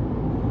conclusion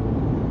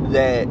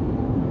that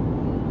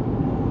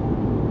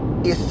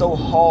it's so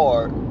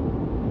hard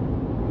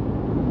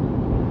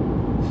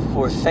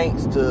for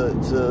saints to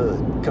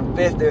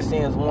confess their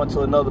sins one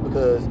to another,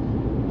 because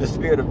the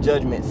spirit of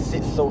judgment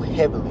sits so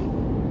heavily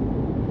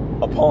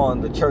upon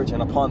the church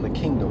and upon the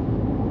kingdom.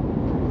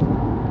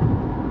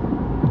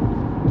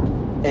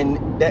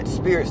 And that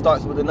spirit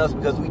starts within us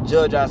because we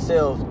judge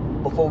ourselves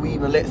before we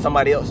even let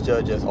somebody else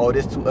judge us. Oh,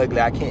 this too ugly,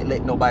 I can't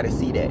let nobody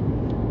see that.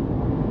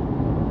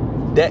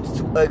 That's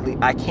too ugly,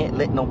 I can't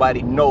let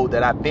nobody know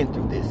that I've been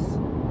through this.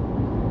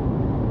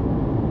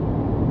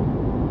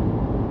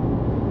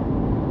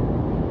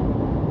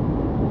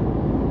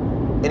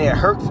 And it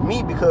hurts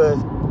me because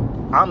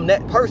I'm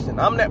that person.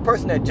 I'm that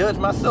person that judged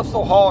myself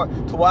so hard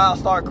to where I'll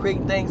start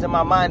creating things in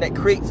my mind that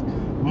creates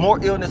more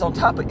illness on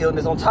top of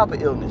illness on top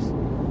of illness.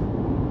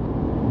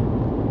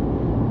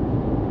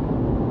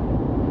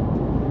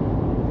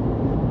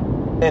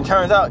 And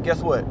turns out,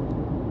 guess what?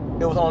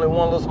 It was only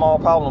one little small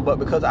problem, but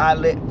because I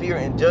let fear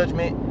and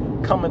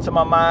judgment come into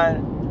my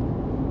mind,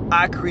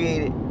 I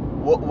created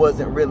what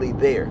wasn't really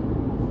there.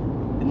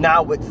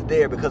 Now it's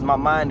there because my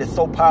mind is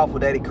so powerful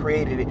that it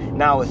created it.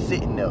 Now it's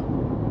sitting there.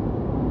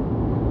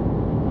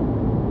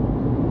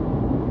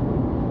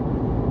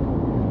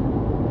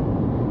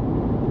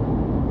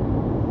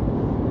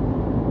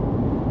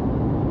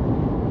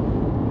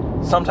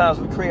 Sometimes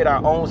we create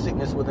our own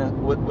sickness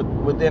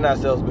within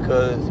ourselves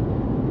because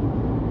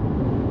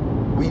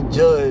we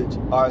judge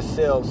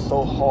ourselves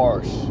so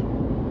harsh.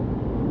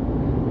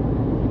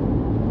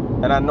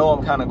 And I know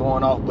I'm kind of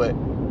going off, but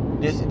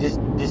this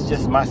is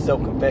just my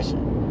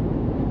self-confession.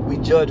 We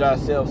judge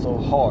ourselves so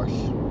harsh.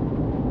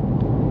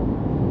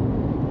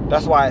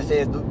 That's why it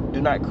says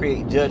do not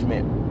create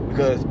judgment,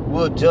 because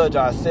we'll judge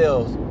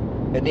ourselves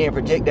and then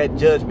project that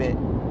judgment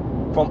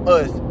from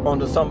us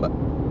onto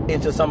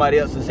into somebody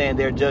else and saying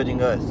they're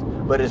judging us,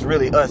 but it's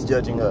really us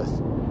judging us.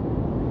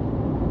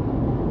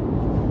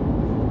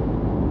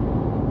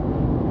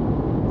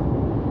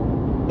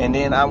 And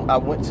then I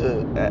went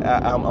to,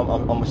 I'm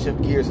going to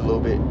shift gears a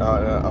little bit.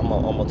 I'm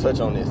going to touch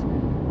on this.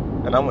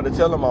 And I went to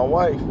tell my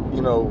wife,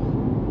 you know,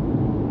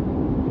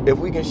 if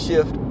we can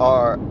shift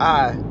our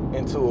I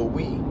into a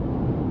we,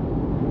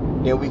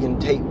 then we can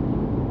take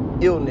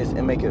illness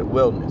and make it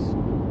wellness.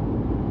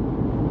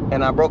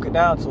 And I broke it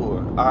down to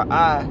her. Our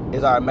I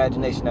is our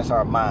imagination. That's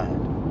our mind.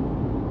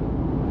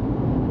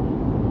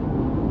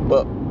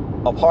 But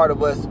a part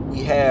of us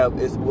we have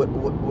is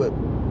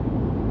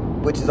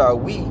which is our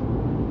we,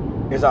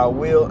 is our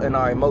will and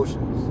our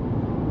emotions.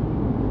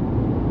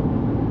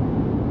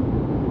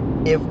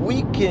 If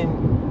we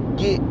can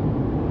get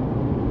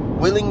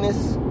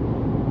willingness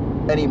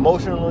and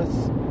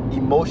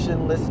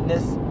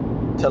emotionlessness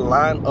to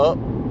line up,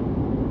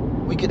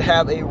 we could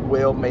have a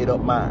well made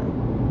up mind.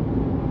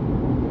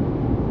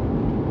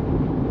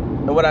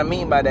 And what I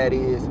mean by that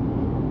is,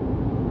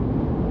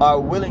 our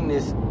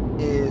willingness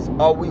is,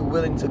 are we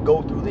willing to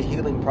go through the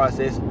healing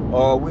process,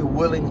 or are we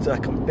willing to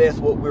confess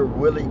what we're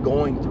really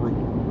going through?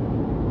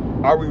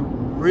 Are we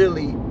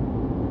really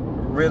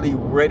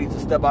ready to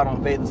step out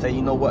on faith and say,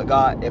 you know what,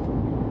 God, if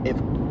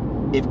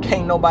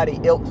can't nobody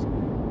else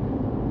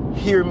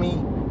hear me,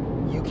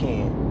 you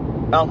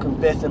can. I'm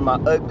confessing my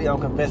ugly, I'm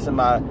confessing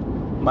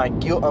my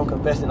guilt, I'm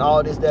confessing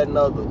all this, that, and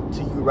other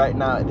to you right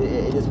now at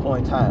this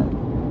point in time.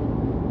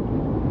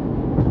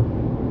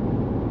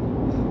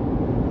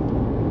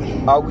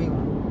 Are we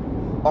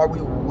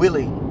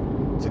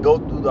willing to go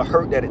through the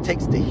hurt that it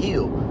takes to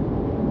heal?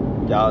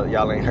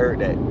 Y'all ain't heard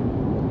that.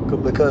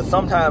 Because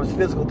sometimes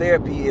physical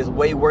therapy is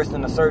way worse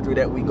than the surgery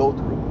that we go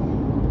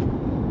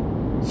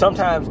through.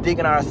 Sometimes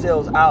digging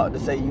ourselves out to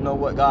say, you know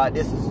what, God,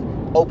 this is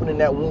opening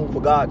that wound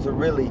for God to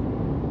really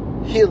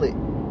heal it.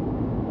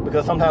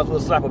 Because sometimes we'll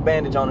slap a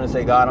bandage on it and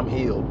say, God, I'm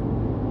healed.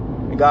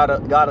 And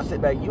God will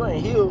sit back, you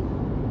ain't healed,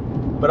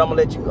 but I'm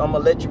gonna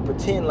let you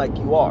pretend like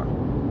you are.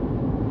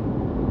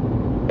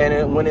 And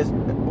then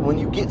when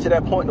you get to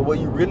that point where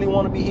you really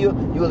want to be healed,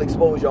 you will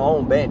expose your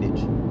own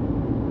bandage.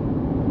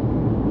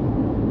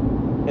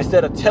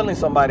 Instead of telling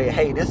somebody,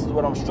 hey, this is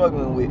what I'm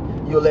struggling with,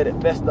 you'll let it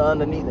fester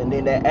underneath, and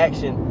then that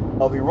action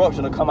of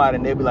eruption will come out,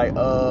 and they'll be like,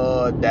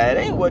 that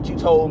ain't what you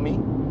told me.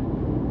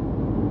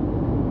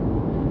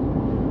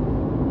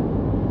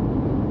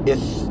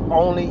 It's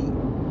only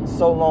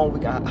so long we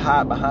can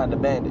hide behind the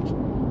bandage.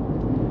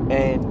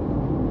 And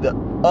the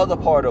other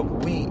part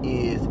of we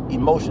is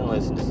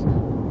emotionlessness.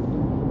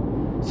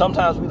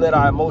 Sometimes we let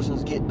our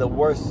emotions get the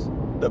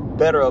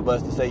better of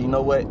us to say, you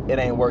know what, it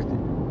ain't worth it.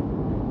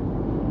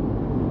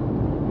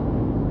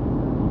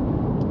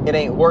 It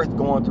ain't worth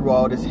going through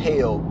all this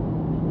hell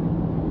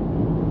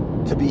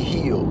to be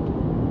healed.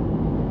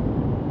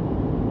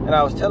 And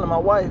I was telling my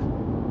wife,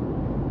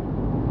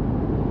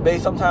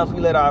 babe, sometimes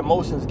we let our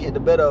emotions get the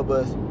better of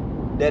us,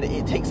 that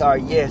it takes our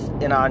yes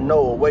and our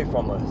no away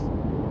from us.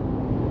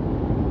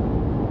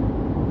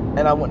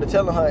 And I went to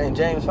telling her in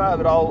James 5,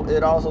 it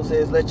also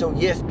says, let your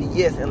yes be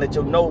yes and let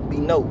your no be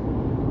no.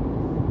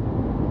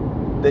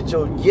 Let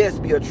your yes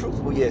be a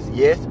truthful yes.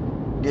 Yes,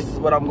 this is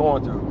what I'm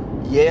going through.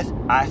 Yes,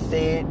 I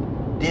said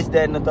this,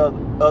 that, and the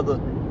other.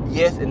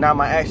 Yes, and now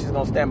my action is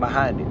going to stand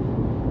behind it.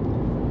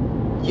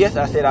 Yes,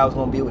 I said I was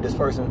going to be with this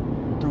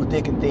person through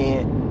thick and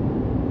thin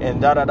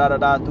and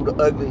through the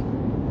ugly.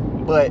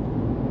 But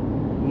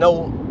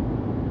no,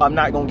 I'm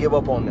not going to give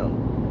up on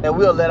them. And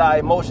we'll let our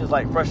emotions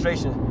like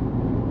frustration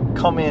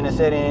come in and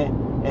set in,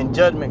 and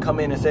judgment come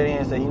in and set in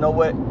and say, you know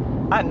what,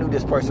 I knew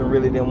this person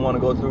really didn't want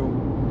to go through,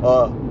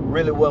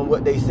 really wasn't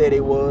what they said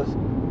it was,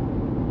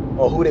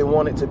 or who they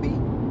wanted to be.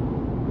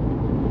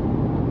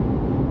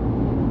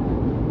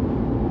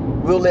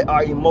 We'll let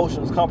our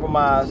emotions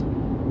compromise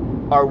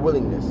our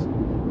willingness.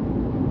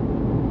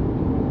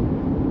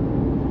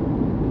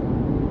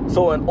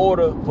 So in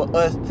order for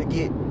us to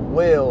get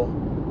well,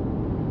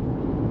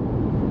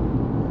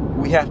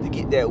 we have to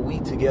get that we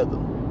together.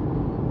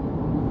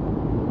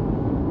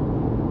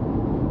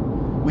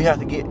 We have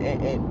to get,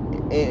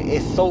 and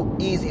it's so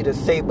easy to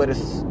say, but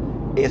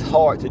it's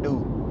hard to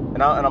do.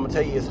 And I'm going to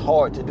tell you, it's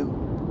hard to do.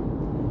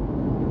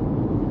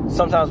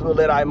 Sometimes we'll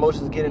let our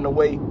emotions get in the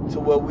way to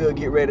where we'll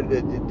get ready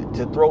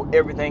to throw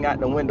everything out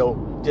the window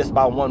just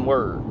by one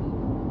word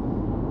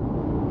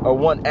or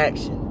one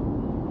action.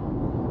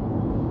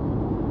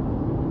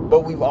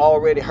 But we've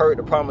already heard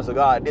the promise of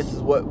God. This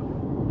is what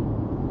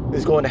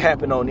is going to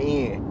happen on the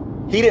end.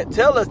 He didn't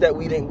tell us that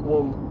we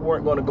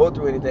weren't going to go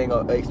through anything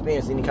or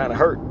experience any kind of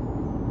hurt.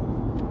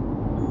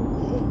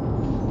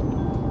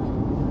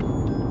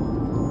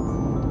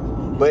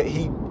 But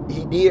he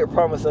did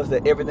promise us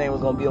that everything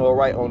was going to be all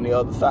right on the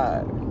other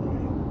side.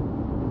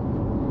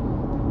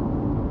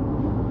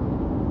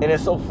 And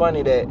it's so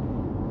funny that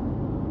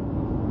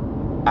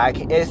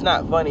it's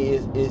not funny,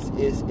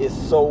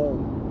 it's so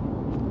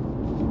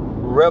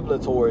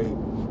revelatory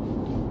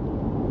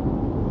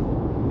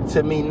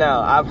to me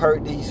now. I've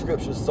heard these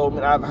scriptures so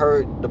many. I've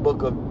heard the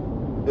book of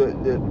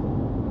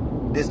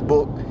this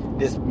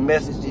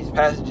message, these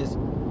passages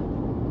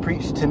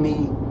preached to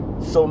me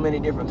so many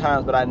different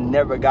times, but I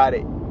never got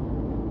it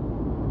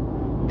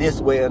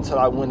this way until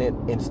I went in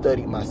and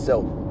studied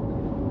myself.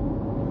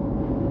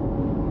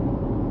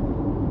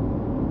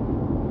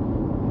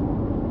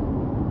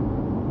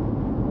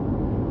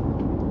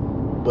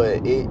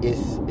 But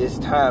it's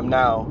time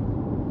now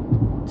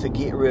to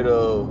get rid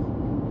of,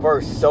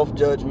 first,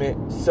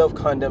 self-judgment,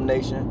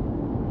 self-condemnation,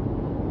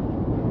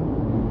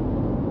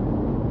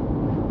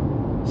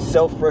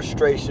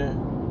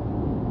 self-frustration.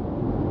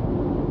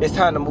 It's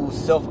time to move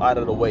self out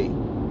of the way.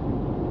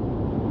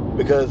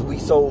 Because we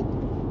so,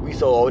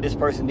 oh, this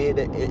person did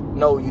that.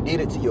 No, you did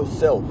it to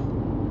yourself.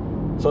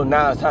 So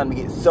now it's time to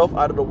get self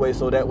out of the way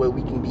so that way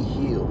we can be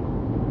healed.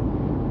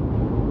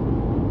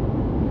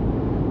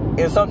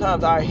 And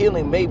sometimes our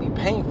healing may be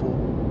painful,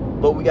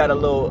 but we got a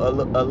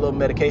little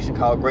medication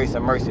called grace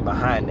and mercy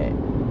behind that.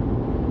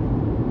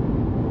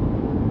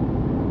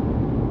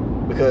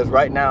 Because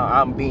right now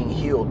I'm being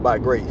healed by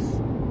grace.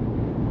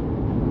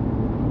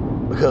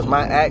 Because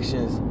my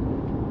actions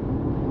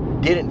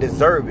didn't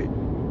deserve it,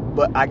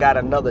 but I got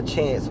another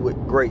chance with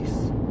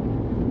grace.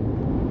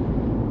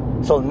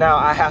 So now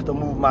I have to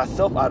move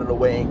myself out of the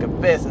way and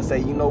confess and say,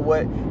 you know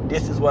what?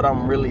 This is what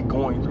I'm really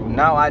going through.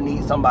 Now I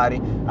need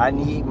somebody. I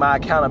need my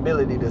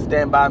accountability to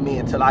stand by me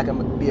until I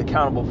can be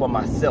accountable for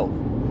myself.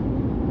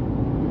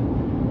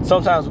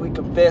 Sometimes we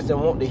confess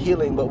and want the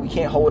healing, but we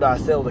can't hold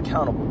ourselves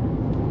accountable.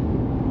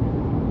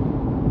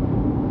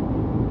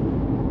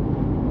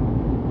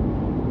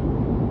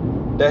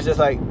 That's just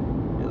like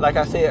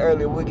I said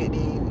earlier, we'll get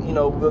these,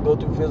 we'll go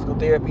through physical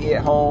therapy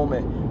at home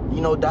and,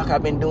 doc,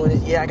 I've been doing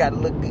this. Yeah, I got to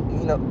look good,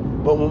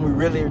 But when we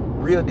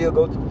real deal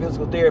go through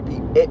physical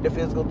therapy at the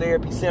physical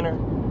therapy center,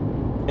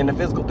 and the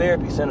physical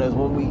therapy center is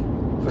when we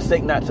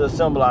forsake not to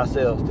assemble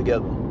ourselves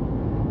together.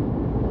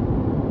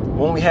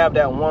 When we have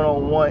that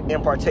one-on-one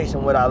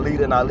impartation with our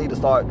leader and our leader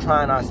start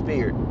trying our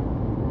spirit.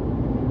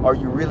 Are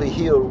you really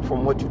healed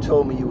from what you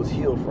told me you was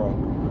healed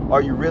from?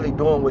 Are you really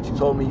doing what you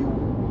told me you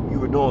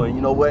were doing?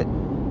 You know what?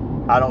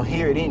 I don't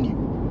hear it in you.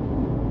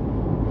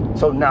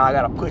 So now I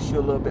got to push you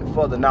a little bit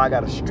further. Now I got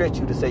to stretch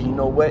you to say, you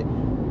know what?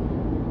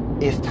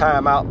 It's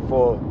time out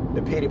for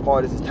the pity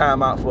parties. It's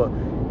time out for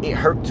it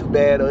hurt too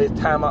bad, or it's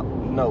time out.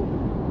 No.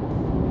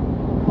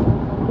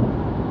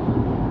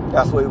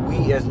 That's where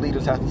we as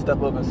leaders have to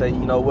step up and say,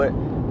 you know what?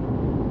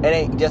 It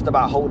ain't just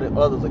about holding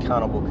others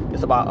accountable.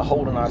 It's about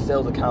holding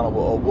ourselves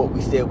accountable of what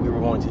we said we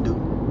were going to do.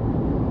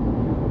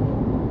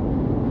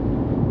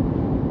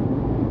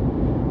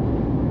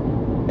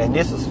 And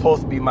this is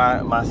supposed to be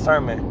my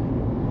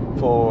sermon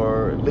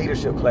for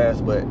leadership class,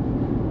 but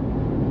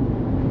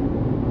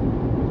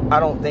I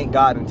don't think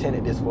God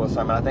intended this for a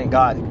sermon. I think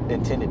God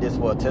intended this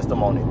for a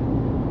testimony.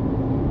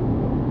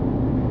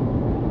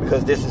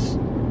 Because this is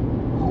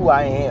who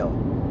I am.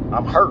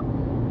 I'm hurt.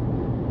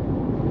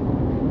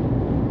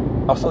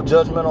 I'm so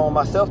judgmental on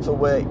myself to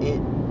where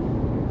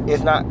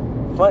it's not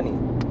funny.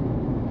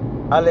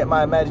 I let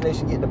my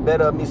imagination get the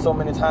better of me so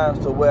many times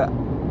to where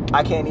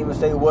I can't even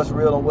say what's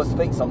real and what's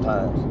fake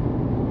sometimes.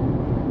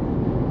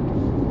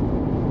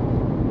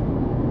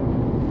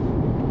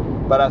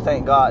 But I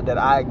thank God that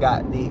I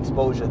got the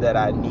exposure that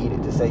I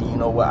needed to say, you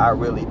know what, I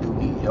really do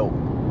need help.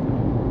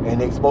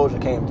 And the exposure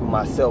came through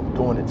myself,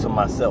 doing it to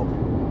myself.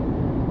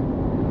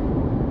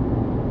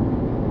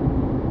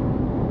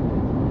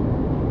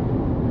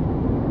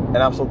 And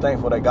I'm so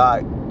thankful that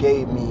God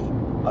gave me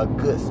a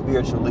good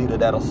spiritual leader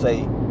that'll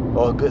say,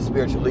 or good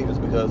spiritual leaders,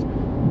 because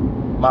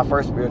my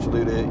first spiritual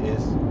leader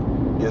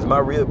is my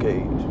real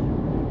cage.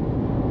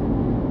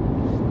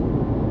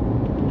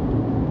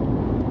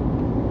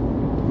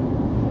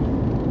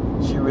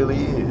 She really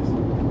is.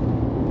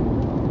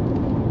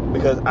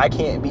 Because I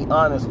can't be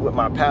honest with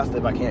my pastor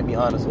if I can't be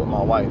honest with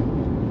my wife.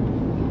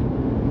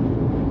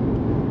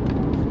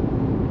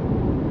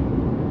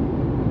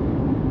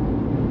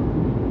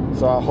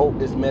 So I hope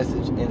this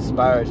message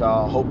inspires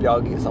y'all. I hope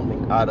y'all get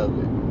something out of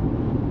it.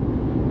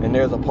 And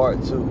there's a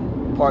part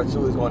 2. Part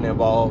 2 is going to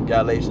involve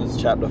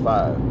Galatians chapter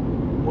 5,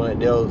 when it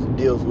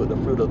deals with the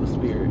fruit of the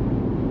Spirit.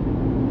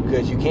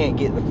 Because you can't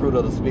get the fruit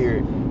of the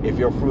Spirit if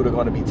your fruit are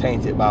going to be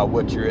tainted by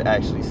what you're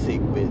actually sick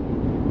with.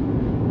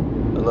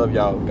 I love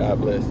y'all.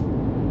 God bless.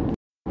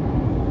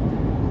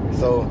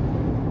 So,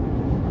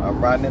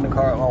 I'm riding in the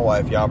car with my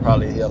wife. Y'all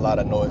probably hear a lot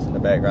of noise in the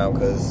background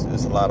because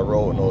it's a lot of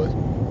road noise.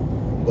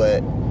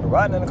 But I'm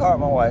riding in the car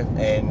with my wife,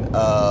 and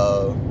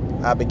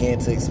I began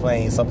to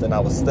explain something I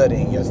was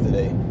studying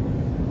yesterday.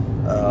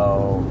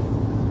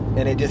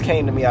 And it just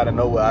came to me out of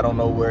nowhere. I don't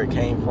know where it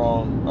came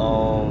from.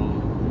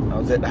 I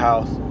was at the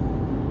house,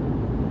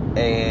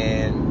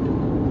 and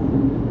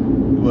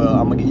well,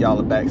 I'm gonna give y'all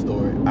a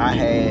backstory. I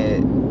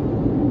had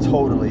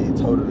totally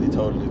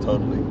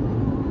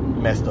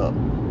messed up,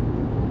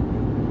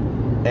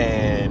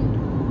 and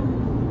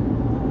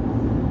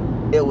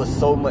it was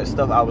so much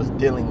stuff I was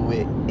dealing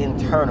with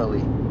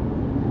internally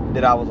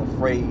that I was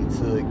afraid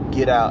to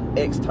get out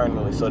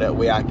externally, so that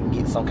way I can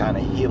get some kind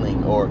of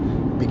healing or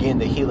begin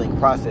the healing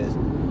process.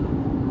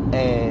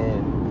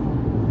 And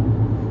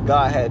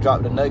God had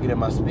dropped a nugget in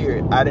my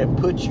spirit. I didn't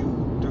put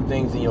you through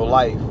things in your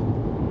life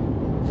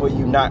for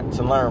you not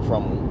to learn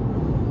from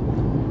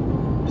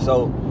them.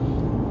 So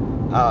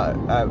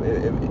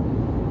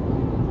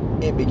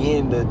it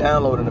began to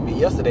download into me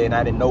yesterday, and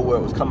I didn't know where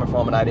it was coming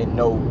from, and I didn't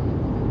know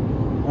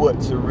what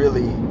to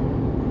really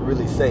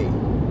say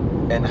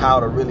and how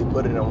to really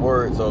put it in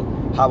words of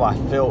how I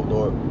felt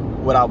or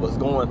what I was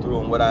going through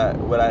and what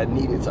I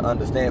needed to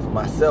understand for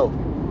myself.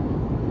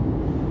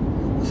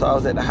 So I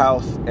was at the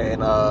house,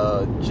 and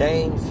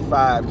James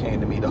 5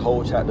 came to me. The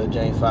whole chapter of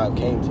James 5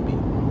 came to me.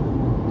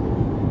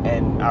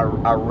 And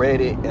I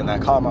read it, and I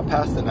called my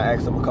pastor, and I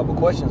asked him a couple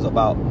questions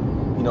about,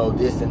 you know,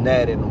 this and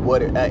that, and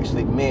what it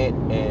actually meant,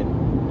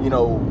 and, you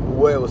know,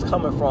 where it was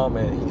coming from.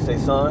 And he said,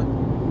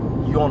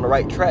 son, you're on the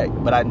right track,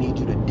 but I need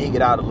you to dig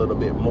it out a little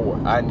bit more.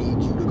 I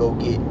need you to go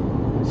get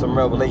some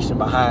revelation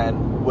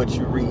behind what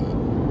you read.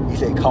 He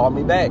said, call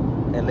me back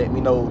and let me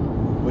know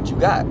what you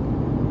got.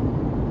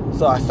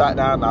 So I sat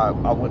down,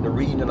 I went to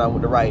reading, and I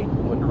went to writing.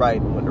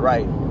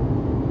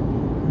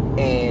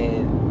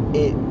 And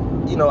it,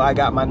 you know, I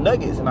got my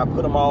nuggets, and I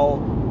put them all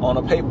on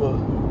a paper,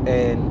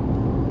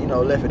 and, you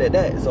know, left it at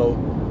that. So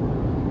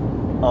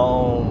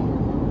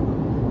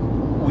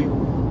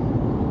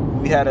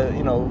we had a,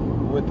 you know,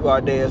 went through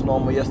our day as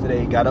normal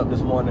yesterday, got up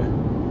this morning,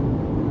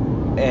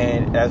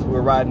 and as we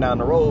were riding down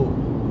the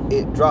road,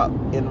 it dropped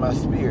in my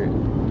spirit.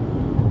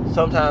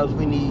 Sometimes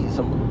we need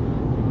some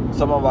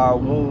of our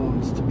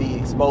wounds to be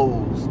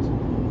exposed,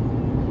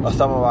 or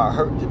some of our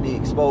hurt to be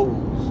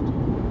exposed,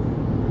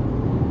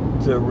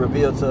 to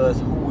reveal to us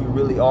who we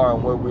really are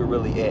and where we're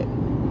really at.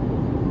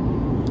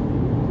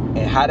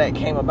 And how that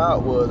came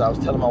about was, I was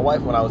telling my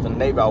wife, when I was in the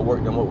Navy, I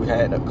worked in what we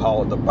had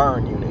called the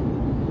burn unit.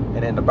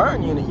 And in the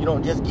burn unit, you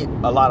don't just get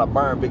a lot of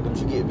burn victims,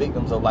 you get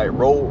victims of like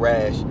road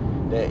rash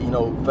that, you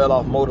know, fell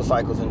off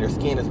motorcycles and their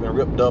skin has been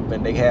ripped up,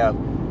 and they have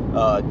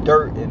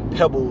dirt and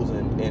pebbles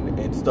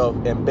and stuff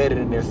embedded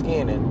in their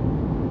skin.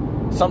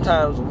 And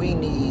sometimes we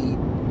need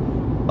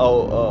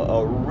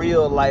a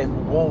real life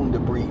wound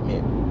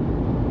debridement.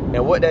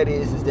 And what that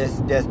is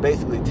that's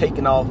basically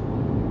taking off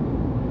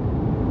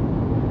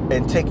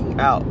and taking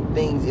out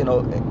things, you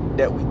know,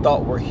 that we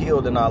thought were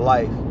healed in our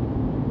life,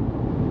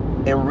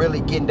 and really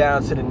getting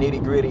down to the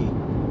nitty gritty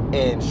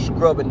and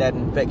scrubbing that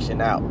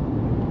infection out.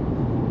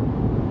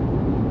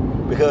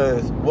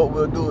 Because what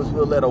we'll do is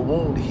we'll let a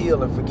wound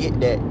heal and forget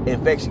that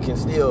infection can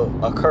still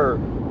occur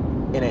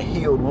in a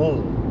healed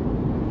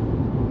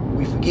wound.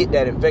 We forget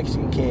that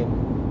infection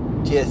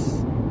can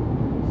just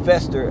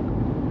fester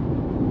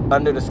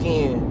under the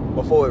skin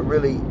before it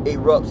really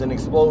erupts and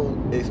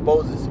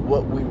exposes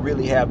what we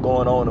really have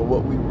going on, and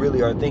what we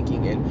really are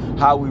thinking, and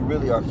how we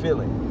really are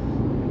feeling.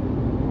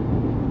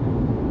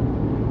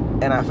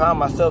 And I found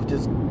myself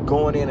just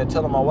going in and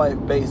telling my wife,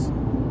 Base,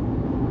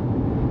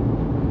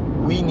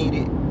 we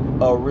needed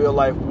a real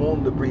life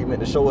wound debridement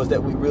to show us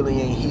that we really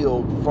ain't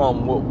healed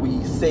from what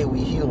we say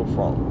we healed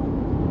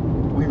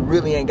from. We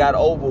really ain't got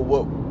over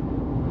what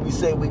we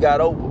say we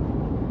got over.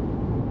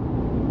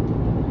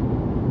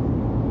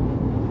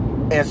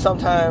 And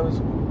sometimes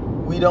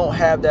we don't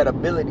have that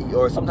ability,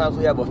 or sometimes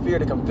we have a fear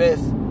to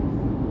confess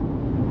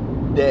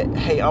that,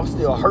 hey, I'm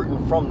still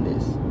hurting from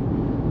this.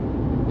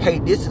 Hey,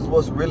 this is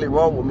what's really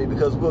wrong with me,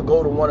 because we'll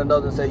go to one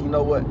another and say, you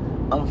know what,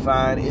 I'm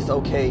fine, it's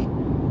okay.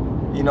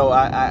 You know,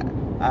 I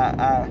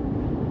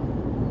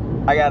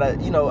got a,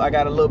 you know, I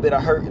got a little bit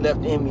of hurt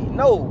left in me.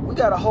 No, we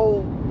got a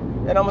whole,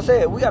 and I'm gonna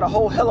say it, we got a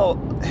whole hell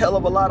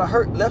of a lot of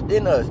hurt left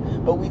in us,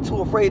 but we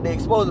too afraid to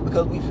expose it,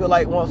 because we feel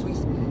like once we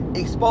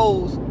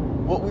expose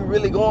what we're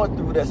really going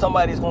through, that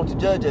somebody is going to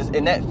judge us.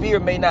 And that fear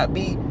may not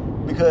be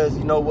because,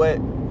 you know what,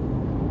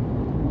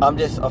 I'm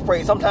just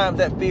afraid. Sometimes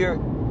that fear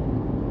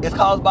is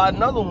caused by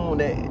another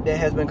wound that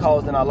has been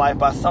caused in our life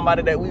by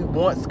somebody that we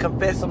once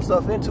confessed some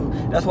stuff into.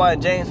 That's why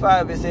in James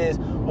 5 it says,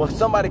 when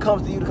somebody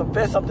comes to you to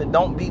confess something,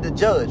 don't be the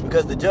judge,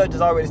 because the judge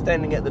is already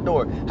standing at the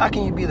door. How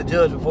can you be the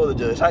judge before the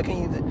judge? How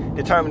can you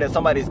determine that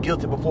somebody is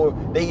guilty before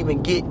they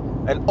even get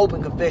an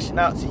open confession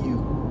out to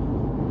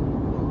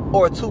you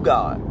or to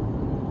God?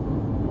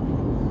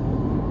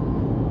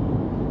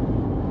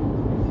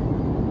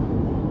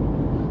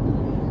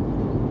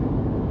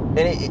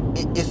 And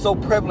it's so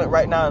prevalent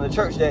right now in the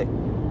church that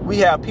we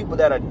have people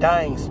that are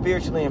dying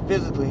spiritually and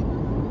physically,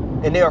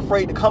 and they're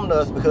afraid to come to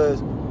us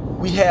because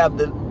we have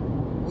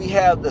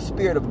the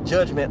spirit of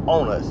judgment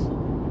on us.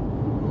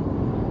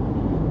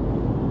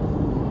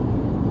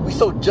 We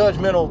so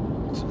judgmental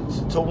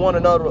to one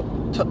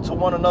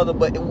another,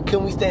 but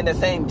can we stand that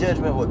same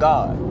judgment with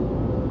God?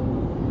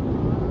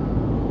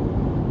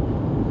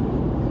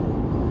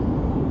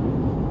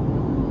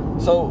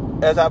 So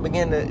as I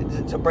begin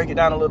to break it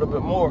down a little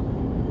bit more,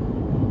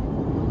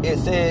 it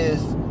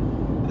says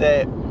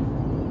that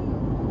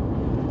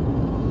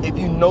if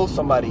you know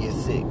somebody is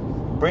sick,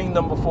 bring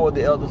them before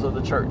the elders of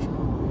the church.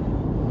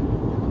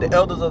 The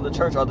elders of the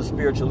church are the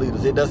spiritual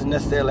leaders. It doesn't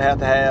necessarily have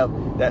to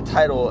have that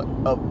title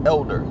of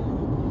elder.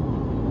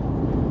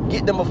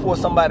 Get them before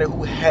somebody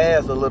who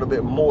has a little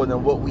bit more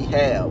than what we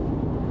have,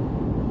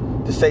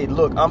 to say,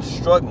 look, I'm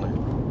struggling.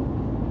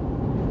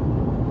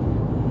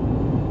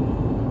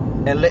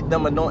 And let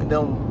them anoint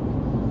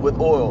them with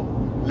oil.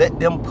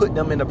 Let them put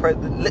them in the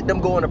let them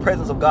go in the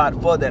presence of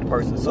God for that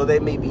person, so they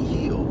may be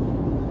healed.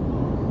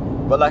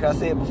 But like I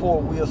said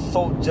before, we are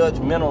so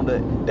judgmental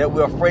that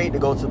we're afraid to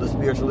go to the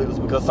spiritual leaders,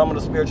 because some of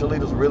the spiritual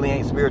leaders really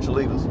ain't spiritual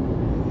leaders.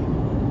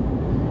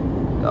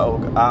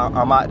 Oh,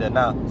 I'm out there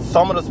now.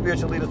 Some of the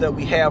spiritual leaders that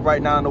we have right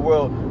now in the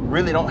world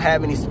really don't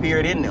have any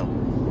spirit in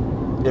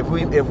them. If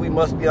we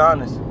must be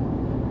honest,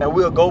 And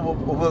we've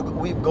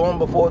gone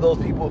before those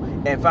people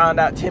and found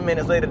out 10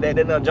 minutes later that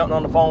they done jumped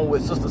on the phone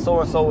with sister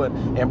so-and-so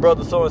and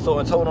brother so-and-so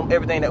and told them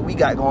everything that we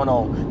got going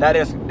on. Now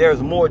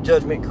there's more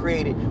judgment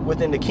created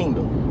within the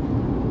kingdom.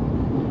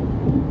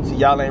 See,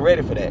 y'all ain't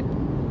ready for that.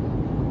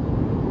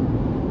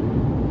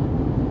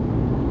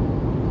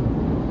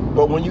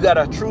 But when you got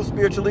a true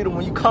spiritual leader,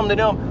 when you come to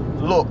them,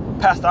 look,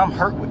 Pastor, I'm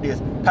hurt with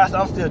this. Pastor,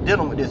 I'm still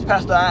dealing with this.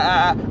 Pastor,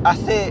 I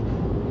said,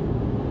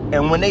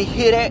 and when they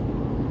hear that,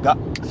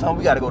 God, son,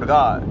 we got to go to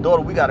God.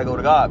 Daughter, we got to go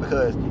to God,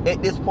 because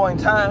at this point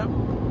in time,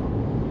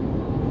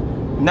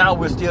 now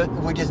we're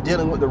just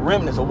dealing with the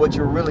remnants of what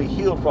you're really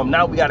healed from.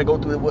 Now we got to go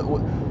through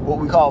what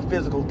we call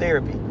physical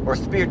therapy or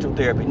spiritual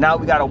therapy. Now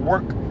we got to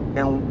work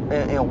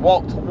and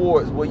walk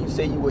towards where you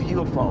say you were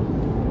healed from.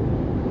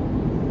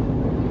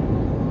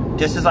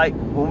 Just as like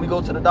when we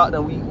go to the doctor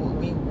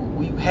and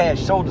we had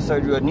shoulder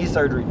surgery or knee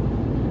surgery,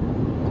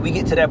 we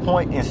get to that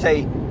point and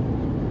say,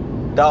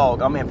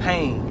 dog, I'm in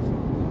pain.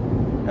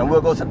 And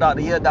we'll go to the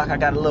doctor, yeah, doc, I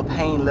got a little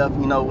pain left,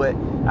 you know what?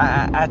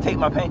 I take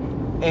my pain.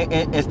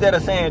 And instead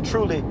of saying,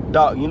 truly,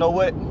 doc, you know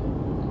what?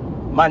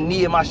 My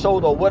knee and my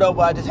shoulder or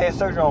whatever I just had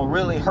surgery on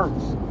really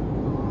hurts.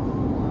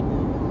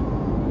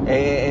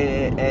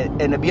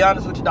 And to be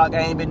honest with you, doc,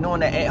 I ain't been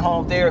doing that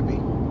at-home therapy.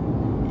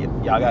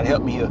 Y'all got to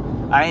help me here.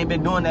 I ain't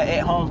been doing that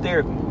at-home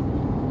therapy.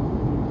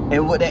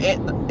 And what the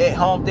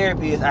at-home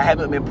therapy is, I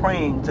haven't been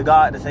praying to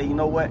God to say, you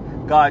know what?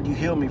 God, you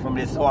heal me from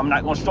this, so I'm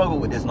not going to struggle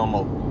with this no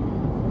more.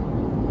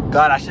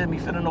 God, I shouldn't be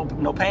feeling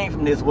no pain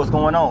from this. What's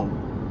going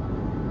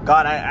on?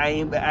 God, I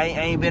ain't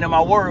been in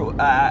my word.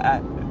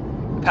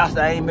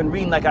 Pastor, I ain't been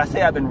reading like I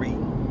say I've been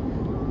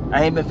reading.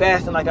 I ain't been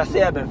fasting like I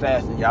say I've been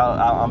fasting.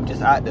 Y'all, I'm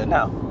just out there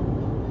now.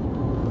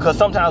 Because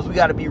sometimes we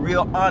got to be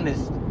real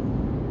honest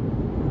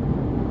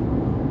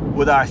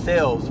with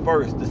ourselves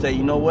first to say,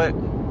 you know what?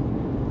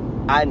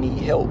 I need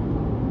help.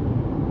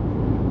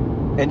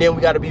 And then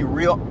we got to be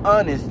real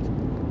honest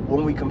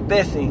when we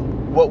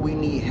confessing what we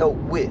need help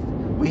with.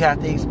 We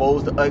have to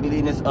expose the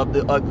ugliness of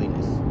the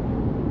ugliness.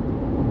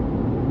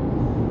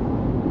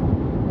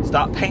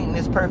 Stop painting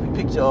this perfect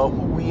picture of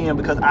who we are,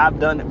 because I've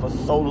done it for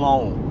so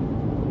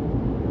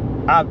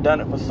long. I've done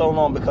it for so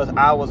long because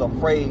I was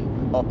afraid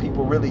of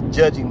people really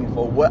judging me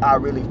for what I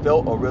really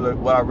felt or really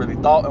what I really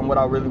thought and what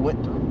I really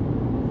went through.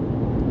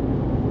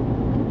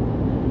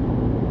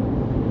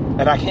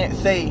 And I can't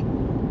say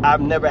I've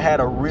never had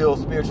a real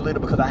spiritual leader,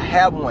 because I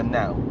have one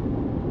now.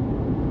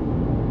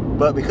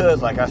 But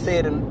because, like I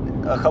said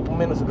a couple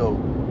minutes ago,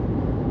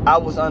 I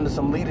was under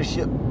some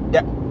leadership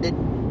that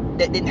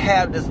didn't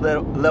have this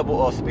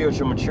level of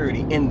spiritual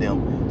maturity in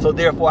them. So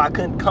therefore, I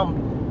couldn't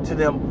come to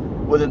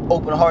them with an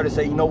open heart and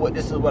say, you know what,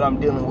 this is what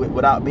I'm dealing with,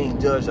 without being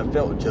judged or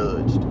felt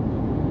judged.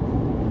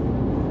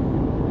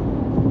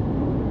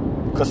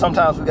 Because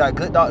sometimes we got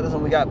good doctors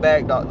and we got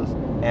bad doctors.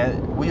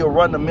 And we'll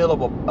run the mill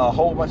of a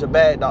whole bunch of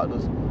bad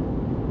doctors.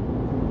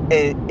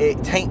 And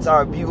it taints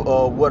our view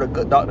of what a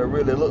good doctor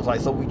really looks like.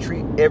 So we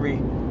treat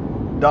every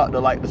doctor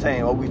like the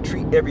same, or we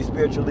treat every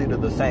spiritual leader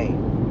the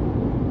same.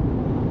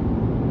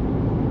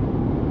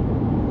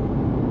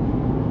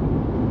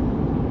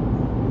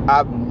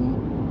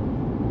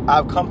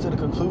 I've come to the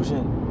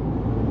conclusion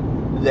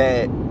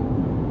that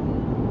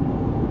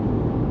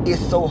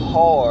it's so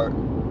hard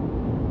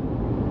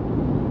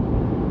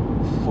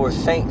for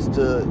saints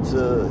to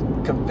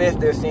confess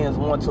their sins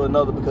one to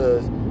another,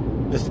 because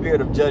the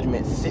spirit of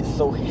judgment sits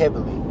so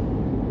heavily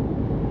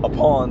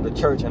upon the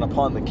church and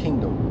upon the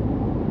kingdom.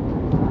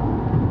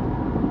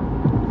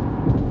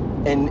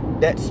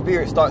 And that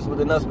spirit starts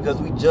within us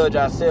because we judge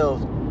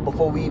ourselves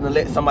before we even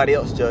let somebody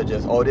else judge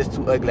us. Oh, this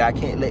too ugly. I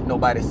can't let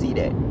nobody see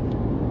that.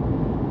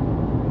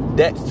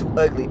 That's too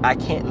ugly. I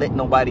can't let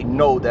nobody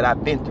know that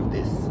I've been through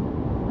this.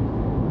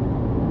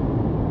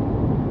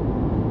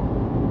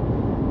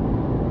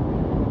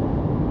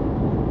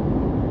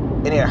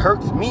 And it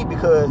hurts me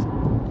because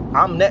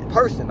I'm that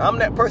person. I'm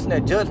that person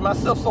that judged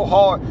myself so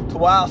hard to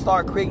where I'll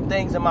start creating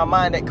things in my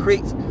mind that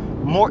creates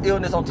more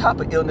illness on top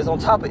of illness on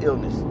top of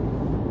illness.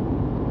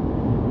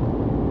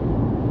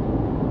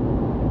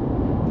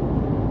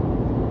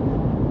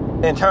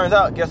 And turns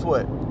out, guess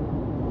what?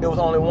 It was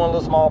only one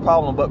little small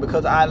problem, but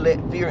because I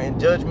let fear and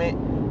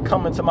judgment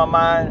come into my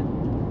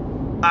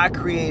mind, I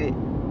created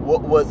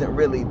what wasn't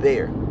really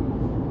there.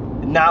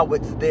 Now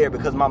it's there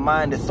because my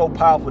mind is so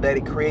powerful that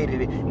it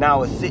created it.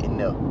 Now it's sitting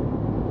there.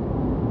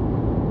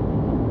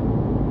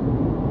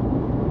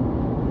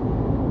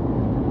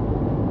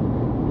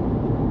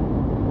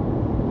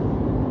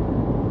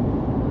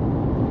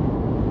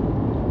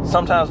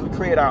 Sometimes we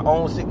create our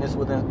own sickness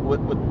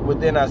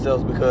within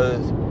ourselves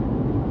because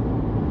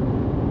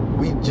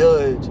we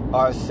judge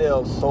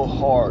ourselves so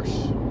harsh.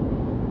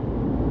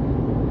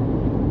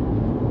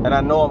 And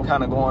I know I'm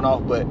kind of going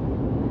off, but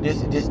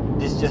this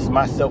is just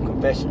my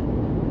self-confession.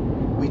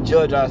 We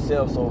judge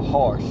ourselves so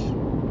harsh.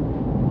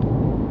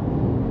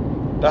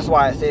 That's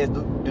why it says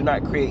do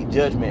not create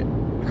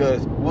judgment,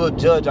 because we'll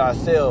judge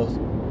ourselves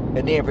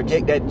and then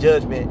project that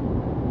judgment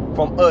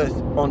from us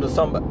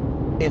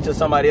into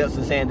somebody else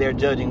and saying they're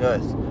judging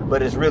us,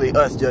 but it's really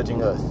us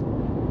judging us.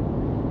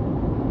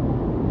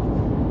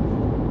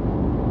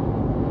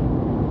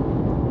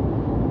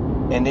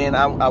 And then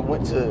I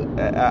went to,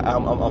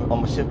 I'm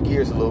going to shift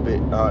gears a little bit.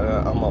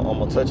 I'm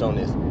going to touch on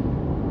this.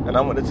 And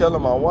I went to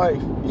telling my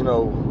wife, you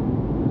know,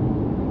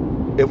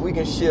 if we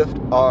can shift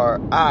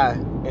our I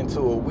into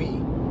a we,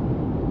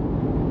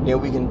 then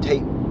we can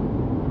take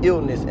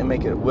illness and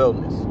make it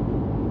wellness.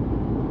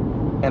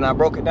 And I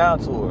broke it down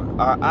to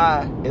her. Our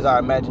I is our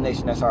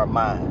imagination, that's our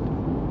mind.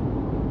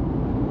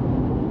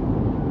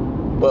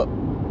 But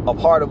a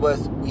part of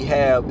us we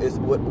have is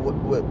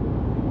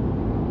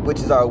which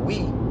is our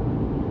we,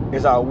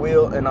 is our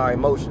will and our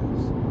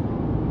emotions.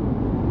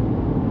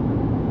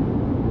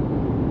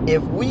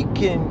 If we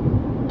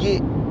can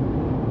get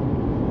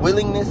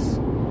willingness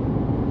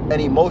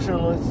and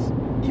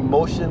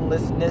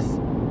emotionlessness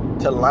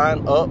to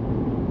line up,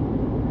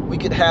 we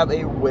could have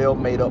a well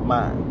made up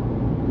mind.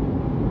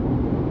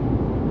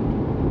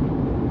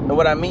 And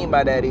what I mean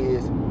by that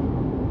is,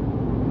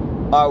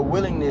 our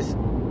willingness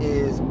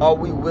is, are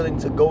we willing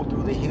to go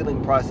through the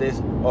healing process,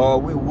 or are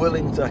we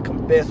willing to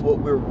confess what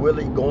we're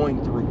really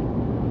going through?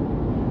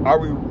 Are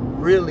we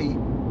really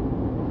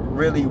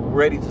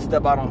ready to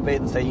step out on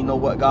faith and say, you know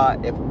what,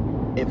 God, if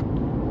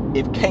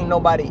can't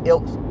nobody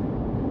else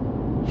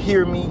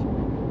hear me,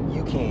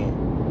 you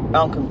can.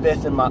 I'm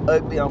confessing my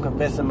ugly, I'm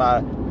confessing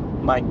my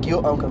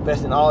guilt, I'm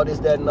confessing all this,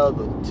 that, and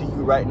other to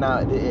you right now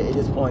at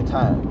this point in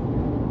time.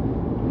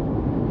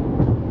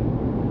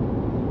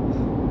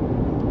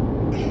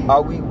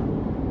 Are we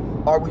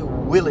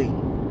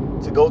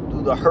willing to go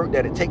through the hurt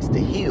that it takes to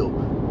heal?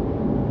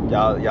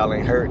 Y'all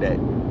ain't heard that.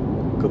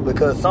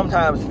 Because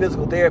sometimes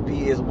physical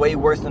therapy is way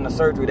worse than the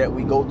surgery that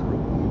we go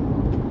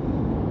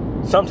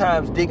through.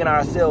 Sometimes digging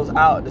ourselves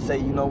out to say,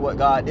 you know what,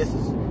 God, this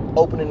is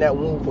opening that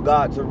wound for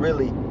God to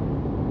really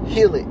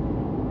heal it.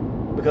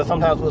 Because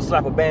sometimes we'll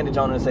slap a bandage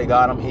on it and say,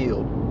 God, I'm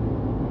healed.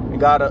 And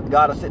God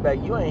will sit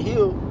back, you ain't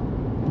healed,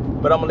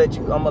 but I'm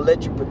gonna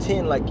let you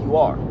pretend like you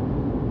are.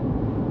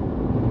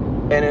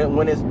 And then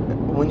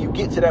when you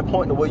get to that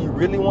point where you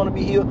really want to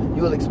be healed,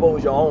 you'll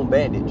expose your own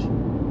bandage.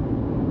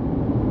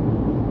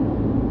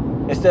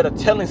 Instead of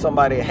telling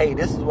somebody, hey,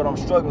 this is what I'm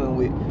struggling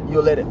with,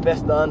 you'll let it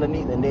fester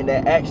underneath, and then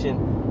that action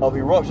of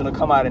eruption will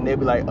come out, and they'll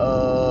be like,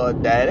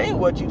 that ain't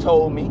what you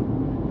told me.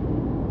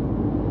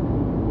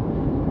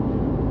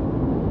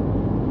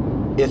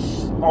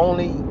 It's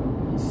only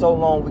so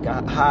long we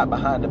can hide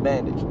behind the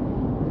bandage.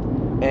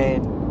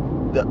 And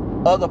the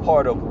other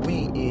part of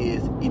we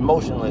is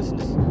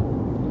emotionlessness.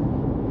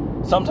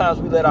 Sometimes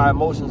we let our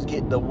emotions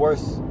get the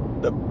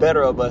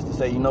better of us to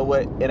say, you know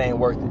what, it ain't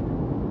worth it.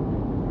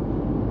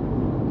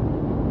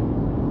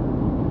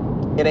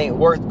 It ain't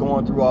worth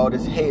going through all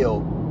this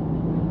hell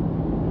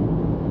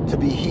to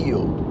be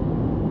healed.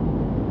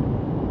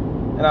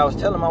 And I was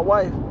telling my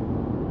wife,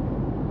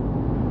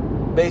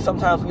 babe,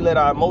 sometimes we let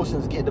our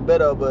emotions get the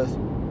better of us,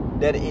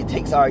 that it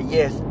takes our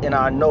yes and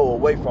our no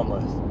away from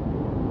us.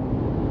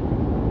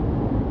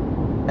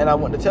 And I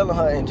went to telling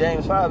her in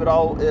James 5, it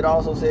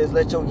also says,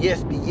 let your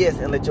yes be yes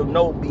and let your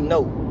no be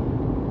no.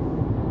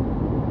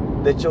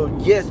 Let your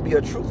yes be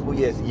a truthful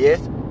yes.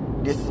 Yes,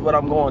 this is what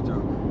I'm going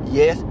through.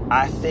 Yes,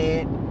 I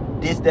said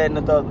this, that,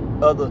 and the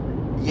other.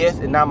 Yes,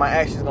 and now my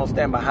action's going to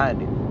stand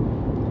behind it.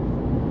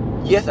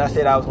 Yes, I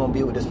said I was going to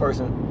be with this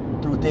person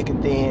through thick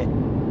and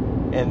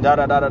thin and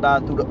da-da-da-da-da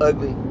through the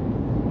ugly.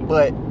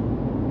 But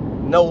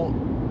no,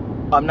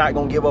 I'm not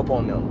going to give up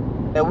on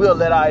them. And we'll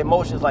let our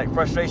emotions like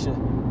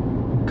frustration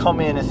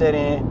come in and set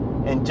in,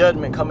 and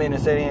judgment come in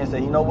and set in and say,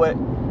 you know what,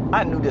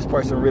 I knew this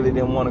person really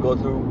didn't want to go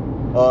through,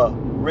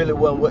 really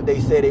wasn't what they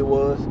said it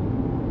was,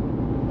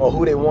 or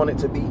who they wanted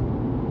to be.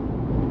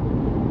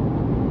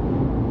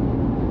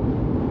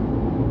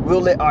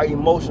 We'll let our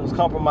emotions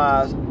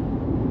compromise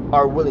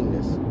our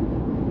willingness.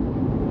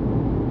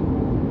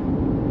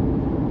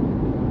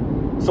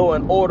 So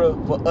in order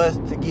for us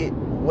to get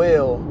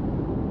well,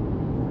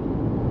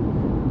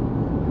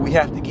 we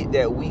have to get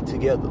that we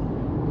together.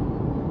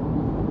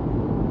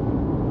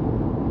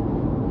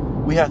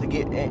 We have to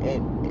get,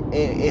 and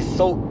it's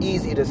so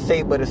easy to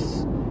say, but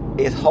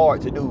it's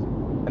hard to do.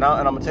 And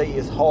I'm going to tell you,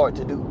 it's hard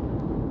to do.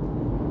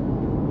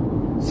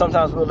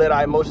 Sometimes we'll let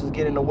our emotions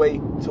get in the way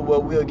to where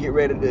we'll get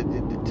ready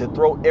to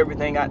throw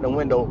everything out the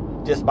window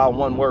just by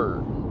one word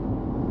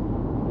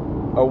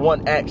or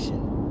one action.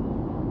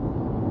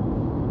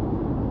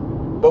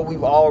 But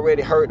we've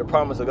already heard the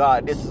promise of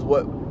God. This is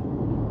what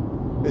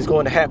is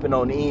going to happen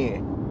on the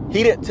end.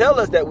 He didn't tell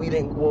us that we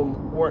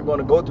weren't going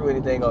to go through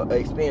anything or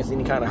experience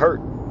any kind of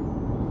hurt.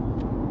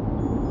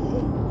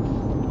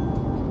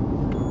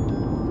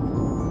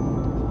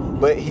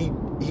 But he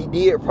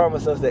did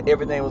promise us that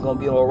everything was going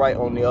to be all right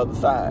on the other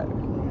side.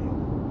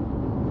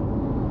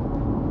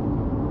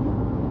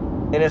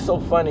 And it's so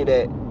funny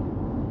that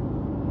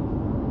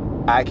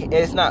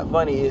it's not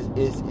funny,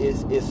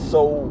 it's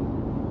so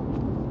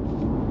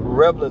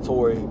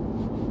revelatory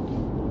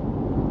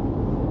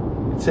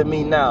to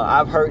me now.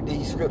 I've heard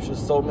these scriptures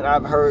so many.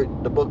 I've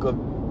heard the book of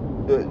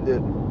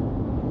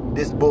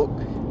this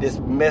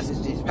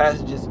message, these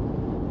passages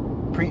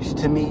preached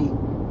to me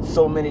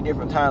so many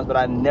different times, but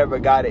I never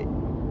got it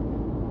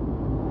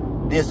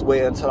this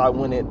way until I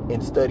went in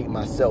and studied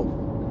myself.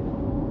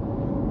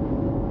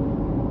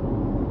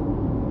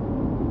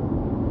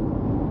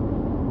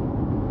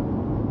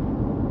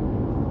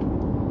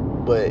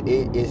 But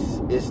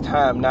it's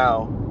time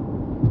now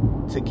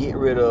to get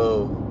rid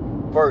of,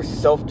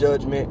 first,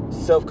 self-judgment,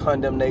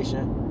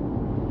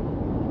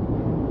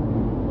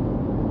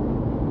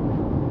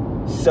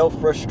 self-condemnation,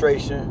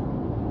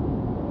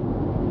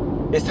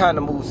 self-frustration. It's time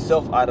to move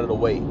self out of the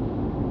way.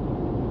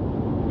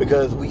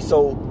 Because we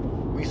so,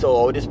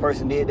 oh, this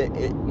person did that.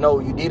 No,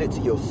 you did it to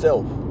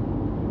yourself.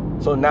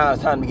 So now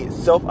it's time to get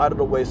self out of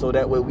the way so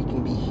that way we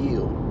can be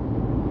healed.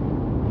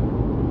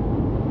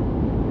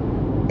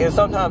 And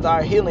sometimes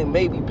our healing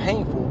may be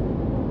painful,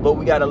 but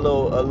we got a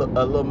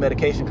little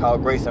medication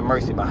called grace and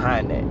mercy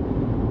behind that.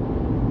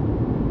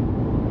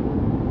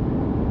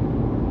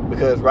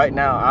 Because right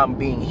now I'm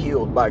being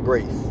healed by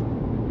grace.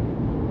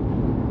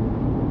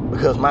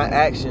 Because my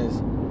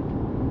actions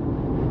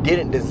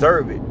didn't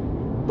deserve it,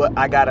 but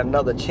I got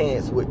another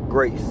chance with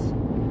grace.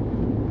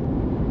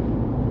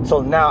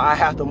 So now I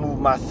have to move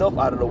myself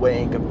out of the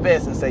way and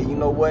confess and say, you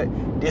know what?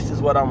 This is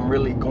what I'm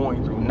really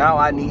going through. Now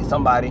I need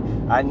somebody.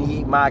 I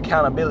need my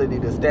accountability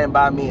to stand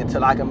by me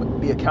until I can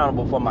be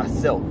accountable for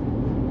myself.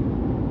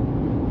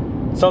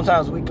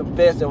 Sometimes we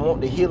confess and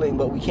want the healing,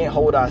 but we can't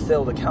hold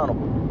ourselves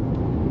accountable.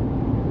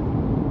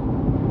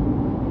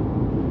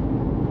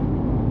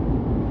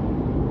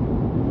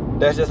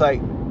 That's just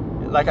like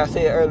I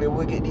said earlier,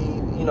 we'll get these,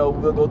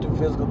 we'll go through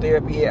physical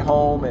therapy at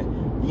home and,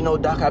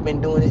 doc, I've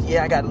been doing this.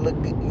 Yeah, I got to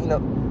look good,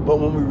 But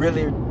when we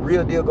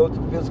real deal go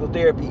through physical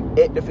therapy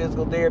at the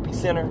physical therapy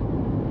center,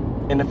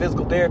 and the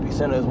physical therapy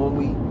center is when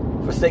we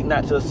forsake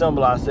not to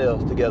assemble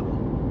ourselves together.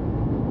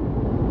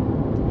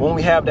 When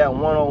we have that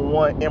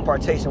one-on-one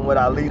impartation with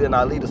our leader and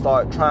our leader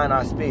start trying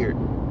our spirit.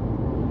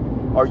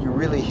 Are you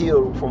really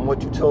healed from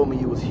what you told me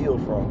you was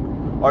healed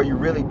from? Are you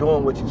really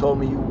doing what you told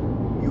me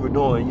you were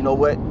doing? You know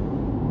what?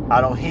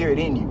 I don't hear it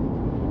in you.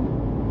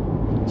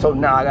 So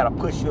now I got to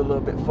push you a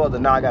little bit further.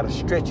 Now I got to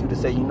stretch you to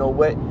say, you know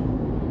what?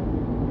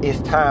 It's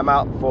time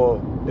out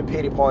for the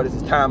pity parties.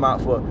 It's time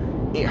out for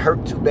it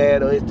hurt too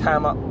bad, or it's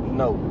time out.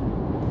 No.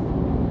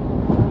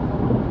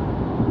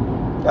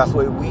 That's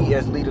where we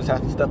as leaders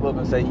have to step up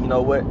and say, you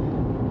know what?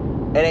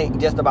 It ain't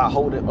just about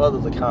holding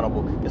others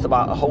accountable. It's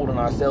about holding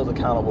ourselves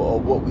accountable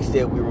of what we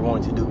said we were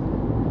going to do.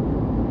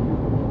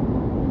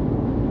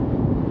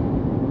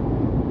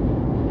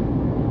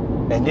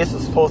 And this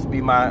is supposed to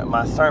be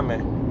my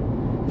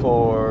sermon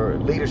for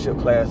leadership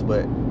class,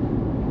 but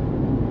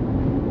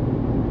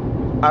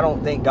I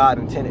don't think God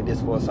intended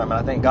this for a sermon.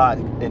 I think God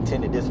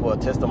intended this for a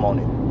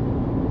testimony.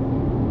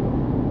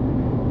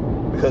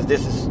 Because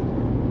this is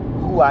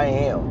who I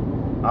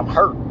am. I'm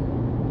hurt.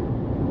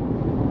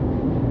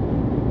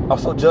 I'm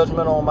so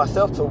judgmental on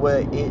myself to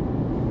where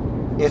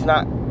it's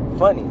not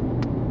funny.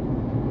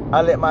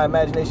 I let my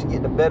imagination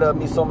get the better of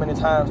me so many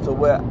times to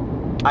where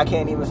I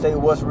can't even say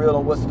what's real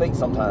and what's fake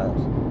sometimes.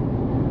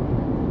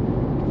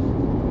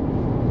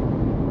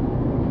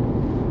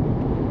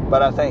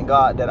 But I thank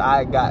God that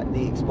I got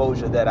the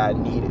exposure that I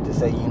needed to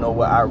say, you know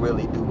what, I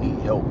really do need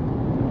help.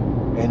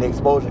 And the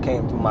exposure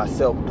came through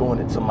myself, doing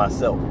it to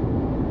myself.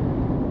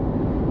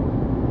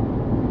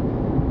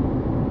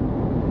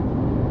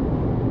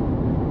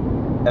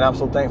 And I'm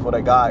so thankful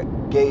that God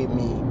gave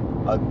me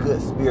a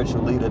good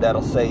spiritual leader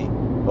that'll say,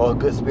 or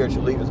good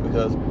spiritual leaders,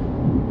 because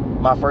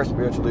my first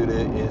spiritual leader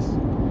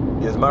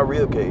is my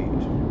real cage.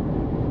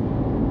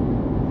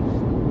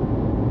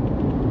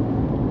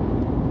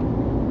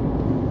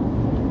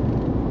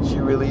 She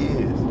really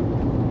is.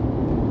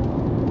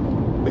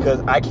 Because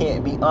I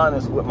can't be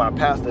honest with my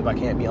pastor if I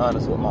can't be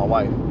honest with my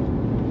wife.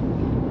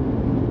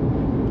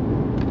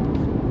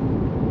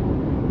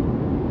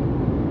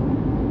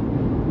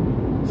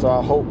 So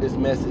I hope this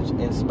message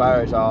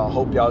inspires y'all. I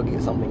hope y'all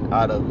get something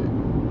out of it.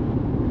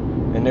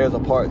 And there's a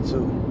part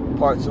 2.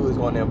 Part 2 is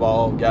going to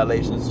involve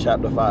Galatians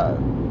chapter 5,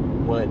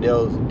 when it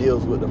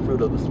deals with the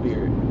fruit of the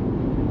Spirit.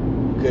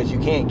 Because you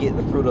can't get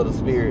the fruit of the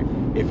Spirit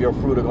if your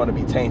fruit are going to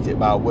be tainted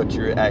by what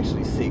you're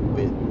actually sick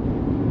with.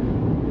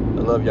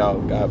 I love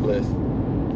y'all. God bless.